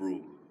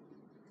 bro,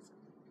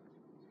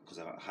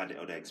 because I had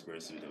other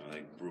experiences with them. I'm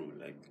like, bro,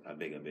 like, I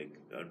beg,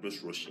 I'm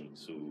just rushing.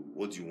 So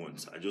what do you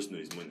want? I just know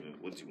it's money.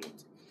 What do you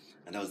want?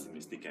 And that was the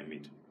mistake I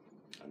made.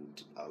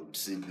 And I would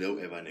say,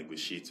 don't ever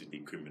negotiate with a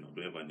criminal.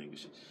 Don't ever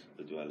negotiate.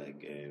 So they were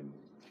like,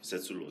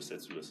 settle us.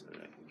 I'm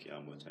like, okay, how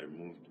much? I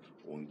removed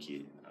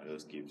 1K. I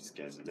just gave this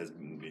guy, so let's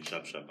be moving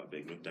sharp. I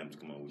beg, no time to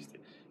come and waste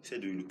it. He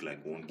said, do you look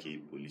like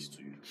 1K police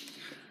to you?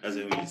 That's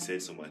when he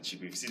said someone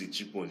cheap. If you see the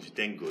cheap ones, you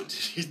thank God.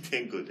 You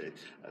thank God.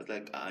 I was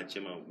like,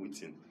 Chairman, I'm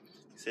waiting.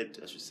 He said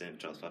I should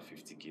transfer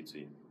 50K to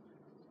him.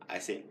 I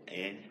said,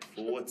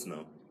 for what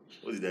now?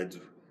 What did I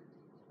do?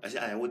 I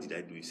said, what did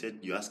I do? He said,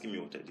 you're asking me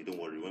what I did. Don't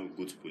worry, when we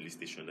go to police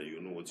station, that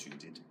you'll know what you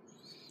did.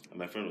 And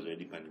my friend was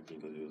already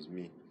panicking because it was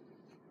me.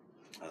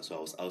 And so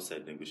I was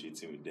outside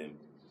negotiating with them.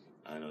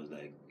 And I was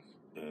like,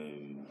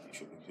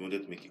 he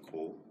wanted to make a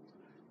call.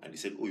 And he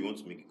said, you want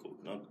to make a call?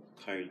 Now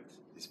carried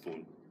his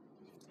phone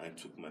and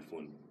took my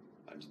phone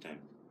at the time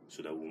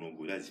so that we will not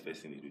go. That's the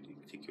first thing they do.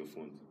 They take your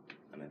phone.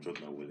 And I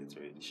dropped my wallet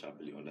already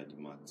sharply under the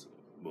mat.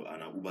 But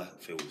an Uber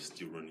fare was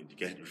still running.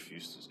 The guy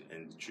refused to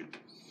end the trip.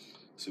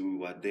 So we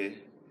were there.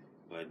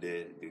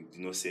 They did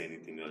not say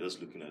anything. They were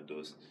just looking at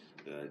us.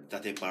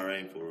 Started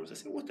parrying for us. I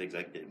said, what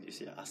exactly? They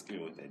said, asking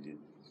me what I did.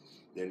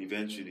 Then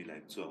eventually,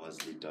 like 2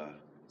 hours later,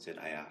 said,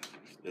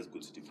 let's go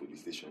to the police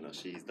station. Now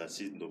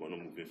we're not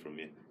moving from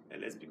here.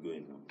 Let's be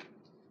going now.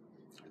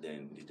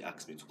 Then they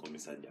asked me to come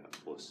inside their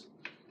bus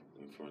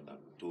in front and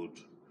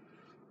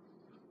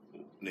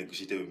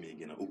negotiated with me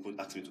again.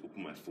 Asked me to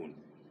open my phone.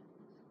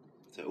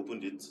 So I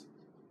opened it,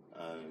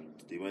 and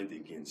they went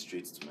again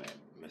straight to my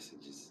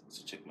messages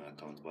to check my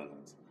account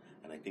balance.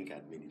 And I think I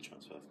had made a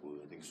transfer for,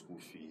 school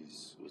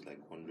fees was like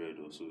 100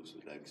 or so.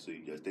 So you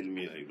guys telling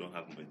me that you don't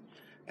have money.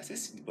 I said,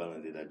 see the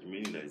balance there, that the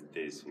remaining that is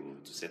there is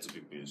to settle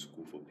people in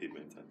school for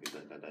payment and things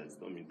like that. That does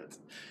not mean that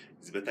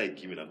it's better he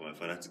kill me than for my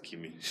father to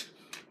kill me.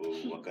 Or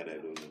what kind, I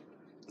don't know.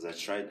 Because I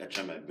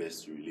try my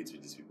best to relate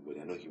with these people, but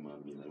they're not human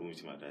beings. I don't want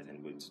to advise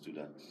anybody to do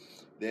that.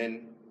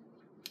 Then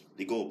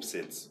they got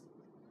upset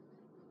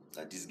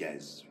that this guy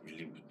is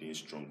really being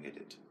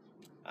strong-headed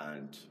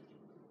and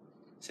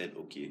said,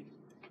 okay,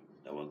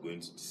 that we're going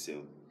to the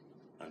cell,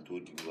 and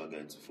told the Uber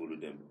guy to follow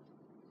them.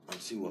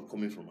 And see, we were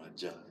coming from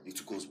Ajah. They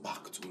took us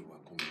back to where we were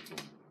coming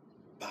from,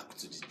 back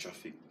to the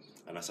traffic.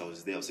 And as I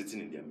was there, I was sitting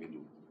in their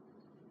middle.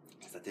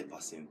 I started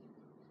passing.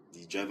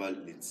 The driver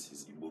lit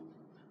his Igbo.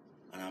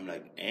 And I'm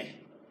like, And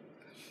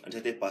I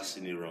started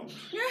passing it around.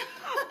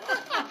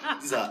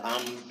 These are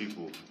armed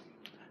people.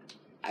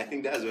 I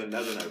think that's when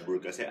I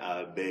broke. I said,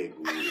 I beg.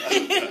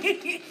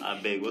 I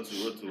beg. What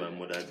will my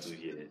mother do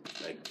here?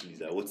 Like,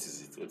 please, what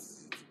is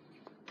it?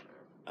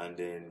 And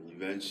then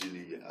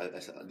eventually,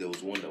 there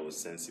was one that was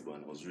sensible,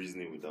 and I was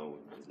reasoning with that one.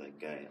 I was like,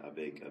 guy, I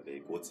beg,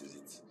 what is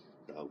it?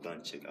 I'll go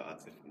and check. I'll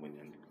ask them for money.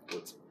 And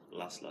what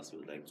last was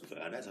like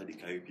 2,500. And that's how they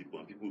carry people,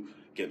 and people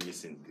get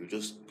missing. They'll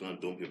just go and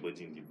dump your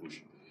body in the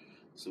bush.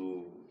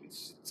 So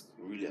it's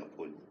really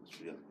appalling.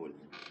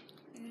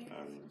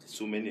 And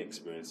so many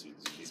experiences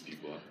with these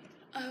people.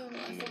 I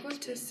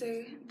forgot to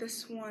say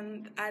this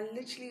one.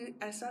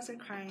 I started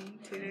crying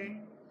today.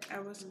 I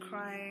was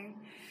crying.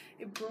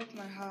 It broke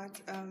my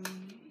heart.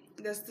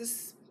 There's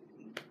this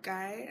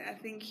guy, I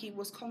think he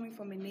was coming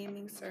from a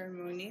naming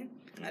ceremony.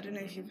 I don't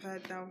know if you've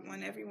heard that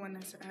one. Everyone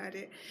has heard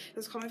it. He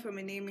was coming from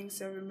a naming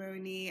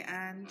ceremony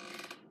and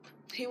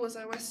he was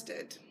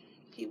arrested.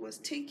 He was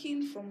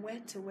taken from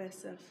where to where,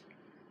 Seth?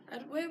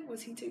 And where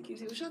was he taken?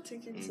 He was not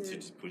taken to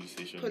the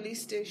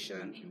police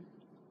station.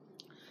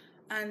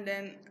 And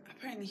then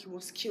apparently he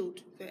was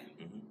killed there.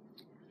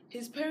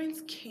 His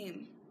parents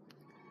came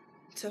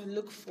to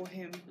look for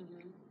him.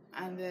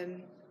 And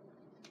then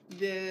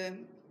the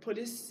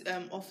police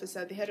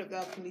officer, the head of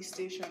that police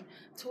station,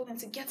 told them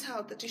to get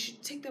out, that you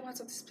should take them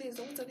out of this place.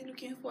 What are they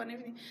looking for and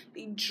everything?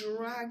 They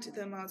dragged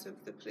them out of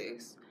the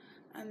place.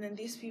 And then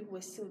these people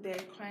were still there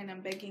crying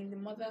and begging. The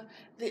mother,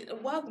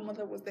 while the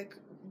mother was there,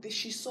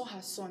 she saw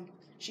her son.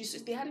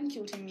 They hadn't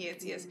killed him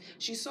yet, yes.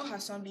 She saw her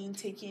son being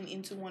taken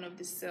into one of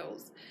the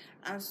cells.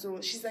 And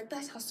so she's like,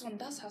 that's her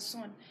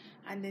son.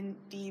 And then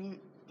the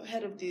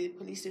head of the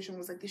police station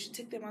was like, they should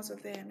take them out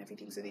of there and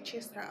everything. So they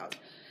chased her out.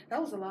 That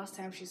was the last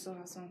time she saw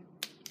her son.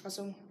 Her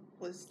son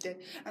was dead.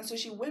 And so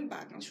she went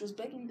back and she was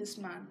begging this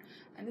man.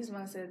 And this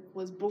man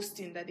was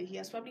boasting that he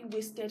has probably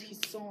wasted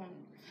his son.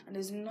 And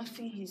there's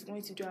nothing he's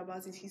going to do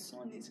about it. His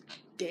son is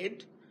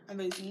dead. And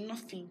there's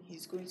nothing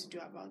he's going to do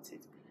about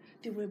it.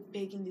 They were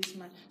begging this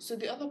man. So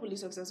the other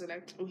police officers were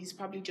like, he's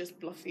probably just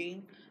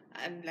bluffing.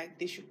 And like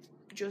they should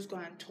just go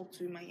and talk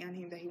to him and yarn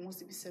him that he wants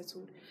to be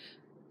settled.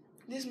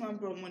 This man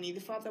brought money, the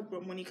father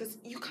brought money, because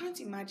you can't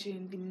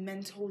imagine the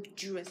mental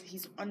duress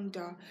he's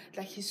under.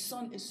 Like, his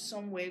son is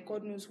somewhere,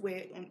 God knows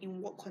where,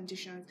 in what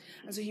conditions.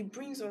 And so he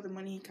brings all the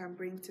money he can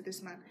bring to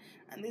this man.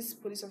 And this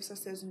police officer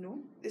says, no,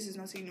 this is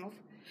not enough.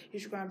 You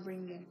should go and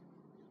bring more.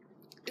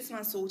 This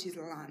man sold his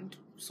land,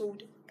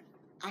 sold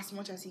as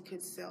much as he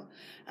could sell,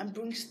 and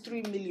brings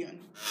 3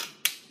 million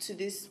to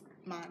this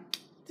man.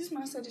 This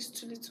man said it's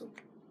too little.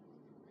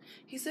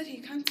 He said he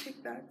can't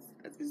take that.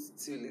 That is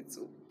too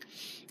little.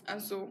 And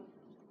so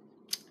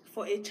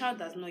for a child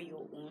that's not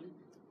your own,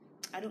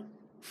 I don't.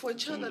 For a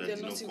child that they're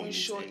not even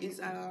sure is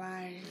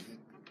alive,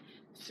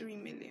 3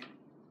 million.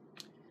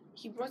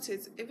 He brought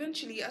it.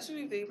 Eventually, I don't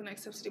know if they even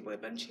accepted it, but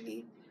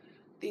eventually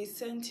they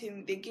sent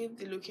him, they gave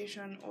the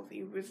location of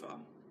a river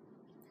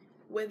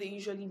where they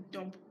usually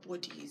dump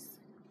bodies,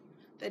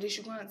 that they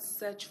should go and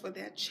search for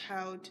their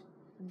child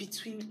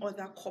between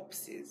other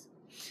corpses.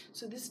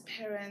 So these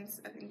parents,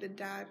 I think the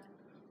dad,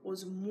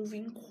 was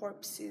moving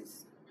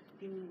corpses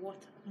in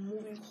water.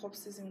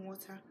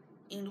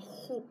 In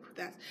hope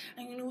that,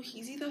 and you know,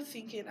 he's either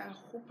thinking, I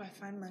hope I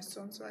find my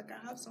son so I can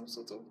have some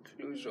sort of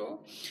closure,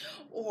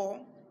 or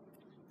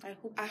I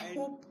hope I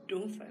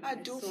don't find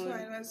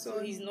my son. So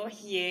he's not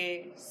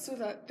here. So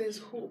that there's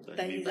hope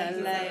that he's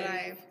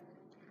alive.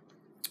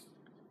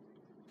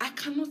 I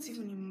cannot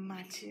even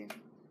imagine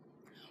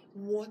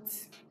what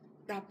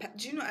that.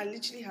 Do you know? I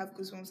literally have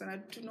goosebumps, and I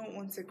do not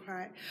want to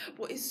cry.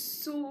 But it's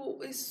so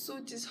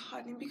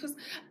disheartening, because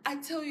I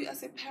tell you,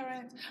 as a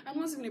parent, I'm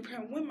not even a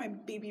parent. When my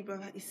baby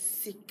brother is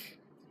sick,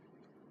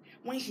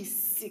 when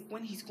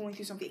he's going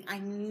through something, I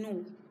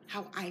know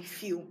how I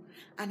feel,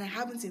 and I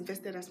haven't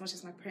invested as much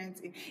as my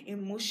parents in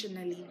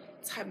emotionally,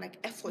 time, like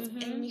effort,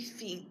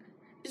 anything.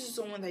 This is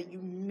someone that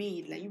you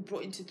made, like you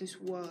brought into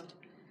this world,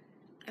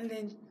 and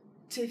then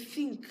to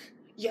think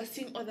you're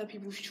seeing other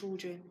people's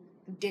children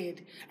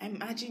dead. I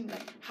imagine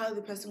like how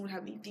the person would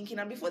have been thinking,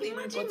 and before they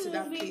even got to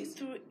that place,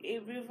 through a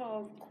river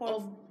of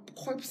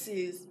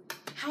corpses,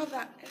 how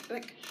that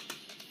like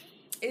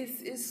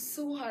is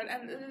so hard,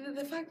 and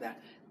the fact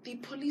that the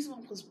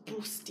policeman was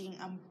boasting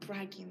and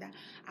bragging that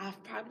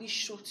I've probably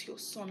shot your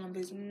son and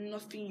there's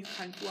nothing you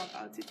can do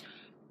about it.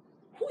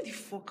 Who the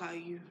fuck are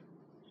you?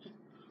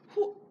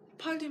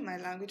 Pardon my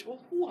language, but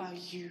who are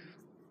you?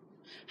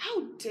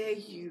 How dare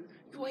you?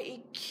 You are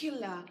a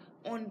killer,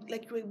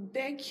 you're a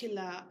bear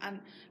killer, and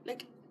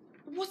like,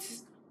 what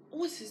is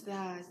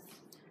that?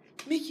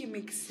 Make it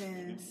make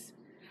sense.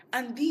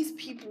 And these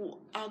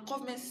people, our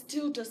government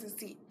still doesn't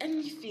see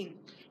anything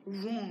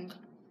wrong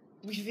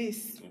with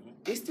this.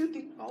 They still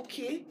think,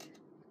 okay,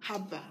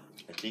 haba.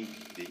 I think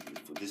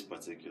for this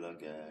particular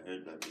guy, I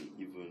heard that they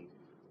even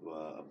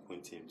were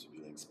appointing him to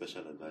be like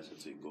special advisor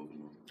to a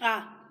governor.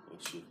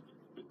 Also,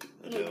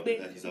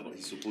 that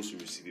he's supposed to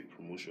receive a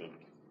promotion.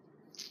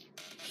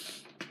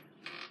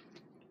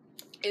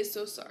 It's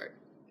so sorry.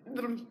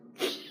 Ew.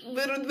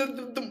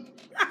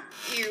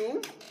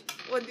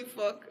 What the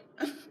fuck?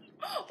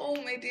 Oh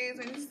my days,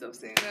 I need to stop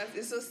saying that.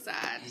 It's so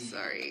sad.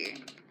 Sorry.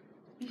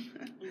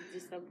 It's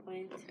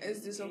disappointing.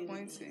 It's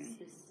disappointing. In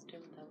the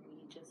system that we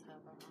just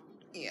have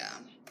around. Yeah.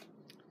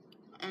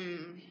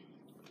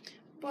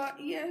 But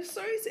yeah,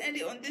 sorry to end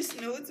it on this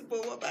note,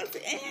 but we're about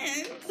to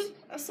end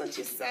on such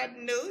a sad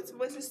note.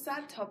 But it's a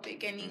sad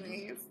topic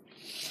anyways.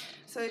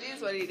 So it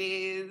is what it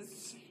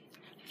is.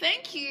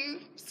 Thank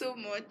you so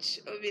much,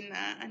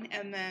 Obinna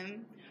and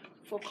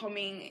for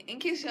coming. In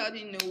case y'all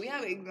didn't know, we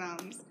have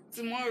exams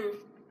tomorrow.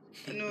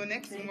 No,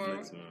 next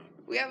tomorrow.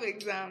 We have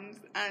exams,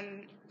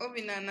 and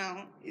Obinna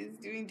now is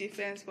doing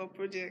defense for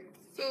projects.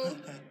 So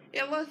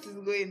a lot is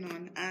going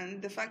on,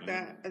 and the fact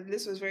that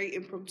this was very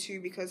impromptu,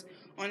 because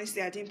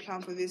honestly I didn't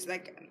plan for this.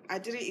 Like, I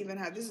didn't even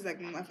have, this is like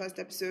my first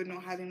episode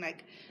not having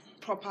like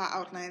proper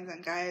outlines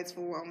and guides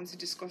for what I want to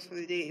discuss for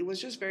the day. It was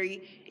just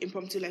very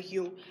impromptu, like,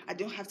 I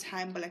don't have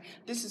time, but like,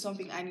 this is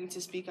something I need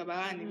to speak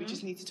about, and we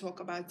just need to talk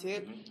about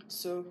it.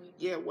 So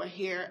yeah, we're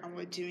here and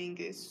we're doing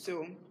this.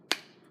 So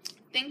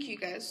thank you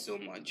guys so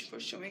much for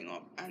showing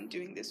up and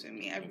doing this with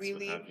me. Thanks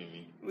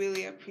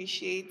really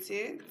appreciate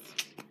it.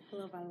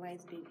 Love and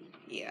light, baby.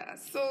 Yeah,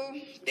 so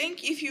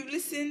thank you if you've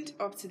listened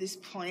up to this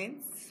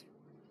point.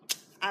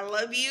 I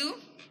love you.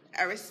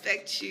 I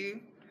respect you.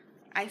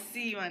 I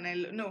see you, and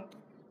no.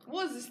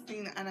 What's this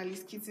thing that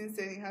Annalise Keating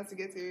said in How to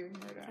Get Away with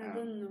Murder? I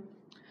don't know.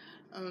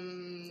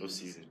 What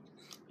season?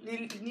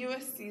 The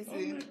newest season. Oh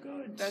my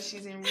God. That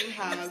she's in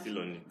rehab. Still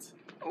on it.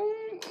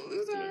 Oh,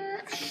 is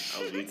her? I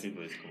was waiting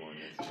for it to come on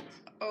Netflix.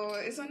 Oh,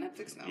 it's on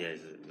Netflix now. Yeah,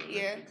 it's on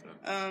Netflix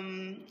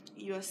now.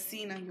 You are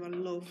seen and you are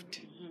loved.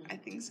 I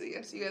think so.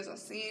 Yes, you guys are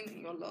seen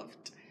and you're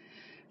loved.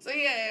 So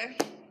yeah,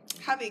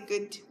 have a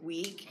good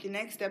week. The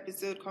next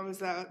episode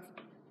comes out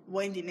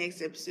when the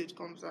next episode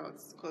comes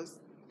out, because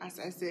as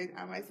I said,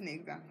 I'm writing an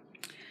exam.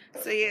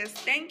 So yes,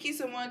 thank you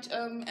so much.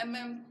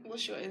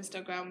 What's your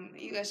Instagram?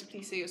 You guys should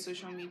please say your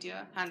social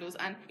media handles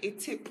and a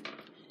tip.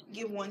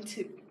 Give one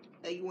tip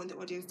that you want the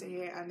audience to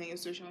hear, and then your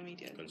social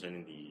media.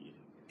 Concerning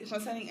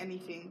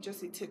anything,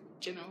 just a tip,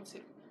 general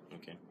tip.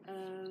 Okay.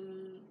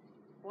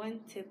 One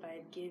tip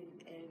I'd give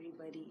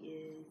everybody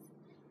is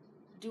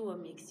do what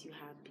makes you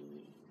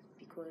happy,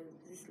 because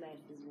this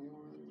life is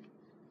one.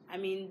 I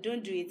mean,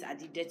 don't do it at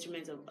the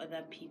detriment of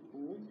other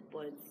people,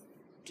 but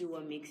do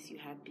what makes you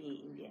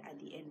happy at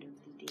the end of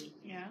the day.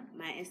 Yeah.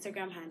 My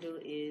Instagram handle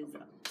is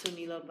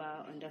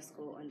Tomiloba __.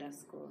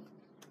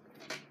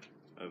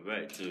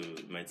 Alright, so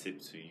my tip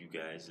to you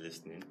guys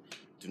listening,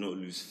 do not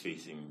lose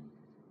faith in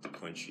the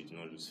country, do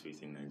not lose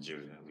faith in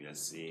Nigeria. We are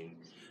seeing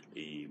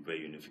a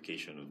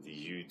reunification of the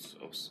youth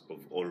of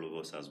all of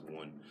us as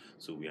one.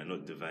 So we are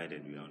not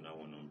divided, we are under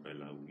one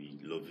umbrella, we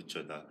love each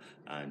other,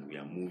 and we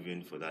are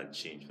moving for that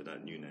change, for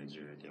that new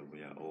Nigeria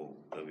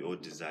that we all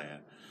desire.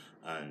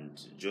 And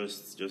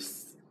just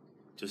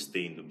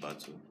stay in the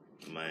battle.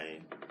 My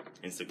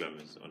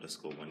Instagram is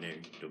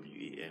 _Waneri,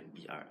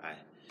 WANERI.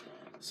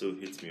 So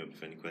hit me up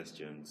with any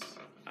questions.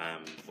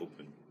 I'm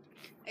open.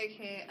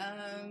 Okay,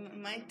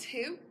 my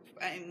tip,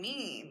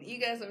 you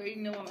guys already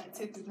know what my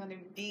tip is going to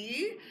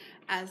be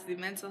as the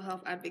mental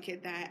health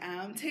advocate that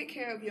I am. Take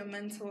care of your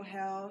mental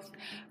health.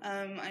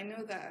 I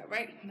know that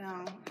right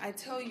now, I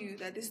tell you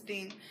that this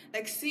thing,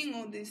 like seeing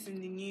all this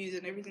in the news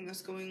and everything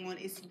that's going on,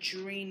 is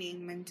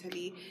draining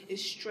mentally.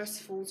 It's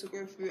stressful to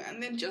go through.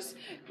 And then just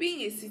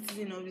being a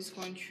citizen of this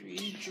country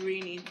is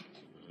draining.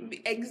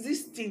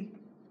 Existing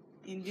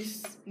in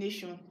this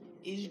nation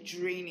is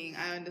draining.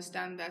 I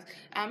understand that.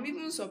 I'm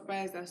even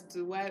surprised as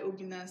to why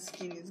Obina's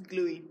skin is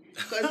glowing,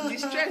 because the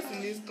stress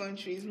in this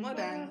country is more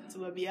than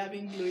to be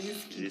having glowing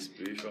skin. It's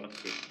spiritual.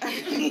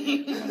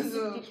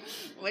 So,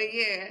 but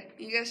yeah,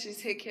 you guys should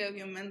take care of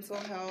your mental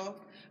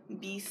health.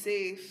 Be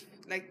safe.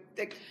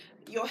 Like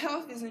your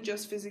health isn't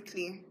just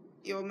physically.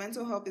 Your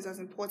mental health is as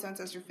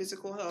important as your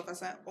physical health,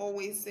 as I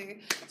always say.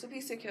 So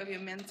please take care of your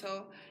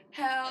mental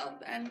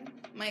health. And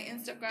my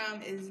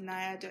Instagram is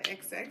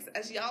naya.xx,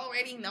 as you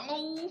already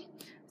know.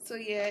 So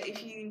yeah,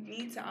 if you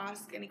need to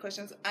ask any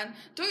questions, and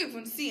don't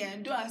even see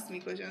and don't ask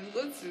me questions,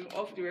 go to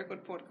Off the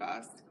Record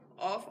Podcast,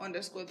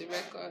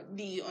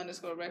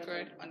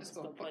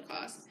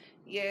 _podcast.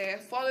 Yeah,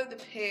 follow the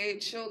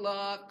page, show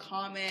love,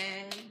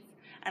 comment,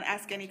 and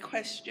ask any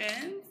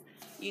questions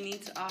you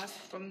need to ask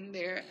from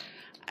there.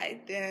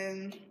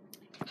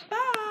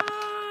 Bye.